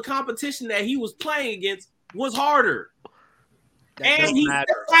level of competition that he was playing against was harder. And he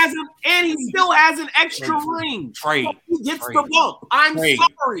still has an extra ring. Trey, he gets the bump. I'm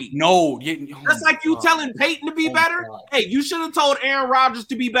sorry. No, that's like you telling Peyton to be better. Hey, you should have told Aaron Rodgers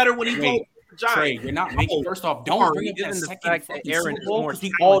to be better when he played. Trey, you're not making. First off, don't bring up that second fucking Super Bowl because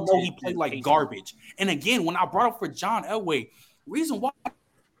we all know he played like garbage. And again, when I brought up for John Elway, reason why.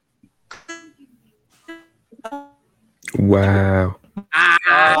 Wow.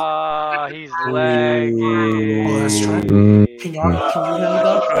 He's lagging. Oh, that's right. Can you hear me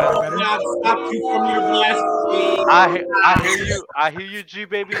though? Stop you from your blasphemy. I hear you, G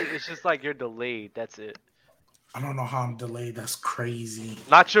baby. It's just like you're delayed. That's it. I don't know how I'm delayed. That's crazy.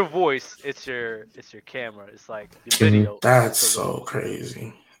 Not your voice. It's your camera. It's like your video. That's so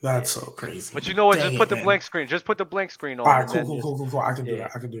crazy. That's so crazy. But you know what? Just put the blank screen. Just put the blank screen on. All right, cool. I can do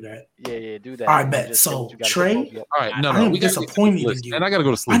that. Yeah, do that. All right, bet. So Trey, all right, no, I'm disappointed in you. And I gotta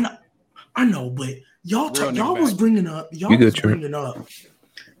go to sleep. I know, but y'all was bringing up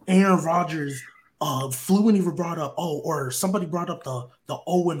Aaron Rodgers. Fluent even brought up or somebody brought up the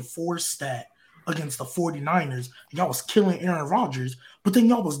 0-4 stat against the 49ers. Y'all was killing Aaron Rodgers, but then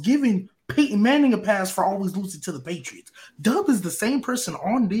y'all was giving Peyton Manning a pass for always losing to the Patriots. Dub is the same person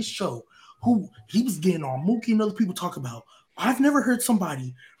on this show who he was getting on Mookie and other people talk about. I've never heard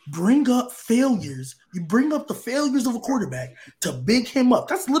somebody bring up failures. You bring up the failures of a quarterback to big him up.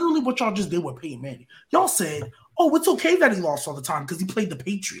 That's literally what y'all just did with Peyton Manning. Y'all said, "Oh, it's okay that he lost all the time because he played the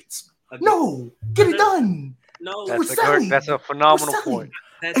Patriots." No, get it done. No, that's a phenomenal point.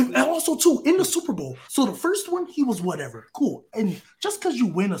 And also, too, in the Super Bowl. So the first one, he was whatever. Cool. And just because you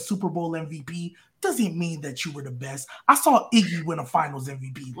win a Super Bowl MVP doesn't mean that you were the best. I saw Iggy win a Finals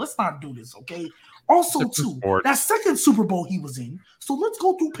MVP. Let's not do this, okay? Also, too, that second Super Bowl he was in. So let's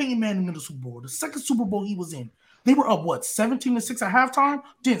go through Peyton Manning in the Super Bowl. The second Super Bowl he was in. They were up, 17-6 at halftime?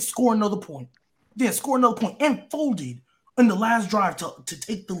 Didn't score another point. And folded in the last drive to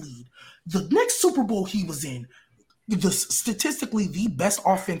take the lead. The next Super Bowl he was in, statistically the best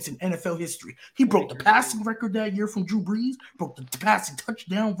offense in NFL history. He broke the passing record that year from Drew Brees, broke the passing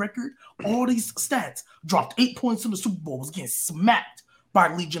touchdown record. All these stats, dropped 8 points in the Super Bowl, was getting smacked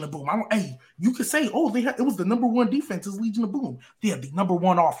by Legion of Boom. You could say, it was the number one defense is Legion of Boom. They had the number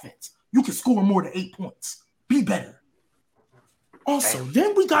one offense. You could score more than 8 points. Be better. Also,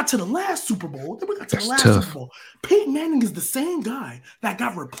 then we got to the last Super Bowl. Super Bowl. Peyton Manning is the same guy that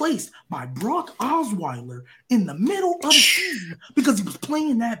got replaced by Brock Osweiler in the middle of the season because he was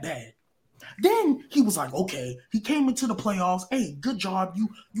playing that bad. Then he was like, okay, he came into the playoffs. Hey, good job.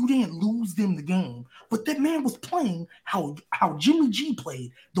 You didn't lose them the game. But that man was playing how Jimmy G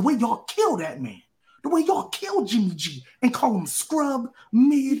played, the way y'all killed that man. The way y'all killed Jimmy G and call him scrub,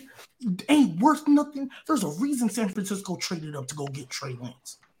 mid, ain't worth nothing. There's a reason San Francisco traded up to go get Trey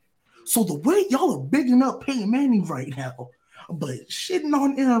Lance. So the way y'all are bigging up Peyton Manning right now, but shitting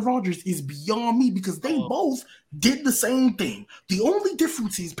on Aaron Rodgers is beyond me because they both did the same thing. The only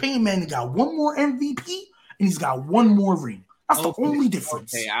difference is Peyton Manning got one more MVP and he's got one more ring. That's the only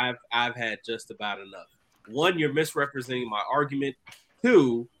difference. Okay, I've had just about enough. One, you're misrepresenting my argument.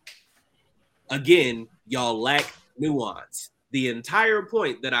 Two, again, y'all lack nuance. The entire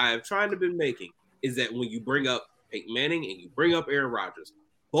point that I have tried to been making is that when you bring up Peyton Manning and you bring up Aaron Rodgers,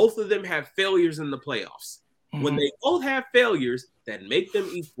 both of them have failures in the playoffs. Mm-hmm. When they both have failures that make them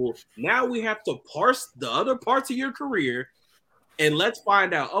equal, now we have to parse the other parts of your career and let's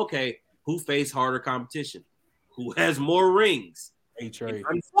find out, okay, who faced harder competition? Who has more rings? Hey, Trey.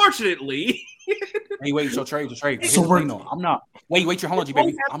 Unfortunately. Wait, so Trey. I'm not. Wait, hold on, G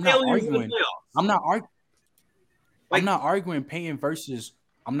baby. I'm not arguing. I'm not arguing Peyton versus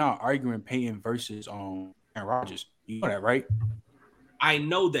Aaron Rodgers. You know that, right? I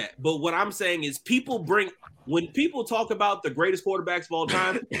know that, but what I'm saying is when people talk about the greatest quarterbacks of all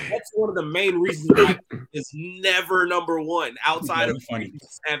time, that's one of the main reasons why it's never number one outside of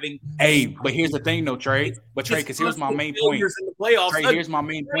having. Hey, but here's the thing, though, Trey. Because here's my main point. Trey,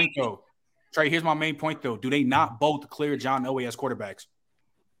 here's my main point, though. Do they not both clear John Elway as quarterbacks?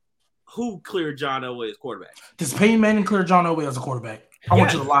 Who cleared John Elway as quarterback? Does Peyton Manning clear John Elway as a quarterback? I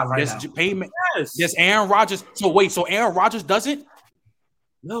want you to lie right now. Yes, Aaron Rodgers. So Aaron Rodgers doesn't?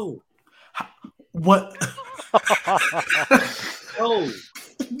 No. What? No.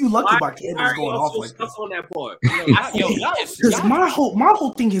 You lucky my camera's going off like this. On that part. Because my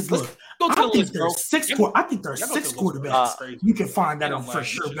whole thing is, look, I think there are six quarterbacks you can find that are for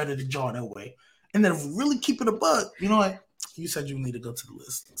sure better than John Elway. And then if we really keep it a buck, you know what? You said you need to go to the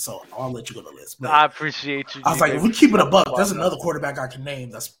list, so I'll let you go to the list. But I appreciate you. I was like, if we keep it a buck, there's another quarterback I can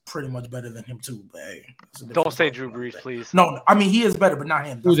name that's pretty much better than him too. But hey, don't say Drew Brees, please. No, I mean he is better, but not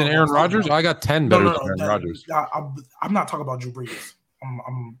him. Who's than Aaron Rodgers? I got 10 better than Aaron Rodgers. I'm not talking about Drew Brees.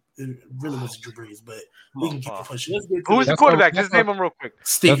 It really was Drew Brees, but we can keep pushing. Who's the quarterback? Just name him real quick.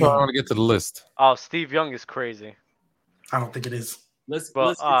 Steve. That's why I want to get to the list. Oh, Steve Young is crazy. I don't think it is. Let's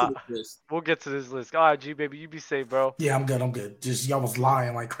get to this list. We'll get to this list. All right, G baby, you be safe, bro. Yeah, I'm good. Just y'all was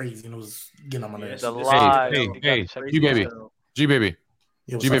lying like crazy and it was getting on my nerves. Hey, G baby,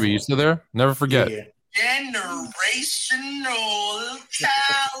 you still there? Never forget. Yeah. Generational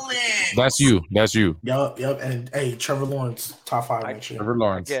talent. That's you. Yup. And hey, Trevor Lawrence, top 5 next year. Trevor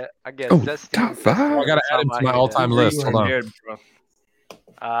Lawrence. I guess top 5. I gotta add him to my all-time list. Hold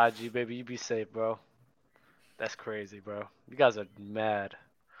on. G baby, you be safe, bro. That's crazy, bro. You guys are mad.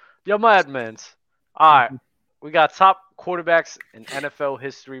 Yo, madmans. All right. We got top quarterbacks in NFL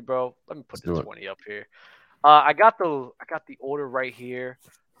history, bro. Let me put the 20 up here. I got the order right here.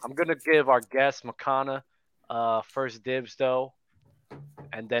 I'm gonna give our guest Makana first dibs though.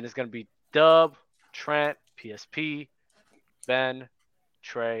 And then it's gonna be Dub, Trent, PSP, Ben,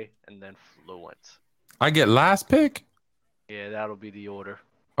 Trey, and then Fluent. I get last pick? Yeah, that'll be the order.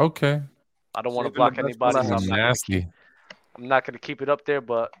 Okay. I don't want to block anybody. So nasty. I'm not going to keep it up there,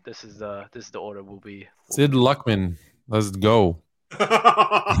 but this is the order will be. Sid Luckman, let's go. All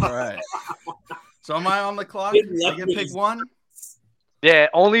right. So am I on the clock? I can pick one. Yeah,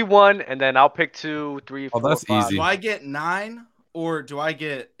 only one, and then I'll pick 2, 3, 4, that's 5. easy. Do I get 9 or do I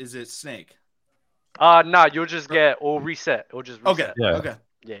get? Is it Snake? Nah, you'll just get. We'll reset. We'll just reset. Okay. Yeah. Okay.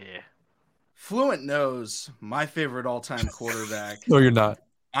 Yeah. Fluent knows my favorite all-time quarterback. No, you're not.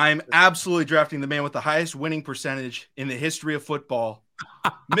 I'm absolutely drafting the man with the highest winning percentage in the history of football,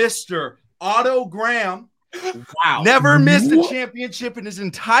 Mr. Otto Graham. Wow. Never missed a championship in his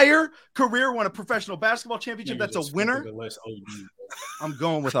entire career. Won a professional basketball championship. That's a winner. I'm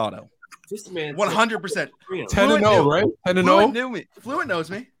going with Otto. This man 100%. 10-0, right? 10-0. Fluent knows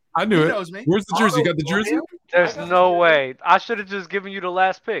me. I knew He it. knows me. Where's the jersey? You got the jersey? There's no way. I should have just given you the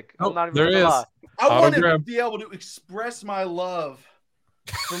last pick. I'm not even there gonna is. lie. I wanted to Autogram. be able to express my love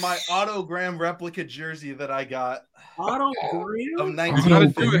for my Otto Graham replica jersey that I got Otto of Graham?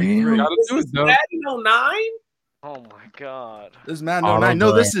 1953. You gotta do it, though. Madden 09? Oh my god. This is Madden Otto 09.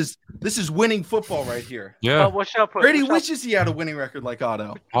 No, Graham. this is winning football right here. Yeah. What shall I put? Brady Who shall- wishes he had a winning record like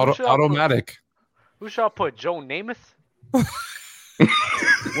Otto. Automatic. Who shall I put? Joe Namath?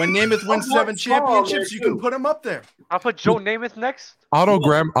 When Namath wins 7 championships, you can put him up there. I'll put Joe Namath next. Otto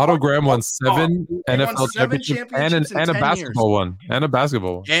Graham won 7 won NFL 7 championships championships in and a 10 basketball one. And a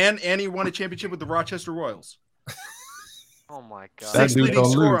basketball one. And he won a championship with the Rochester Royals. Oh my god. That 6th dude leading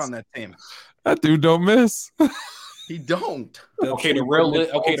don't scorer lose. on that team. That dude don't miss. He don't. Okay, the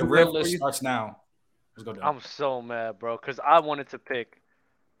real list starts now. Let's go down. I'm so mad, bro, because I wanted to pick.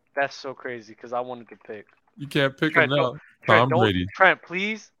 That's so crazy, because I wanted to pick. You can't pick him Trent, now. Tom Brady. Trent,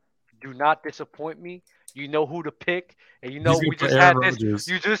 please do not disappoint me. You know who to pick, and you know He's gonna we put just had Aaron this. Rodgers.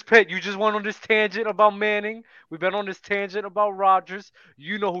 You just picked. You just went on this tangent about Manning. We've been on this tangent about Rodgers.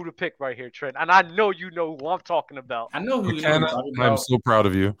 You know who to pick right here, Trent, and I know you know who I'm talking about. I know who You you're talking cannot. about. I'm so proud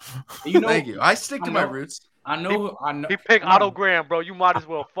of you. You know, Thank you. I stick to my roots. I know. He picked Otto Graham, bro. You might as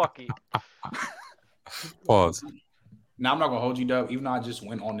well fuck it. Pause. Now I'm not gonna hold you, Dub. Even though I just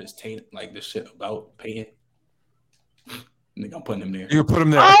went on this this shit about Peyton. Nigga, I'm putting him there. You put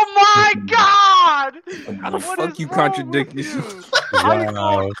him there. Oh my god! How the What fuck is you wrong contradict with you? you? How you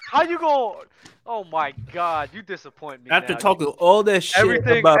Wow. going? How you going? Oh my god, you disappoint me. After now. talking all that shit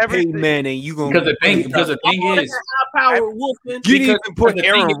Everything- about everything- Peyton Manning, you gonna Because the thing is, High-powered Wolfman. you didn't even put the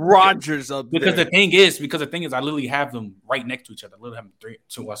Aaron thing is- Rodgers up because there. the thing is, I literally have them right next to each other. I literally have them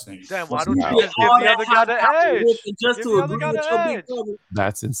two what's names. Damn, why What's don't names? you just give the other guy the edge? Just Give to the other agree guy with the your big edge. brother.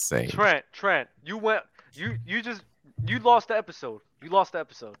 That's insane. Trent, you went. You lost the episode. You lost the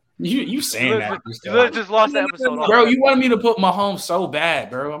episode. You saying that? You literally just lost the episode. Bro, you wanted me to put Mahomes so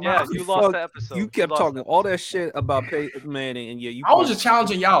bad, bro. I'm Yeah, not- you lost the episode. You kept lost talking it. all that shit about Peyton Manning, and yeah, you. I was just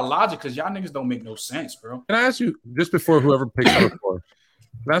challenging y'all logic because y'all niggas don't make no sense, bro. Can I ask you, just before whoever picks up for,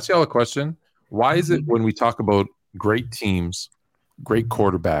 can I ask y'all a question? Why is it when we talk about great teams, great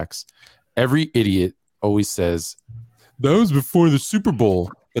quarterbacks, every idiot always says, that was before the Super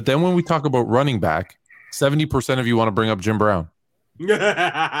Bowl. But then when we talk about running back, 70% of you want to bring up Jim Brown.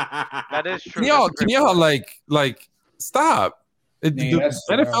 That is true. Can y'all like stop? Yeah, The that's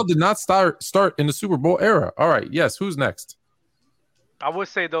NFL did not start in the Super Bowl era. All right, yes, who's next? I would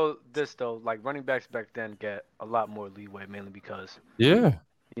say like running backs back then get a lot more leeway, mainly because Yeah.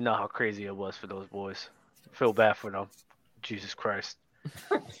 you know how crazy it was for those boys. Feel bad for them. Jesus Christ.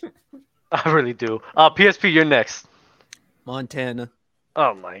 I really do. PSP, you're next. Montana.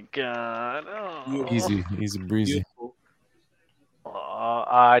 Oh my god. Oh. Easy breezy.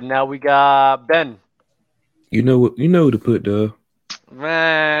 Now we got Ben. You know what? You know who to put, Dub.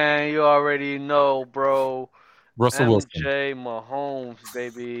 Man, you already know, bro. Russell Wilson. MJ Mahomes,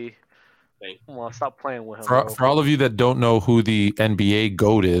 baby. Come on, stop playing with him. For all of you that don't know who the NBA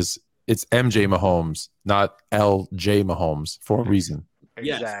GOAT is, it's MJ Mahomes, not LJ Mahomes, for a reason.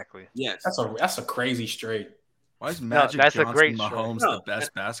 Exactly. Yes. That's a crazy straight. Why is Magic that's a Johnson great Mahomes show. the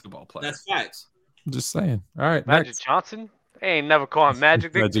best basketball player? That's facts. I'm just saying. All right, Magic next. Johnson? They ain't never call him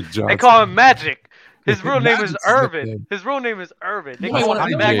Magic. Magic Johnson. They call him Magic. His real name is Magic's Irvin. nickname. His real name is Irvin. They Nobody call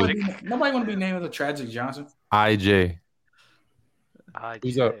him IJ. Magic. Nobody want to be named as a Tragic Johnson. IJ.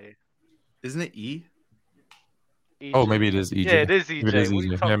 Who's up? Isn't it E? EJ. Oh, maybe it is EJ. Yeah, it is EJ. Maybe it is What are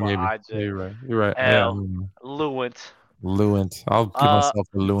you EJ. talking Yeah, about, maybe. IJ? Yeah, you're right. You're right. L. Yeah. Lewent. Lewent. I'll give myself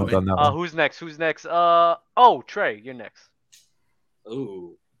a Lewent on that one. Who's next? Trey, you're next.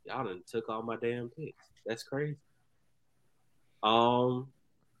 Ooh, y'all done took all my damn picks. That's crazy. At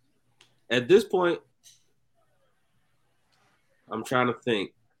this point, I'm trying to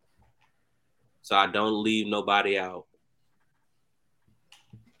think, so I don't leave nobody out.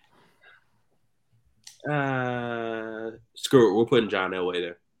 Screw it. We're putting John Elway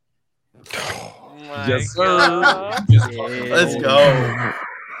there. Yes, sir. Let's go.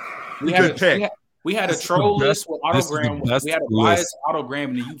 We Good have pick. We had a troll list with this is the autogram. best We had a list. biased autogram,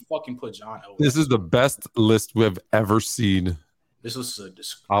 and then you fucking put John Elway. This is the best list we've ever seen. This was a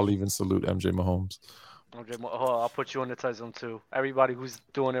I'll even salute MJ Mahomes. I'll put you on the tie zone too. Everybody who's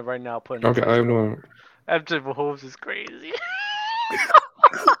doing it right now, putting. Okay, I'm doing. MJ Mahomes is crazy.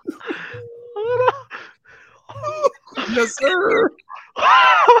 Yes, sir.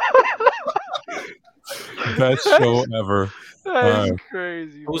 Best show ever. That is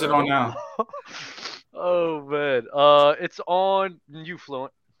crazy. Who's it on now? Oh man, it's on you,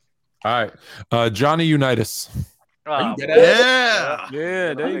 Fluent. All right, Johnny Unitas. Are you dead ass?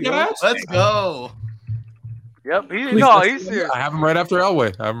 Yeah. There you go. Let's go. Yep, he's serious. I have him right after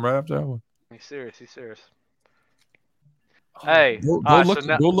Elway. He's serious. Hey, Go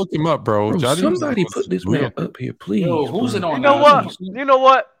look him up, bro. Johnny somebody Unitas put this real. man up here, please. Yo, who's it on? You know what? You know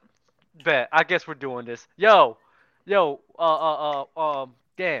what? Bet. I guess we're doing this. Yo, damn,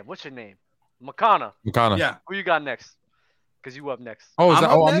 what's your name? Makana. Yeah. Who you got next? Because you up next. Oh, is I'm that?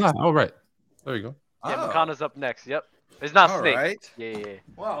 up Oh, I'm next? not. Oh, right. There you go. Yeah, Oh. Makana's up next. Yep. It's not All Snake. right. Yeah.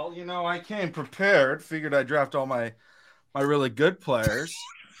 Well, I came prepared. Figured I'd draft all my really good players.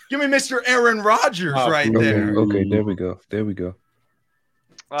 Give me Mr. Aaron Rodgers right there. Okay, there we go.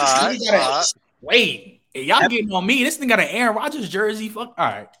 All right. Wait, hey, y'all getting on me? This thing got an Aaron Rodgers jersey. Fuck. All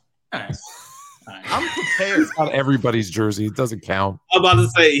right. I'm prepared. It's not everybody's jersey. It doesn't count. I'm about to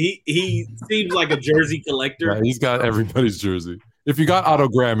say he seems like a jersey collector. Yeah, he's got everybody's jersey. If you got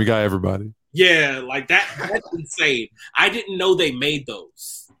autogram, you got everybody. Yeah, like that's insane. I didn't know they made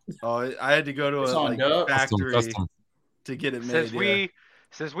those. Oh, I had to go to It's a on Dub. factory Custom. to get it made.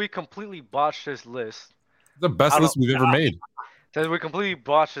 Since we completely botched this list, The best list we've ever made. since we completely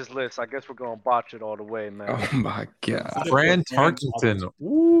botched this list, I guess we're gonna botch it all the way, man. Oh my god. Fran Tarkenton.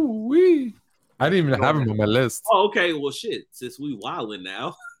 Ooh wee. I didn't even have him on my list. Oh, okay. Well, shit. Since we wilding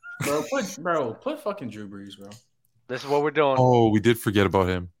now, put fucking Drew Brees, bro. This is what we're doing. Oh, we did forget about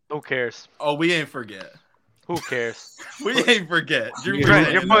him. Who cares? Oh, we ain't forget. Who cares? We ain't forget. Drew Trent,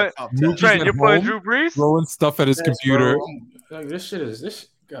 Brees you're in the top 10. Trent, you're putting Drew Brees? Throwing stuff at his computer. Like, this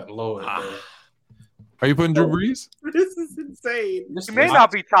got lowered, bro. Are you putting Drew Brees? this is insane. He may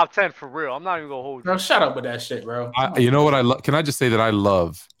not be top 10 for real. I'm not even gonna hold you. Bro, shut up with that shit, bro. You know what I love? Can I just say that I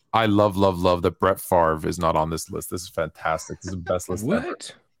love that Brett Favre is not on this list. This is fantastic. This is the best list ever.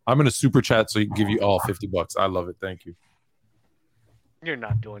 What? I'm gonna super chat so he can give you all $50. I love it. Thank you. You're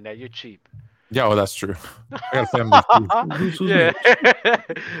not doing that. You're cheap. Yeah, well, that's true. I got a family too. Yeah.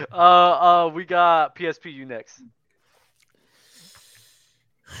 We got PSP. You next.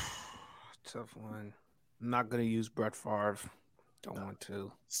 Tough one. I'm not gonna use Brett Favre. Don't want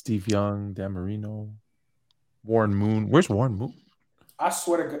to. Steve Young, Dan Marino, Warren Moon. Where's Warren Moon? I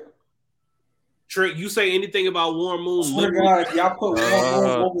swear to God. Trent, you say anything about Warren Moon? Swear to God, y'all put Warren Moon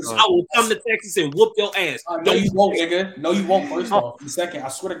over. I will come to Texas and whoop your ass. No, you won't, nigga. No, you won't. First off, and second, I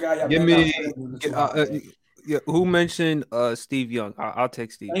swear to God, y'all. Give me. Who mentioned Steve Young? I'll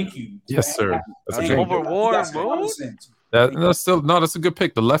take Steve. Thank you. Yes, sir. That's a Over good. Warren Moon? That's a good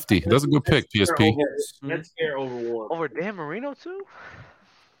pick. The lefty. That's a good pick. PSP. That's fair over Warren. Over Dan Marino too?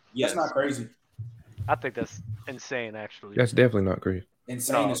 That's not crazy. I think that's insane. Actually, That's definitely not great.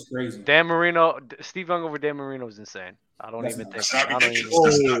 Insane is crazy. Dan Marino, Steve Young over Dan Marino is insane. I don't even think. That's not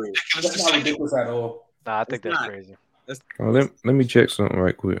ridiculous at all. Nah, I think that's crazy. Let me check something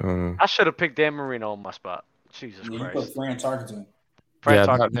right quick. I should have picked Dan Marino on my spot. Jesus You Christ. put Fran Tarkenton. Yeah,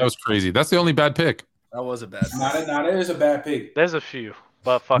 that was crazy. That's the only bad pick. That was a bad pick. Nah, that is a bad pick. There's a few,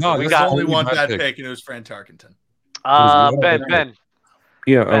 but fuck No, it. We There's got only one bad pick. pick, and it was Fran Tarkenton. Ben.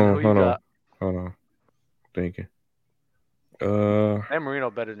 Yeah, Ben, who you hold on. got? Hold on. Thinking. Dan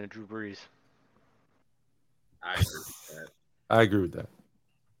Marino better than Drew Brees. I agree with that. I agree with that.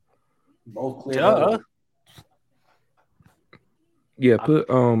 Both clear. Yeah. Yeah, put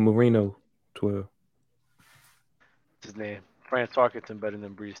Marino 12. What's his name? Fran Tarkenton better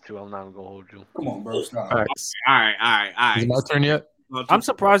than Brees too. I'm not even gonna hold you. Come on, bro. Stop. Facts. All right. Is it my turn yet? I'm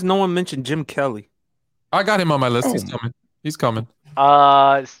surprised no one mentioned Jim Kelly. I got him on my list. He's coming. He's coming.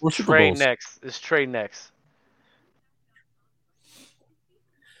 It's Or Super Trey Bowls. next. It's Trey next.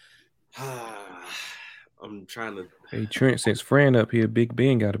 I'm trying to. Hey, Trent, since Fran up here, Big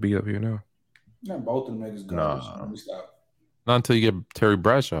Ben got to be up here now. Not both of them niggas good. Nah. Let me stop. Not until you get Terry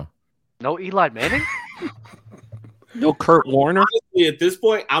Bradshaw. No Eli Manning. No Kurt Warner. Honestly, at this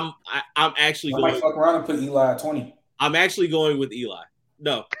point, I'm actually I might going. fuck around and put Eli at 20. I'm actually going with Eli.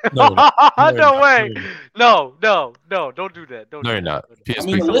 No, No way. No. Don't do that. Don't. No, do you're that. not. I PSP.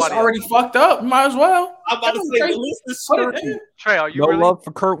 mean, the list already fucked up. Might as well. I'm about to say the list is Put it screwed. in. Trey, are you No really? love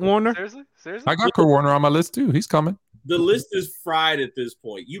for Kurt Warner. Seriously? I got Kurt Warner on my list too. He's coming. The list is fried at this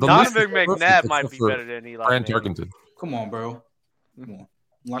point. Donovan McNabb might be better than Eli Fran Manning. Tarkenton. Come on, bro. Come on.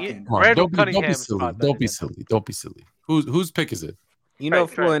 Lock in. Come on. Don't be silly. Don't be silly. Don't be silly. Whose pick is it? You know,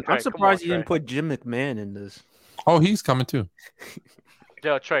 Trey, Fluent, Trey, I'm surprised you didn't put Jim McMahon in this. Oh, he's coming too.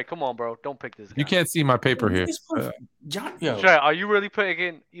 Yo, Trey, come on, bro. Don't pick this guy. You can't see my paper here. Trey, are you really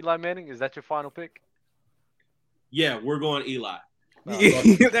picking Eli Manning? Is that your final pick? Yeah, we're going Eli.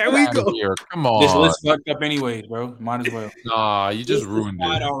 There we go. Here. Come on. This list fucked up anyways, bro. Might as well. Nah, you just ruined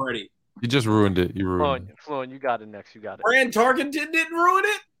it already. You just ruined it. You ruined it. Fluent, you got it next. You got it. Fran Tarkenton didn't ruin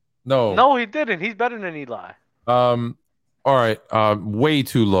it? No, he didn't. He's better than Eli. All right. Way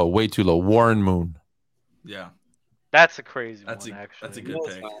too low. Way too low. Warren Moon. Yeah. That's a crazy one, actually. That's a good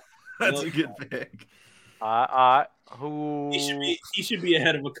pick. That's a good pick. Who? He should be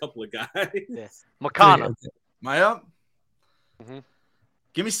ahead of a couple of guys. Yeah. McConnell. Am I up? Mm-hmm.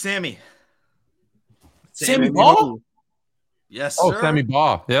 Give me Sammy. Sammy Baugh? Yes, Oh, sir. Sammy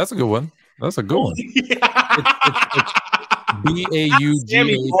Baugh. Yeah, that's a good one. That's a good one.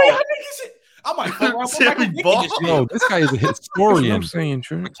 B-A-U-G-A. I might fuck around Sammy Baugh. No, this guy is a historian. I'm saying,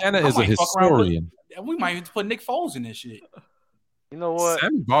 Trey. McKenna is a historian. We might even put Nick Foles in this shit. You know what?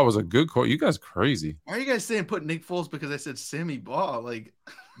 Sammy Baugh was a good quote. You guys crazy. Why are you guys saying put Nick Foles because I said Sammy Baugh? Like,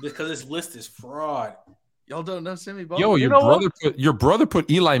 because this list is fraud. Y'all don't know Sammy Baugh? Yo, your brother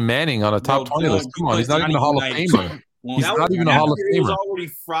put Eli Manning on a top 20 list. Come on, he's not even a Hall of Famer. He's not even a Hall of He was Famer. already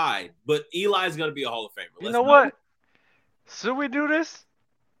fried, but Eli's going to be a Hall of Famer. You know what? Should we do this?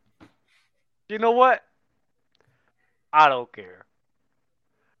 You know what? I don't care.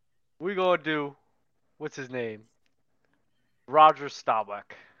 We're going to do, what's his name? Roger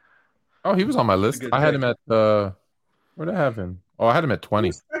Staubach. Oh, he was on my list. I had him at, where did I have him? Oh, I had him at 20.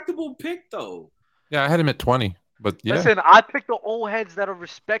 Respectable pick, though. Yeah, I had him at 20. But yeah. Listen, I picked the old heads that are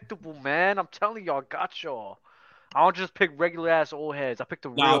respectable, man. I'm telling y'all, I got y'all. I don't just pick regular ass old heads. I picked the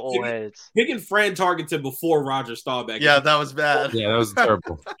real old heads. Picking Fran Tarkenton before Roger Staubach. Yeah, that was bad. Yeah, that was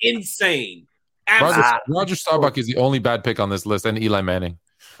terrible. Insane. Roger Staubach is the only bad pick on this list, and Eli Manning.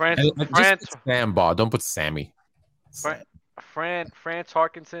 Fran Sam Baugh. Don't put Sammy. Fran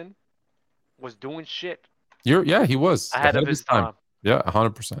Tarkenton was doing shit. Yeah, he was ahead of his time. Yeah,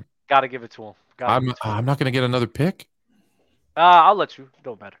 100%. Gotta give it to him. I'm not gonna get another pick. I'll let you.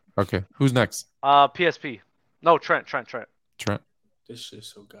 Don't matter. Okay, who's next? PSP. No, Trent. This shit's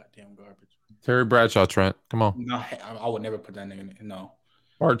so goddamn garbage. Terry Bradshaw. Trent, come on. No, I would never put that nigga in. No.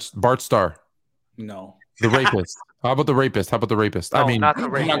 Bart Starr. No. The rapist. How about the rapist? No, I mean, not the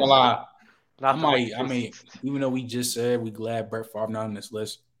I'm rapist. not gonna lie. I mean, even though we just said we glad Brett Favre not on this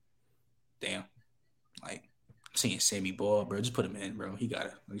list, damn, like I'm seeing Sammy Baugh, bro. Just put him in, bro. He got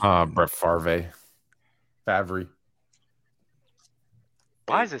it. Brett Favre. Favre.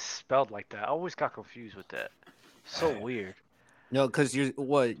 Why is it spelled like that? I always got confused with that. So weird. No, because you're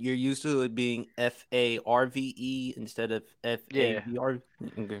used to it being Farve instead of Favre.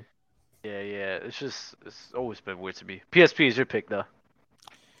 Okay. Yeah. It's always been weird to me. PSP is your pick though.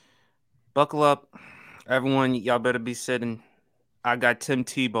 Buckle up, everyone. Y'all better be sitting. I got Tim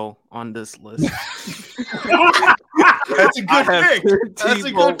Tebow on this list. That's a good pick. That's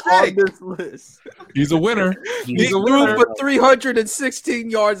a good pick. On this list. He's a winner. He threw for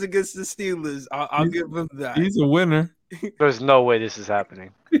 316 yards against the Steelers. I'll give him that. He's a winner. There's no way this is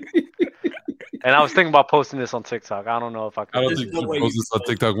happening. And I was thinking about posting this on TikTok. I don't know if I can. I don't think we should post this on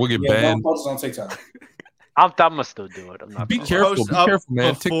TikTok. We'll get banned. Don't post it on TikTok. I'm gonna still do it. I'm not. Be careful,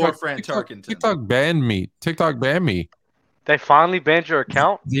 man. TikTok banned me. TikTok banned me. They finally banned your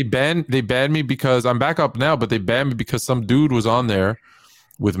account? They banned me because I'm back up now, but they banned me because some dude was on there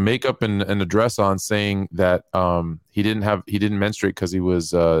with makeup and a dress on saying that he didn't menstruate because he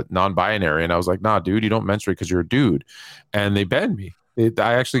was non-binary. And I was like, nah, dude, you don't menstruate because you're a dude. And they banned me.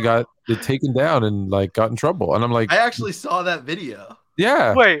 I actually got it taken down and like got in trouble. And I'm like, I actually saw that video.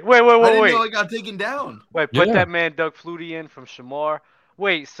 Yeah. Wait. I didn't know it got taken down. Wait, put that man Doug Flutie in from Shamar.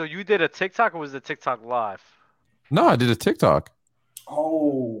 Wait, so you did a TikTok or was it TikTok live? No, I did a TikTok.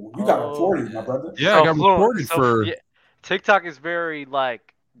 Oh, you got reported, my brother. Yeah, I got reported for. Yeah, TikTok is very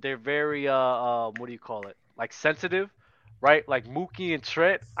they're very what do you call it? Like sensitive, right? Like Mookie and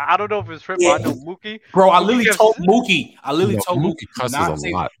Trent. I don't know if it's Trent, but I know Mookie. Bro, I literally told Mookie. Mookie cusses a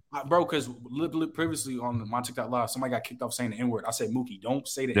lot. Bro, because previously on my TikTok live, somebody got kicked off saying the N-word. I said, Mookie, don't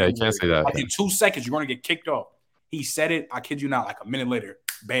say the N-word. Yeah, you can't say that. Like in 2 seconds, you're going to get kicked off. He said it. I kid you not. Like a minute later,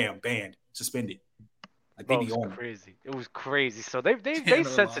 bam, banned, suspended. Like Bro, it was crazy. It was crazy. So they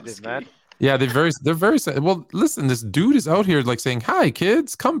sensitive, man. Yeah, they're very well. Listen, this dude is out here like saying, "Hi,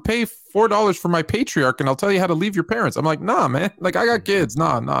 kids, come pay $4 for my patriarch, and I'll tell you how to leave your parents." I'm like, nah, man. Like I got kids.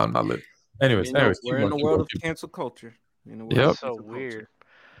 Nah, I'm not living. Anyways, we're in the world of cancel culture. Yep. So weird.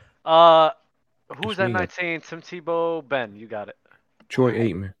 Who's at 19? Tim Tebow, Ben. You got it. Troy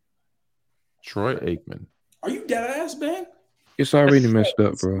Aikman. Troy Aikman. Are you dead ass, Ben? It's already messed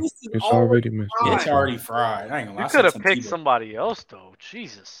up, bro. It's already messed up. Yeah, it's already fried. I ain't gonna lie. You could have picked somebody else, though.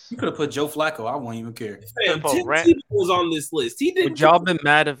 Jesus. You could have put Joe Flacco. I won't even care. Tim Tebow was on this list. He didn't. Would y'all been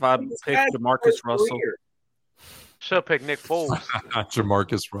mad if I picked DeMarcus Russell? Should have picked Nick Foles.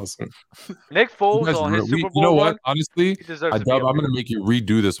 Jamarcus Russell. Nick Foles on his Super Bowl. You know what? run, Honestly, I'm deserves to going to make you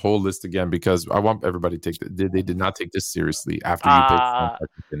redo this whole list again because I want everybody to take they did not take this seriously after you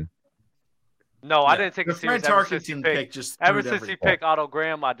picked. No, I didn't take The it serious. Fran Tarkenton pick just ever since he picked Otto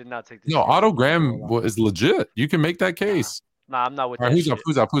Graham, I did not take this. No, Otto Graham is legit. You can make that case. Nah, I'm not with All that.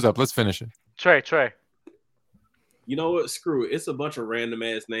 right, who's up? Let's finish it. Trey. You know what? Screw it. It's a bunch of random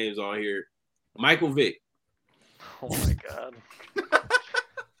ass names on here. Michael Vick. Oh my god.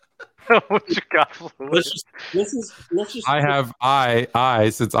 What you got? Let's just. I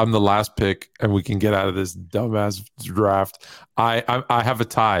since I'm the last pick and we can get out of this dumbass draft. I have a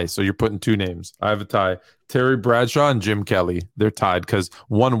tie. So you're putting two names. I have a tie. Terry Bradshaw and Jim Kelly. They're tied because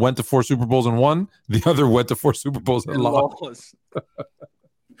one went to 4 Super Bowls and won. The other went to 4 Super Bowls and lost.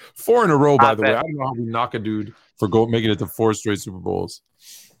 4 in a row, by the way. I don't know how we knock a dude for making it to 4 straight Super Bowls.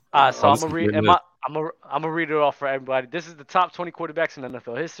 So I'm gonna read. I'm gonna read it off for everybody. This is the top 20 quarterbacks in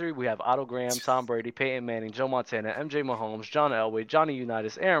NFL history. We have Otto Graham, Tom Brady, Peyton Manning, Joe Montana, MJ Mahomes, John Elway, Johnny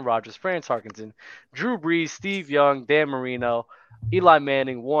Unitas, Aaron Rodgers, Fran Tarkenton, Drew Brees, Steve Young, Dan Marino, Eli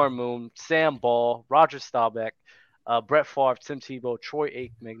Manning, Warren Moon, Sam Ball, Roger Staubach, Brett Favre, Tim Tebow, Troy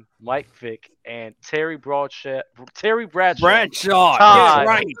Aikman, Mike Vick, and Terry Bradshaw. Terry Bradshaw.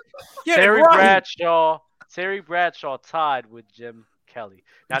 Tied. Terry Bradshaw tied with Jim Kelly.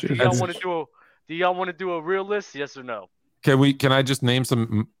 Now, do y'all want to do a real list? Yes or no? Can I just name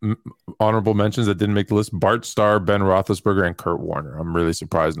some honorable mentions that didn't make the list? Bart Starr, Ben Roethlisberger, and Kurt Warner. I'm really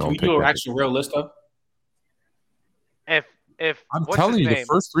surprised no one picked. Can we do an actual real list up? If I'm telling you, the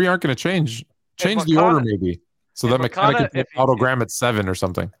first 3 aren't going to change. Change the order maybe, so that McKenna can put Otto Graham at 7 or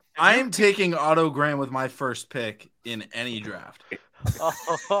something. I am taking Otto Graham with my first pick in any draft. He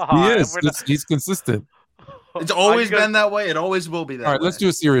is. He's consistent. It's always been that way. It always will be that way. All right, let's do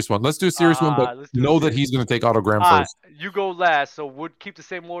a serious one. But know that he's going to take Otto Graham first. You go last, so we'll keep the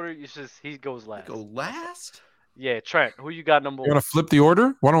same order. It's just he goes last. Go last? Yeah, Trent. Who you got number 1? You want to flip the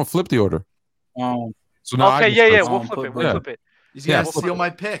order? Why don't we flip the order? So now we'll flip it. We'll flip it. He's going to steal my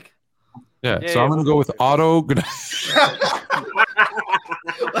pick. Yeah, so I'm going to go with Otto.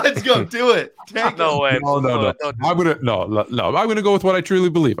 Let's go. Do it. No way. No. I'm going to go with what I truly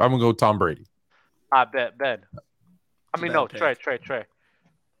believe. I'm going to go Tom Brady. I bet, Ben. I mean, no, Trey.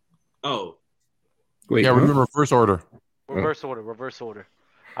 Oh. Wait, yeah, remember reverse order. Reverse order.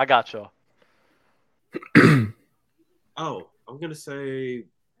 I got y'all. I'm going to say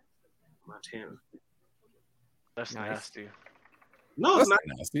Montana. That's nasty. No, that's not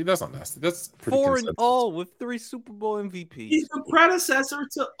nasty. That's not nasty. That's pretty 4-0 with 3 Super Bowl MVPs. He's the predecessor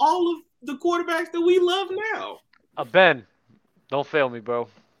to all of the quarterbacks that we love now. Ben, don't fail me, bro.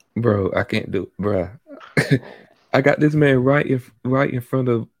 Bro, I can't do it, bro. I got this man right in front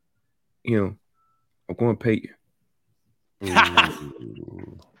of him. I'm going to pay you.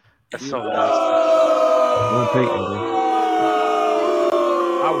 That's so nasty. I'm going to pay you, bro.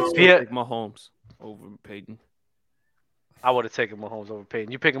 I would take Mahomes over Peyton. I would have taken Mahomes over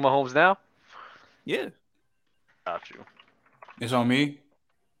Peyton. You picking Mahomes now? Yeah. Got you. It's on me.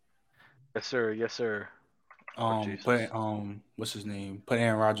 Yes, sir. What's his name? Put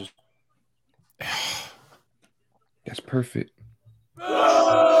Aaron Rodgers. That's perfect. Yeah,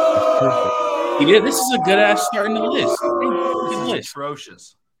 this is a good ass starting the list. This is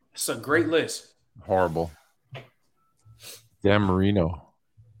atrocious. It's a great list. Horrible. Dan Marino.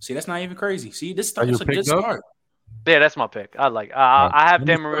 See, that's not even crazy. See, this is a good start. Yeah, that's my pick. I have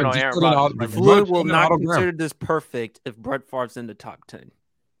Dan Marino, Aaron Rodgers. Floyd will not consider this perfect if Brett Favre's in the top 10.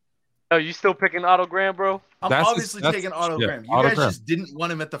 Oh, you still picking Otto Graham, bro? I'm obviously taking Otto Graham. You guys just didn't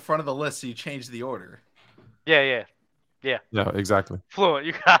want him at the front of the list, so you changed the order. Yeah. Yeah, exactly. Fluent,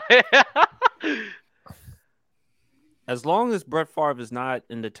 you got it. As long as Brett Favre is not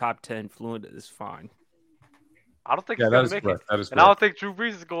in the top 10, Fluent is fine. I don't think he's going to make it. And I don't think Drew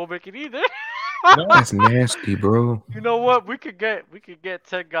Brees is going to make it either. That's nasty, bro. You know what? We could get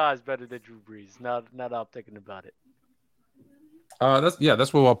 10 guys better than Drew Brees. Now that I'm thinking about it.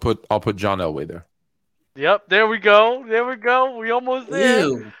 That's what I'll put John Elway there. Yep, there we go. We almost there.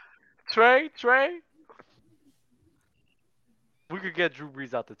 Ew. Trey. We could get Drew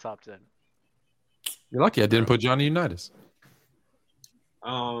Brees out the top 10. You're lucky I didn't put Johnny Unitas.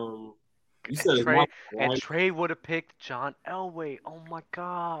 You said it's Trey, Mark, and right? Trey would have picked John Elway. Oh my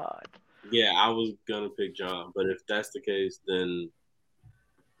God. Yeah, I was gonna pick John, but if that's the case, then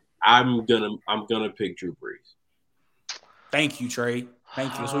I'm gonna pick Drew Brees. Thank you, Trey.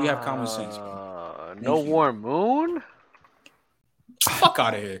 Thank you. So you have common sense. No Warren Moon? Fuck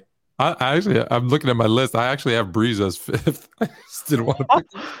out of here. I'm looking at my list. I actually have Breeze as 5th. I just didn't want to pick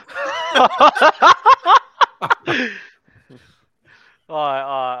him. All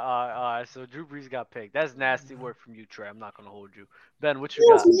right. So Drew Brees got picked. That's nasty work from you, Trey. I'm not gonna hold you. Ben, what you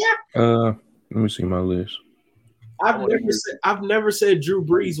got? Let me see my list. I've never said Drew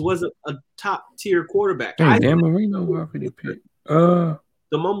Brees wasn't a top tier quarterback. Hey, Dan Marino already picked. The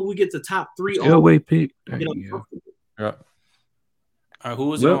moment we get to top 3, Elway picked. Yeah. Who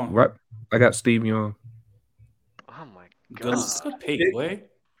was on? Right, I got Steve Young. Oh my God, that's a good pick, boy.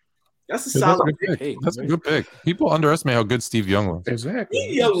 That's a solid pick. That's a good pick. People underestimate how good Steve Young was. Exactly.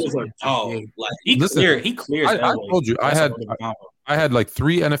 Steve Young was a dog. Like he clears. I told you, I had like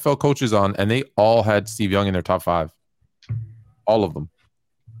 3 NFL coaches on, and they all had Steve Young in their top 5. All of them.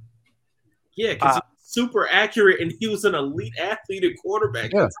 Yeah, because he's super accurate, and he was an elite athlete and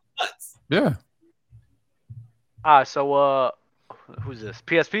quarterback. Yeah. That's nuts. Yeah. So who's this?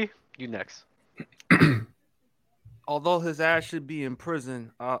 PSP? You next. Although his ass should be in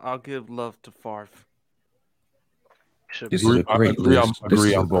prison, I'll give love to Favre. This is a great list.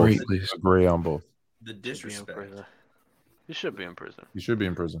 Agree on both. The disrespect. He should be in prison. You should be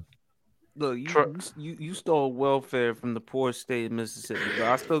in prison. Look, you stole welfare from the poorest state of Mississippi, but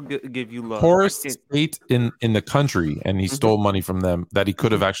I still give you love. Poorest state in the country, and he stole money from them that he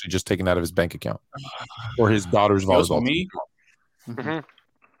could have actually just taken out of his bank account or his daughter's volleyball team.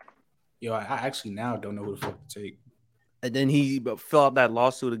 Yo, I actually now don't know who the fuck to take. And then he filled out that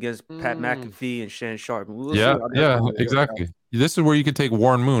lawsuit against Pat McAfee and Shannon Sharp. Yeah, exactly. This is where you could take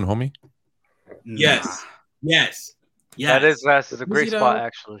Warren Moon, homie. Yes. That's a great spot,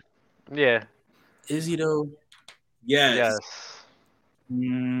 actually. Yeah. Is he though? Yes.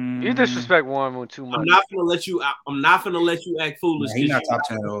 You disrespect Warren Moon too much. I'm not gonna let you act foolish. He's not top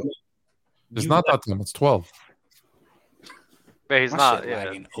 10 at all. It's not top 10. It's 12. Yeah, he's not.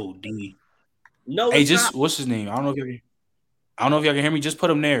 Yeah. OD. No. Hey, what's his name? I don't know if y'all can hear me. Just put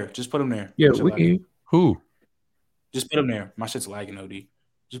him there. Yeah, we can. Who? Just put him there. My shit's lagging, OD.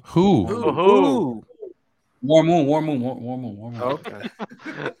 Who? Warren Moon. Okay.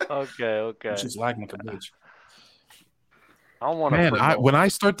 My shit's lagging like a bitch. I don't want to. When I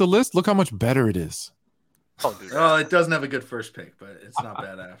start the list, look how much better it is. Oh, it doesn't have a good first pick, but it's not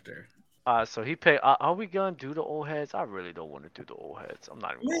bad after. So he picked. Are we gonna do the old heads? I really don't want to do the old heads. I'm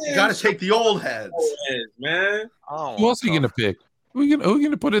not even. You gotta take the old heads, man. Who else are you gonna pick? Who are you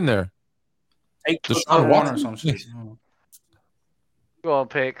gonna put in there? Take Deshaun Watson or some shit. Go on,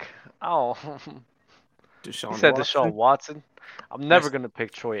 pick. Oh, he said Deshaun Watson. I'm never gonna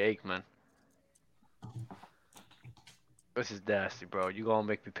pick Troy Aikman. This is nasty, bro. You gonna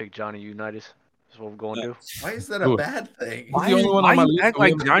make me pick Johnny Unitas? That's what we're gonna do. Why is that a bad thing? Why you act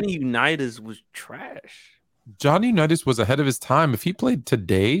like Johnny Unitas was trash? Johnny Unitas was ahead of his time. If he played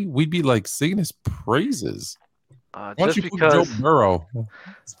today, we'd be like singing his praises. Just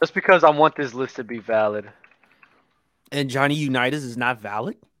because I want this list to be valid. And Johnny Unitas is not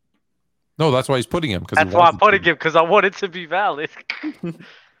valid? No, that's why he's putting him. That's why I'm putting him, because I want it to be valid.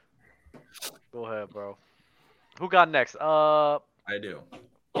 Go ahead, bro. Who got next? I do.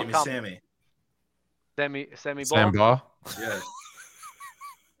 Give me Sammy. Sammy Sam Baugh? Yes.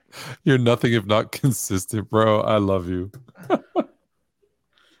 You're nothing if not consistent, bro. I love you.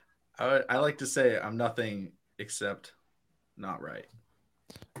 I like to say I'm nothing except not right.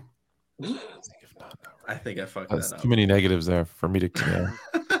 I think I fucked that up. Too many negatives there for me to.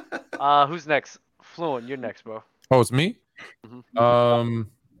 Who's next? Fluent, you're next, bro. Oh, it's me. Mm-hmm.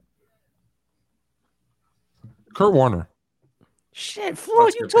 Kurt Warner. Shit,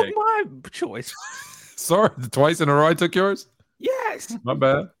 Fluent, you took my choice. Sorry, twice in a row I took yours? Yes. My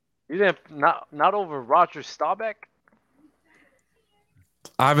bad. You didn't not over Roger Staubach?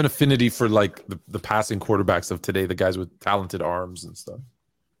 I have an affinity for like the passing quarterbacks of today, the guys with talented arms and stuff.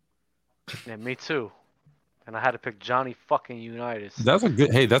 Yeah, me too. And I had to pick Johnny fucking Unitas. That's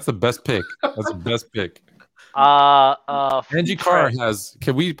that's the best pick. That's the best pick. Angie Carr has.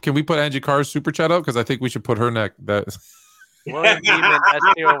 Can we put Angie Carr's super chat up? Because I think we should put her neck. William Beeman,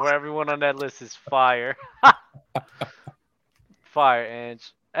 SEO over everyone on that list is fire. Fire,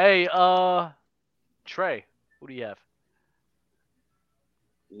 Ange. Hey, Trey, who do you have?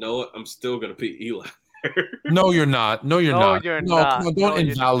 You know what? I'm still gonna pick Eli. No, you're not. No, you're No, not. you're no, not. come on, No, don't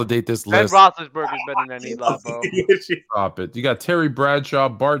you're invalidate this Ben list. Roethlisberger's better than Eli, bro. Stop it. You got Terry Bradshaw,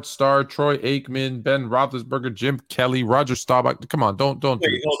 Bart Starr, Troy Aikman, Ben Roethlisberger, Jim Kelly, Roger Staubach. Come on, don't do Wait,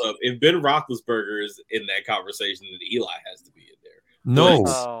 this. hold up. If Ben Roethlisberger is in that conversation, then Eli has to be in there. No.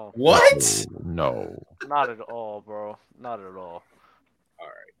 Oh, What? No. not at all, bro. Not at all. All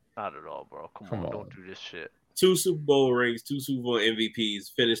right. Not at all, bro. Come on, don't do this shit. 2 Super Bowl rings, 2 Super Bowl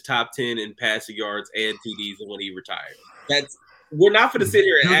MVPs, finished top 10 in passing yards and TDs when he retired. We're not going to sit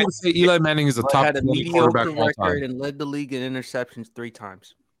here and You're going to say Eli Manning is a top had a 20 mediocre quarterback of all record time. and led the league in interceptions 3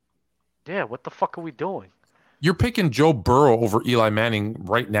 times. Yeah, what the fuck are we doing? You're picking Joe Burrow over Eli Manning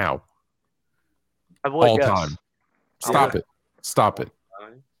right now. I would All guess. time. Stop it. Stop it.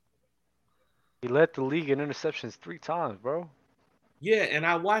 He led the league in interceptions 3 times, bro. Yeah, and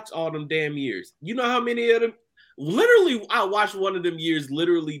I watched all them damn years. You know how many of them? Literally, I watched one of them years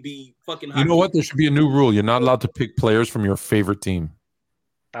literally be fucking. You know what? There should be a new rule. You're not allowed to pick players from your favorite team.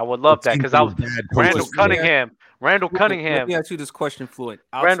 I would love that because I was Randall Cunningham. Randall Let Cunningham. me ask you this question, Fluent.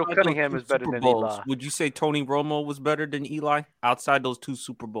 Randall Outside Cunningham those is 2 better Super than Bowls, Eli. Would you say Tony Romo was better than Eli outside those 2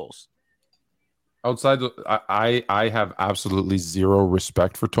 Super Bowls? Outside, I have absolutely zero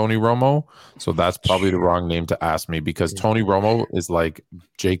respect for Tony Romo, so that's probably the wrong name to ask me because Tony Romo is like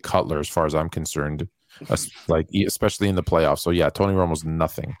Jay Cutler as far as I'm concerned, like especially in the playoffs. So yeah, Tony Romo's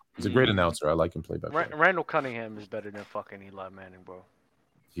nothing. He's a great announcer. I like him play back. Randall Cunningham is better than fucking Eli Manning, bro.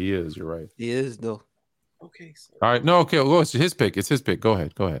 He is. You're right. He is though. Okay. So. All right. No. Okay. Well, it's his pick. It's his pick. Go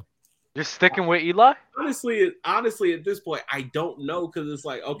ahead. Go ahead. You're sticking with Eli? Honestly, at this point, I don't know because it's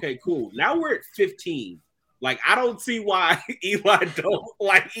like, okay, cool. Now we're at 15. Like, I don't see why Eli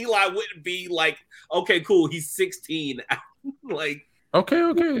wouldn't be like, okay, cool. He's 16. Like, okay.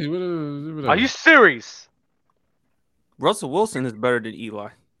 Are you serious? Russell Wilson is better than Eli.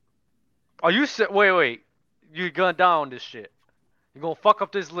 Are you wait? You're gonna down this shit. You're gonna fuck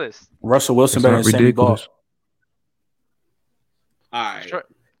up this list. Russell Wilson better than Sammy Ball. All right.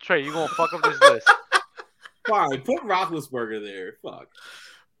 Trey, you gonna fuck up this list. Fine, put Roethlisberger there. Fuck.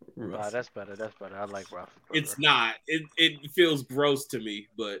 Nah, that's better. That's better. I like Roethlisberger. It's not. It feels gross to me,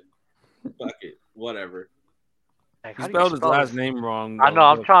 but fuck it. Whatever. Like, He spelled his last name wrong. I know.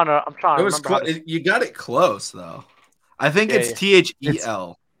 I'm trying to It was remember. you got it close though. I think it's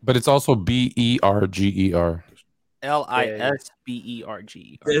THEL. But it's also BERGER.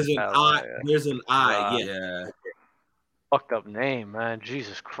 LISBERG. There's an I. There's an I. Yeah. Fucked up name, man.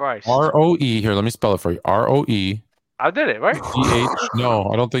 Jesus Christ. ROE. Here, let me spell it for you. ROE. I did it, right? No,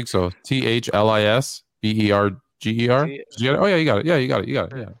 I don't think so. THLISBERGER. Oh yeah, you got it. Yeah, you got it. Yeah,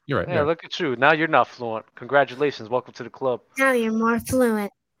 you're right. Yeah, look at you. Now you're not fluent. Congratulations. Welcome to the club. Now you're more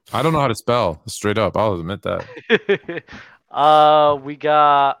fluent. I don't know how to spell. Straight up, I'll admit that. We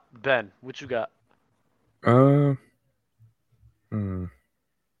got Ben. What you got?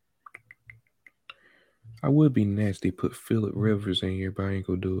 I would be nasty put Phillip Rivers in here, but I ain't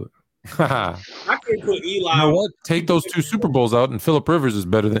gonna do it. I can't put Eli. You know what? Take those 2 Super Bowls out, and Phillip Rivers is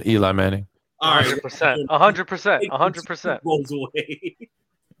better than Eli Manning. 100%. 100%. 100%.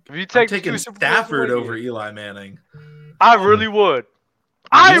 If you take taking Stafford over Eli Manning. I really would.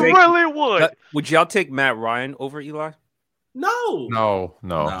 I really would. Would y'all take Matt Ryan over Eli? No.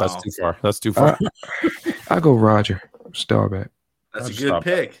 No. That's too far. That's too far. I go Roger Staubach. That's a good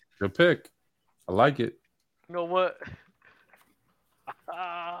pick. Good pick. I like it. You know what?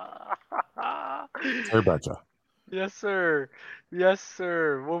 Terry Bradshaw. Yes, sir. Yes,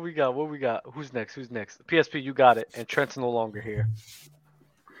 sir. What we got? Who's next? PSP, you got it. And Trent's no longer here.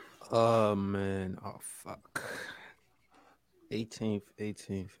 Oh, man. Oh, fuck. 18th.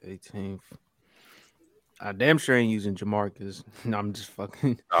 I damn sure ain't using Jamarcus. No, I'm just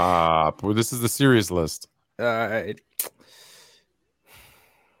fucking. Well, this is the serious list. All right.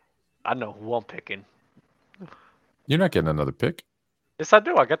 I know who I'm picking. You're not getting another pick. Yes, I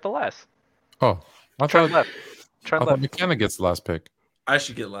do. I got the last. Oh, I Trent thought left. Trent I left. thought McKenna gets the last pick. I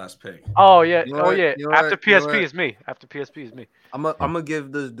should get last pick. Oh yeah. You know what? Yeah. You know After what? You know PSP what? is me. After PSP is me. I'm gonna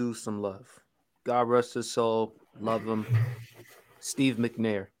give this dude some love. God rest his soul. Love him. Steve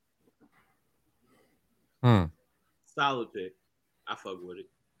McNair. Solid pick. I fuck with it.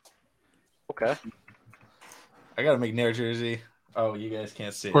 Okay. I got a McNair jersey. Oh, you guys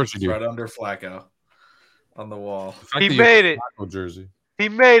can't see. Of course you It's do. right under Flacco on the wall. He made it. Jersey. He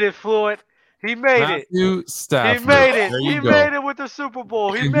made it, Fluent. He made it. Matthew Stafford. He made it. There you He go. made it with the Super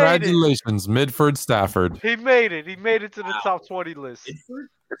Bowl. He made it. Congratulations, Midford Stafford. He made it. He made it to the top 20 list.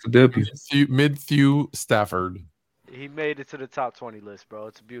 That's a W. Midthew Stafford. He made it to the top 20 list, bro.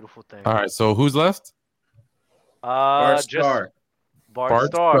 It's a beautiful thing. All right, so who's left? Bart Starr. Bart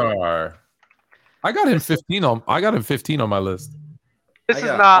Starr. Starr. I got him 15 on. I got him 15 on my list. This is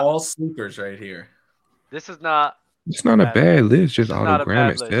not all sleepers right here. This is not. It's not a bad list. Just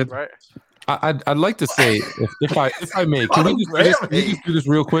autogram it, list, right? I'd like to say if I may, can we just do this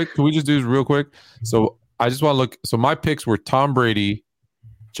real quick? Can we just do this real quick? So I just want to look. So my picks were Tom Brady,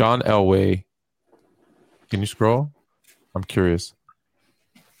 John Elway. Can you scroll? I'm curious.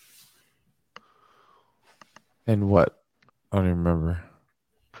 And what? I don't even remember.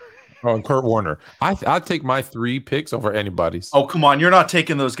 Oh, and Kurt Warner. I'd take my 3 picks over anybody's. Oh, come on. You're not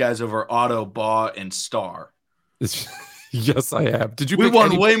taking those guys over Otto, Baugh, and Starr. Yes, I have. Did you? We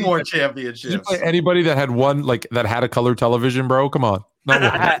won way more championships. Did you play anybody that had one that had a color television, bro? Come on. No,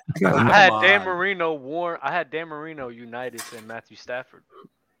 I had Dan Marino I had Dan Marino, Unitas, and Matthew Stafford.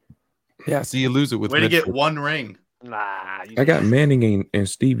 Yeah, so you lose it with. Way to get 1 ring. Nah. I got Manning and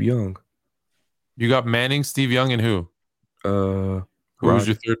Steve Young. You got Manning, Steve Young, and who? Who was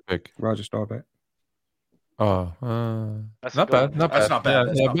your 3rd pick? Roger Staubach. Oh, That's not bad. Not That's bad. not bad.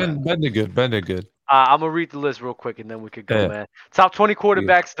 Yeah, Ben did good. Ben did good. I'm gonna read the list real quick and then we could go, man. Top 20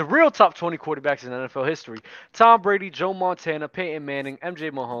 quarterbacks, the real top 20 quarterbacks in NFL history: Tom Brady, Joe Montana, Peyton Manning, MJ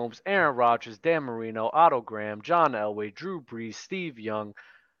Mahomes, Aaron Rodgers, Dan Marino, Otto Graham, John Elway, Drew Brees, Steve Young,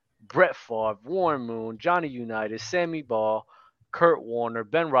 Brett Favre, Warren Moon, Johnny Unitas, Sammy Baugh, Kurt Warner,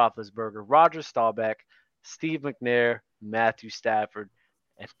 Ben Roethlisberger, Roger Staubach, Steve McNair, Matthew Stafford,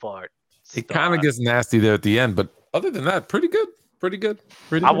 and Fart. It kind of gets nasty there at the end, but other than that, pretty good. Pretty good.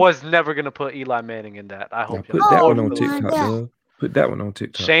 I was never gonna put Eli Manning in that. I hope put that one on TikTok, Doug. Put that one on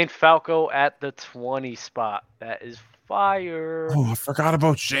TikTok. Shane Falco at the 20 spot. That is fire. Oh, I forgot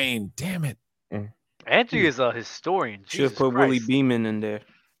about Shane. Damn it. Angie is a historian. Should have put Willie Beeman in there.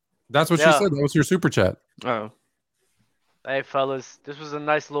 That's what she said. That was your super chat. Oh. Hey, fellas. This was a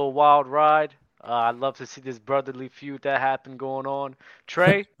nice little wild ride. I'd love to see this brotherly feud that happened going on.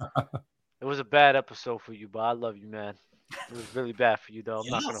 Trey, it was a bad episode for you, but I love you, man. It was really bad for you, though. I'm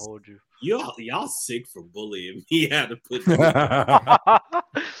not going to hold you. Y'all sick for bullying me. Had to put.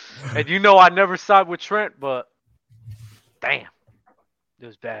 And you know I never side with Trent, but damn, it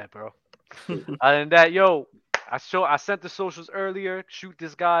was bad, bro. Other than that, yo, I sent the socials earlier. Shoot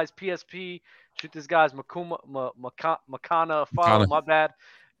this guy's PSP. Shoot this guy's Makana follow. My bad.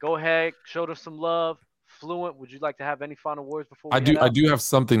 Go ahead, show them some love. Fluent, would you like to have any final words before we head out? I do have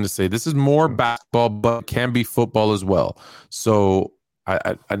something to say. This is more basketball, but can be football as well. So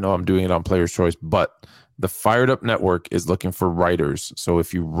I know I'm doing it on Player's Choice, but the Fired Up Network is looking for writers. So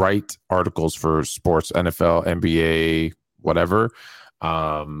if you write articles for sports, NFL, NBA, whatever,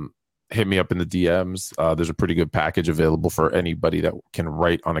 hit me up in the DMs. There's a pretty good package available for anybody that can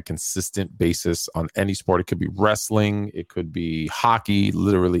write on a consistent basis on any sport. It could be wrestling, it could be hockey,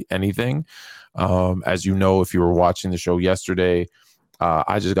 literally anything. As you know, if you were watching the show yesterday,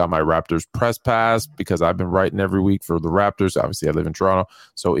 I just got my Raptors press pass because I've been writing every week for the Raptors. Obviously, I live in Toronto.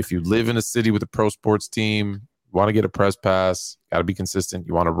 So if you live in a city with a pro sports team, want to get a press pass, got to be consistent.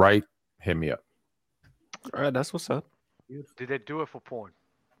 You want to write, hit me up. All right, that's what's up. Did they do it for porn?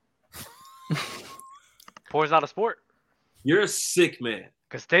 Porn's not a sport. You're a sick man.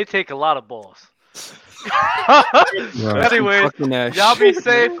 Because they take a lot of balls. Anyway, y'all be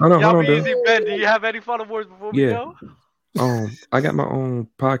safe. Y'all be easy. Ben, do you have any final words before we go? I got my own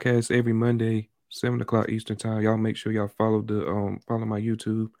podcast every Monday, 7:00 Eastern time. Y'all make sure y'all follow my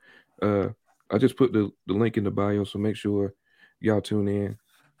YouTube. I just put the link in the bio, so make sure y'all tune in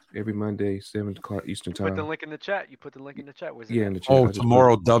every Monday, 7:00 Eastern time. Put the link in the chat. You put the link in the chat. In the chat. Oh,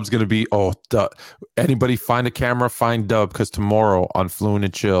 tomorrow Dub's gonna be. Anybody find a camera? Find Dub, because tomorrow on Fluent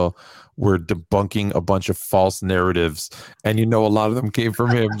and Chill, we're debunking a bunch of false narratives, and a lot of them came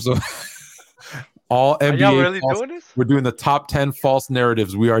from him. So all NBA. Are y'all really doing this? We're doing the top 10 false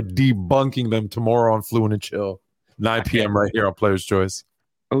narratives. We are debunking them tomorrow on Fluent and Chill, 9 p.m. right here on Player's Choice.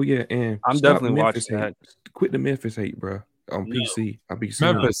 Oh yeah, and I'm definitely watching that. Quit the Memphis hate, bro. On PC, I'll be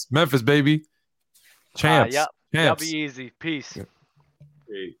Memphis, baby. Champs. Y'all be easy. Peace.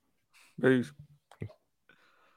 Hey. Peace.